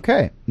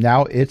 Okay,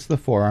 now it's the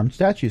four-armed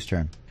statue's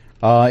turn.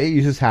 It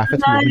uses half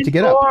its movement to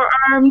get up.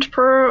 Four-armed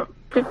per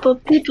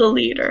people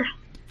leader.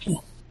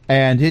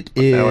 And it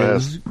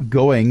is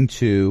going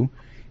to...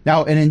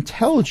 Now, an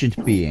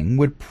intelligent being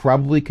would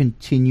probably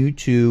continue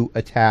to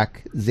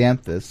attack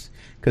Xanthus,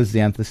 because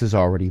Xanthus is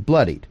already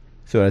bloodied,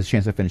 so it has a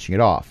chance of finishing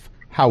it off.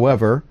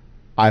 However,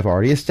 I've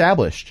already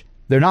established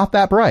they're not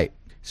that bright,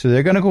 so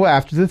they're going to go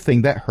after the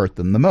thing that hurt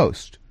them the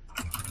most.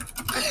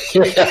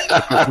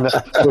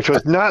 Which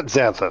was not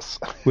Xanthus.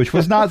 Which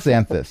was not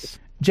Xanthus.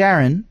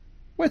 Jaren,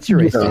 what's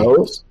your AC?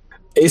 No.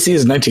 AC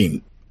is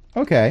 19.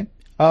 Okay.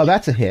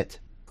 That's a hit.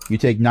 You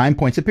take 9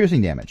 points of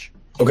piercing damage.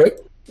 Okay.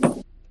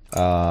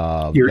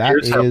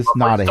 That is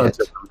not a hit.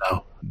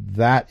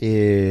 That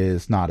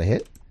is not a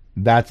hit.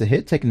 That's a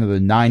hit. Take another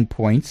 9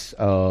 points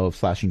of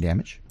slashing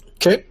damage.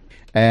 Okay.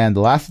 And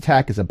the last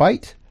attack is a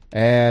bite.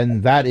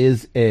 And that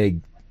is a...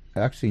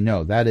 Actually,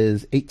 no. That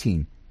is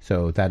 18.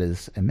 So that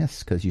is a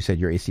miss, because you said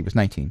your AC was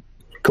 19.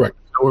 Correct.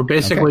 So we're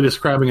basically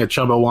describing a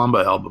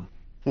Chumbawamba album.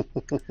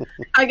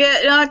 I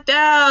get knocked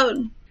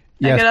down.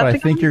 Yes, but I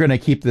think you're going to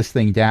keep this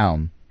thing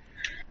down.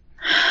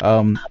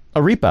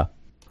 Arepa.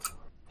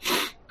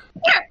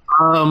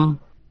 I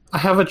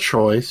have a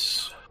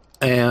choice,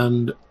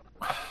 and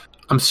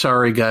I'm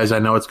sorry, guys. I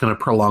know it's going to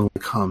prolong the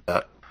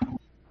combat,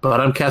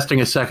 but I'm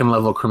casting a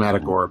second-level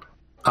chromatic orb.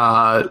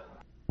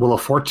 Will a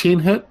 14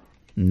 hit?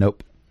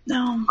 Nope.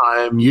 No.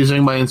 I'm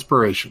using my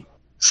inspiration.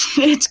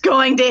 It's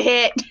going to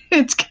hit.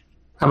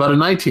 How about a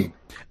 19?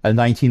 A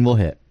 19 will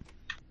hit.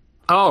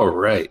 All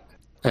right.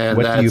 And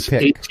What do you that's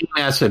pick? 18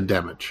 acid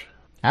damage.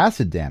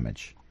 Acid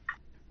damage.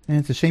 And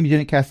it's a shame you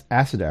didn't cast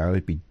Acid Arrow.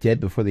 It'd be dead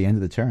before the end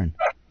of the turn.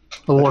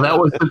 Well, that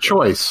was the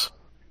choice.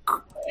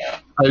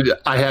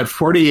 I had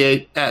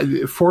 48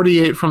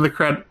 from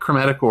the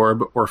chromatic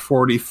orb or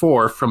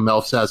 44 from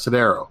Melf's acid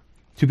arrow.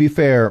 To be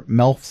fair,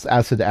 Melf's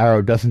Acid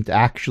Arrow doesn't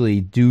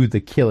actually do the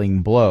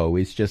killing blow.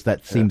 It's just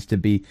that seems to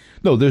be...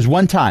 No, there's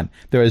one time.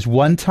 There is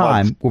one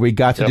time where we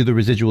got to do the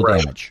residual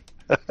damage.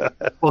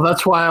 Well,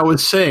 that's why I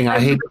was saying I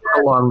hate to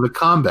prolong the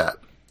combat.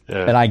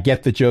 Yeah. And I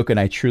get the joke, and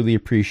I truly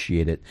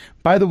appreciate it.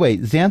 By the way,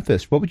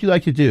 Xanthus, what would you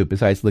like to do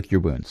besides lick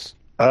your wounds?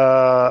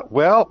 I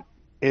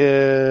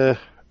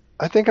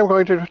think I'm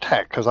going to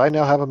attack, because I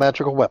now have a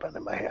magical weapon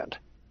in my hand.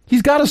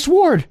 He's got a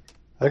sword!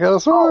 I got a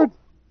sword.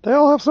 They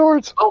all have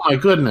swords. Oh my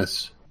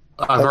goodness!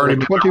 I've already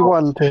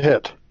 21 to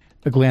hit.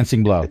 A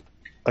glancing blow.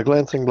 A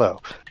glancing blow.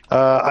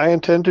 I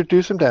intend to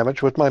do some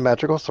damage with my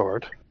magical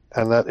sword,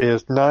 and that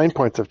is 9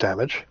 points of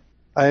damage.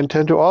 I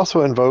intend to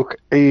also invoke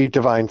a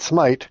divine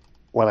smite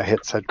when I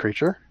hit said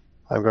creature.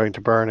 I'm going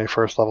to burn a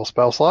first level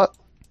spell slot,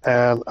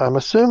 and I'm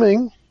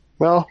assuming...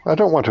 Well, I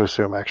don't want to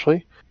assume,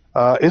 actually.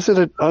 Is it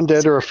an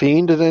undead or a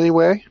fiend in any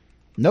way?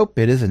 Nope,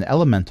 it is an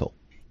elemental.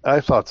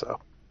 I thought so,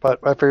 but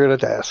I figured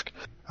I'd ask.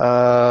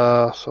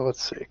 So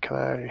let's see. Can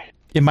I...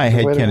 In my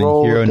head, Way to Ken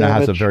roll Hero now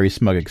has a damage. very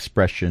smug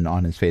expression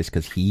on his face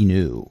because he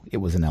knew it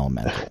was an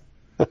elemental.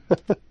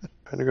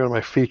 Trying to go to my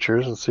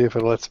features and see if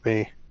it lets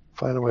me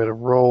find a way to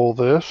roll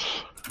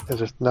this. It's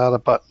just not a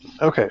button.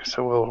 Okay,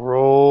 so we'll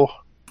roll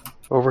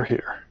over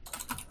here.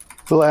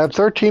 We'll add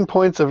 13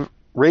 points of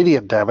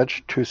radiant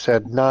damage to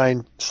said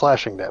 9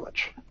 slashing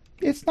damage.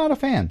 It's not a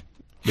fan.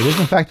 It is,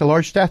 in fact, a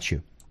large statue.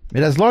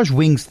 It has large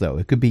wings, though.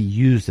 It could be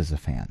used as a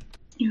fan.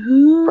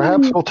 Ooh.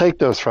 Perhaps we'll take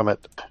those from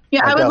it.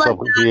 Yeah, I would doubt like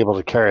they'll be able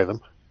to carry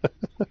them.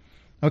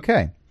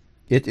 Okay.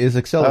 It is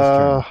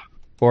Excella's turn.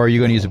 Or are you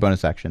going to use a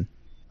bonus action?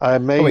 I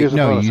may Oh, wait, use a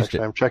no, you bonus used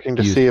action. it. I'm checking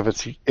to You see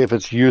if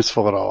it's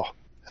useful at all,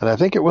 and I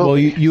think it will. Well,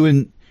 be.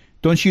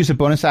 don't you use a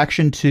bonus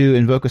action to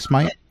invoke a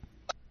smite?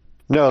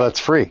 No, that's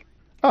free.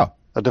 Oh.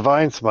 A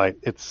divine smite.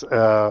 It's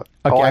all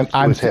I Okay, have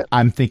to do is hit.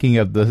 I'm thinking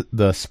of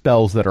the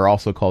spells that are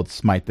also called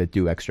smite that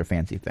do extra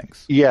fancy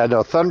things. Yeah,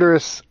 no,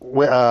 thunderous,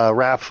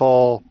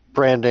 wrathful,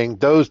 branding.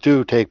 Those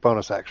do take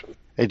bonus action.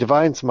 A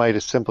divine smite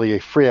is simply a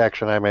free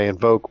action I may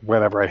invoke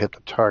whenever I hit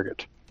the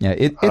target. Yeah,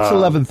 it's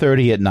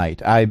 11:30 at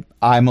night.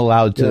 I'm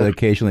allowed to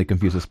occasionally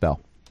confuse a spell.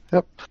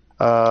 Yep.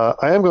 I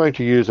am going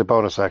to use a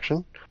bonus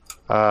action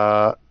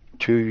to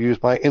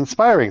use my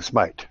inspiring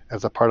smite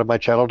as a part of my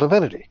channel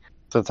divinity.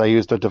 Since I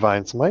used a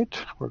divine smite,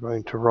 we're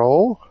going to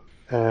roll,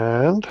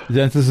 and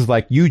Then this is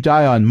like, you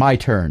die on my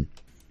turn.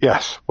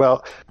 yes.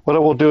 Well, what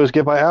it will do is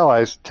give my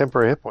allies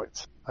temporary hit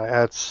points. I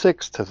add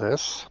 6 to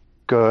this.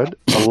 Good.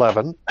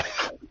 11.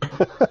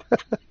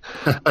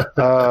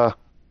 I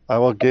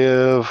will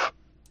give...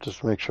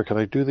 Just make sure, can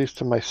I do these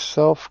to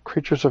myself?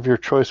 Creatures of your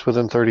choice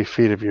within 30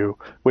 feet of you,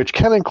 which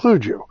can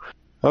include you.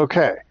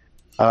 Okay.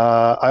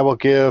 I will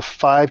give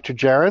 5 to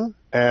Jaren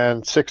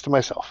and 6 to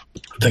myself.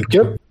 Thank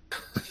you.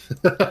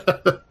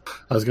 I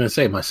was going to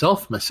say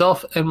myself,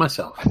 and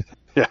myself.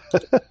 Yeah.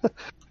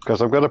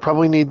 Because I'm going to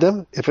probably need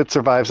them if it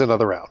survives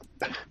another round.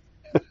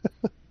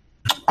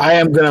 I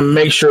am going to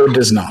make sure it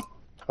does not.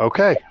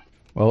 Okay.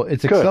 Well,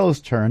 it's Good.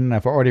 Excella's turn, and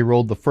I've already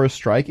rolled the first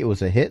strike. It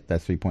was a hit.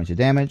 That's 3 points of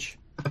damage.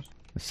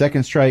 The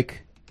second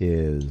strike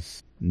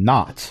is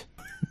not.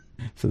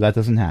 So that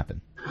doesn't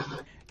happen.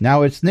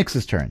 Now it's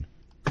Nyx's turn.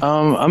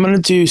 I'm gonna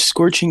do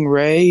Scorching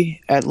Ray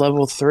at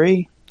level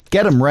 3.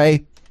 Get him,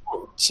 Ray.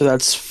 So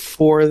that's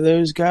 4 of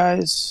those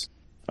guys.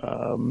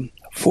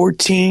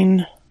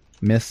 14.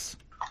 Miss.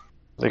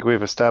 I think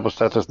we've established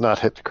that does not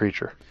hit the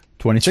creature.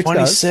 26 does.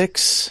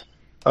 26.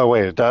 Oh,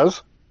 wait, it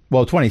does?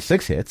 Well,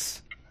 26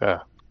 hits. Yeah.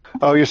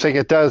 Oh, you're saying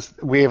it does.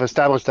 We have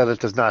established that it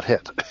does not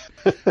hit.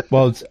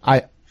 Well,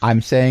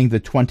 I'm saying the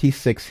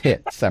 26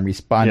 hits. I'm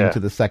responding Yeah. to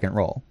the second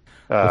roll.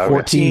 The Okay.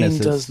 14 misses.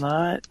 does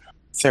not.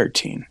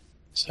 13.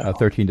 So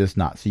 13 does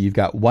not. So you've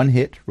got 1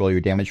 hit. Roll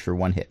your damage for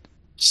 1 hit.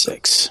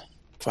 6.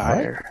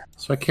 Fire.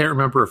 So I can't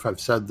remember if I've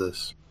said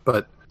this,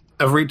 but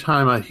every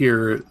time I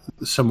hear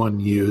someone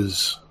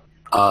use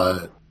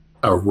a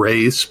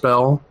ray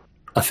spell,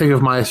 I think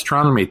of my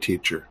astronomy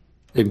teacher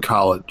in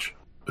college,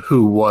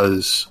 who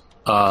was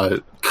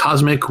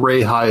Cosmic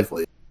Ray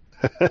Hively.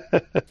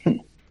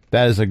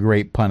 That is a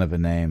great pun of a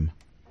name.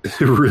 It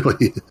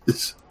really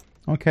is.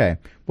 Okay.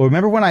 Well,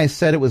 remember when I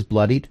said it was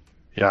bloodied?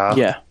 Yeah.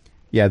 Yeah.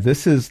 Yeah,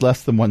 this is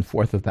less than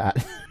 1/4 of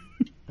that.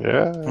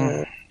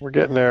 Yeah. We're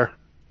getting there.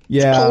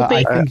 Yeah, I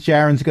Hoping. think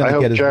Jaren's I going to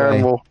hope get his Jaren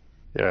way. will.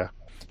 Yeah.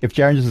 If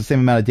Jaren does the same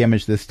amount of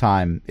damage this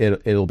time,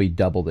 it'll be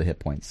double the hit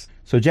points.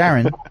 So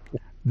Jaren,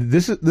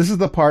 this is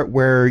the part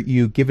where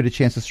you give it a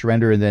chance to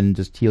surrender and then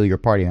just heal your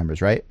party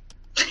members, right?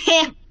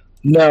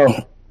 No,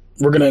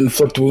 we're going to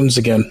inflict wounds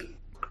again.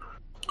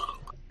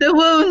 The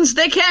wounds,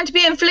 they can't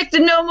be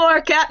inflicted no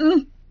more,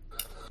 Captain.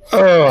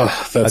 Oh,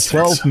 A that's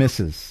 12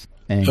 misses,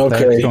 and Okay.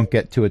 clerics don't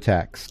get 2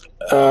 attacks.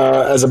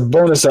 As a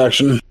bonus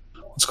action,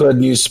 let's go ahead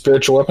and use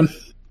spiritual weapon.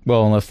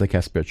 Well, unless they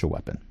cast spiritual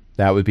weapon,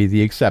 that would be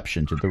the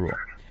exception to the rule.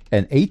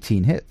 And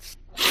 18 hits.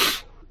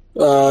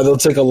 They'll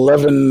take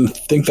 11. I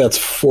think that's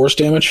force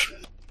damage.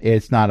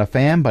 It's not a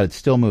fan, but it's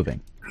still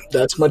moving.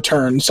 That's my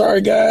turn.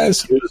 Sorry,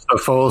 guys. Use the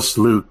false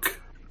Luke.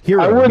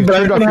 Hero, I would, you but I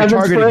turned off didn't your have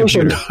targeting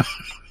inspiration.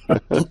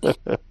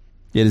 computer.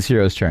 It is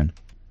Hero's turn.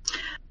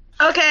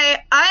 Okay,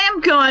 I am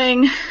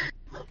going.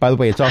 By the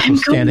way, it's also I'm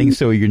standing, going-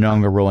 so you're no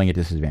longer rolling at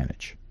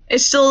disadvantage.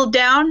 It's still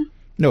down.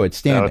 No, it's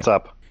standing. No, it's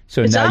up.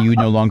 So It's now up? you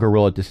no longer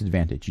roll at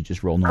disadvantage. You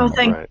just roll normal. Oh,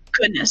 thank Right.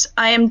 goodness.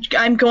 I'm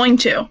going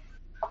to.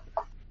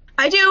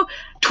 I do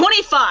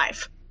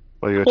 25.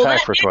 Well, you Well, attack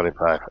that- for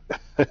 25.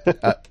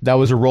 That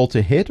was a roll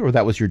to hit, or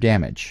that was your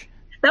damage?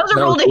 That was a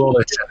That roll was to roll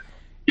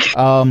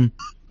to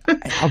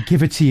hit. I'll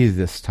give it to you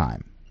this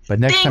time. But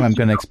next Thank time I'm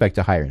going to you. expect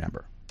a higher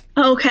number.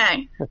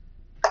 Okay.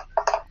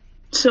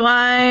 So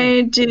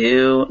I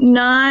do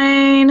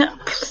 9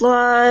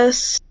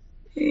 plus.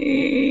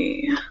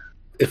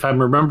 If I'm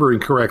remembering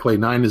correctly,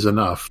 9 is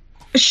enough.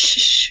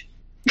 Shh.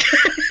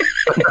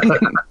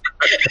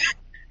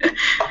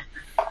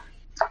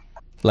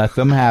 Let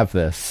them have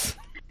this.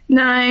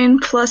 9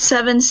 plus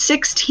 7,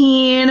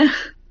 16.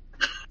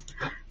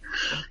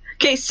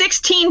 Okay,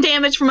 16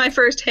 damage for my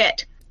first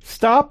hit.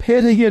 Stop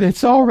hitting it.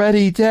 It's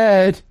already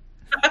dead.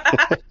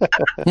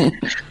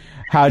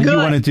 How do you Good.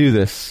 want to do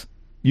this?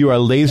 You are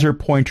laser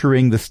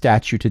pointering the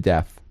statue to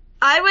death.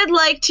 I would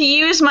like to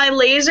use my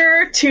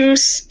laser to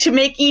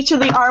make each of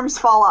the arms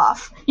fall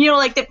off. You know,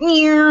 like the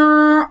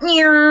meow,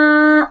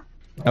 meow.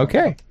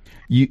 Okay.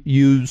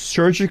 You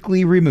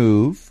surgically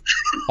remove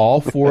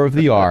all 4 of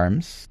the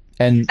arms.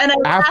 And And I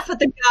af- laugh at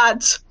the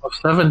gods.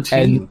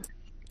 17.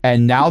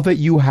 and now that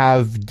you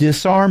have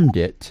disarmed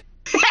it,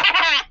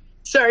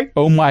 Sorry.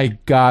 oh my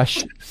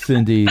gosh,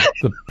 Cindy,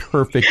 the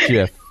perfect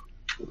GIF.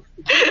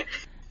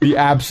 The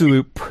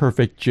absolute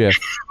perfect GIF.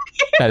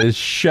 That is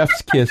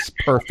chef's kiss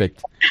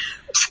perfect.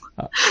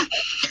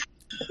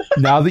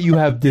 Now that you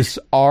have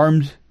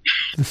disarmed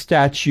the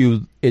statue,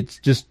 it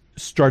just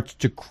starts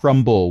to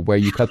crumble where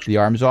you cut the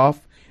arms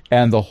off,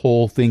 and the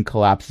whole thing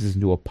collapses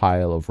into a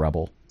pile of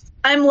rubble.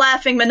 I'm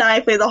laughing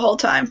maniacally the whole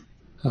time.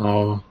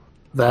 Oh,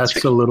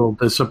 that's a little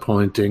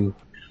disappointing.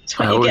 That's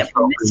what I you was get for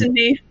hoping- missing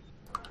me.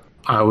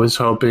 I was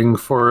hoping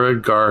for a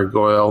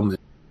gargoyle.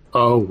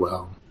 Oh,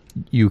 well.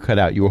 You cut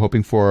out. You were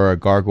hoping for a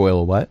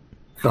gargoyle what?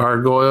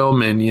 Gargoyle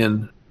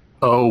minion.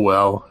 Oh,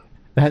 well.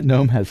 That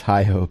gnome has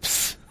high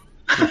hopes.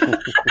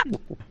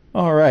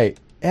 All right.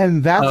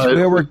 And that's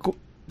where we're...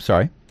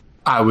 Sorry?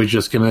 I was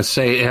just going to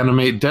say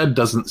Animate Dead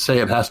doesn't say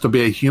it has to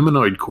be a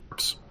humanoid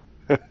corpse.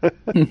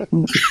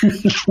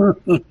 Although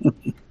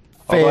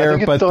I Fair,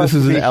 think it but still this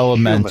has is to an be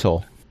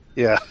elemental.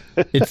 Yeah.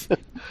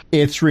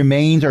 Its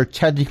remains are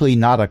technically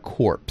not a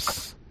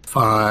corpse.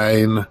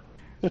 Fine.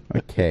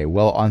 Okay,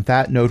 well, on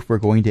that note, we're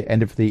going to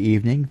end it for the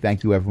evening.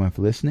 Thank you, everyone,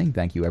 for listening.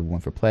 Thank you, everyone,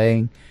 for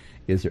playing.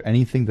 Is there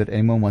anything that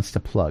anyone wants to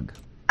plug?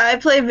 I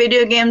play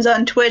video games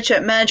on Twitch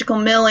at Magical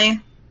Millie.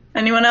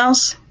 Anyone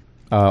else?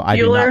 I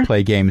do Bueller? not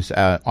play games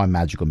on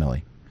Magical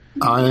Millie.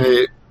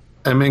 I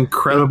am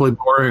incredibly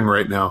boring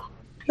right now.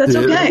 That's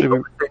okay.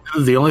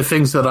 The only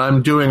things that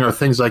I'm doing are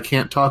things I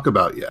can't talk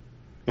about yet.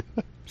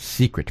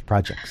 Secret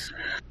projects.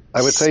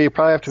 I would say you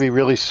probably have to be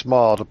really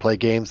small to play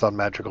games on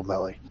Magical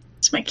Melly.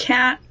 It's my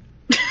cat.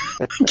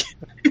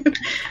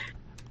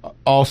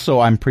 Also,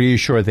 I'm pretty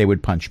sure they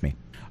would punch me.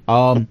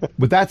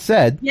 With that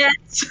said,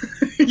 Yes.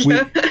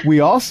 we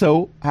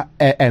also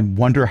and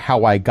wonder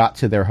how I got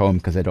to their home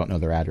because I don't know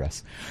their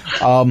address.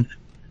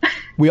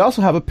 We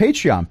also have a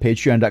Patreon,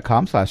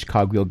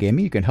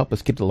 patreon.com/cogwheelgaming. You can help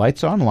us keep the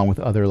lights on, along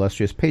with other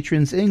illustrious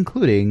patrons,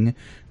 including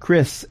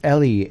Chris,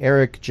 Ellie,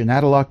 Eric,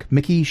 Janatalock,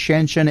 Mickey,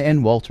 Shanshan,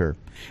 and Walter.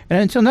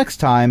 And until next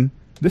time,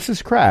 this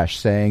is Crash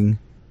saying,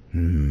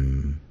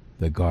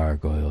 the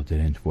gargoyle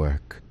didn't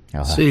work.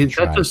 I'll have to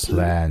try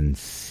plan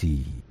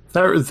C.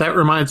 That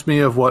reminds me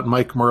of what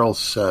Mike Merle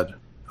said.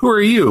 Who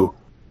are you?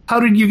 How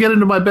did you get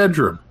into my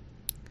bedroom?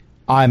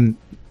 I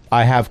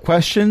have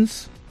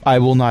questions. I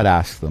will not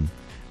ask them.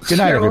 Good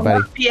night,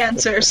 everybody. The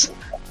answers.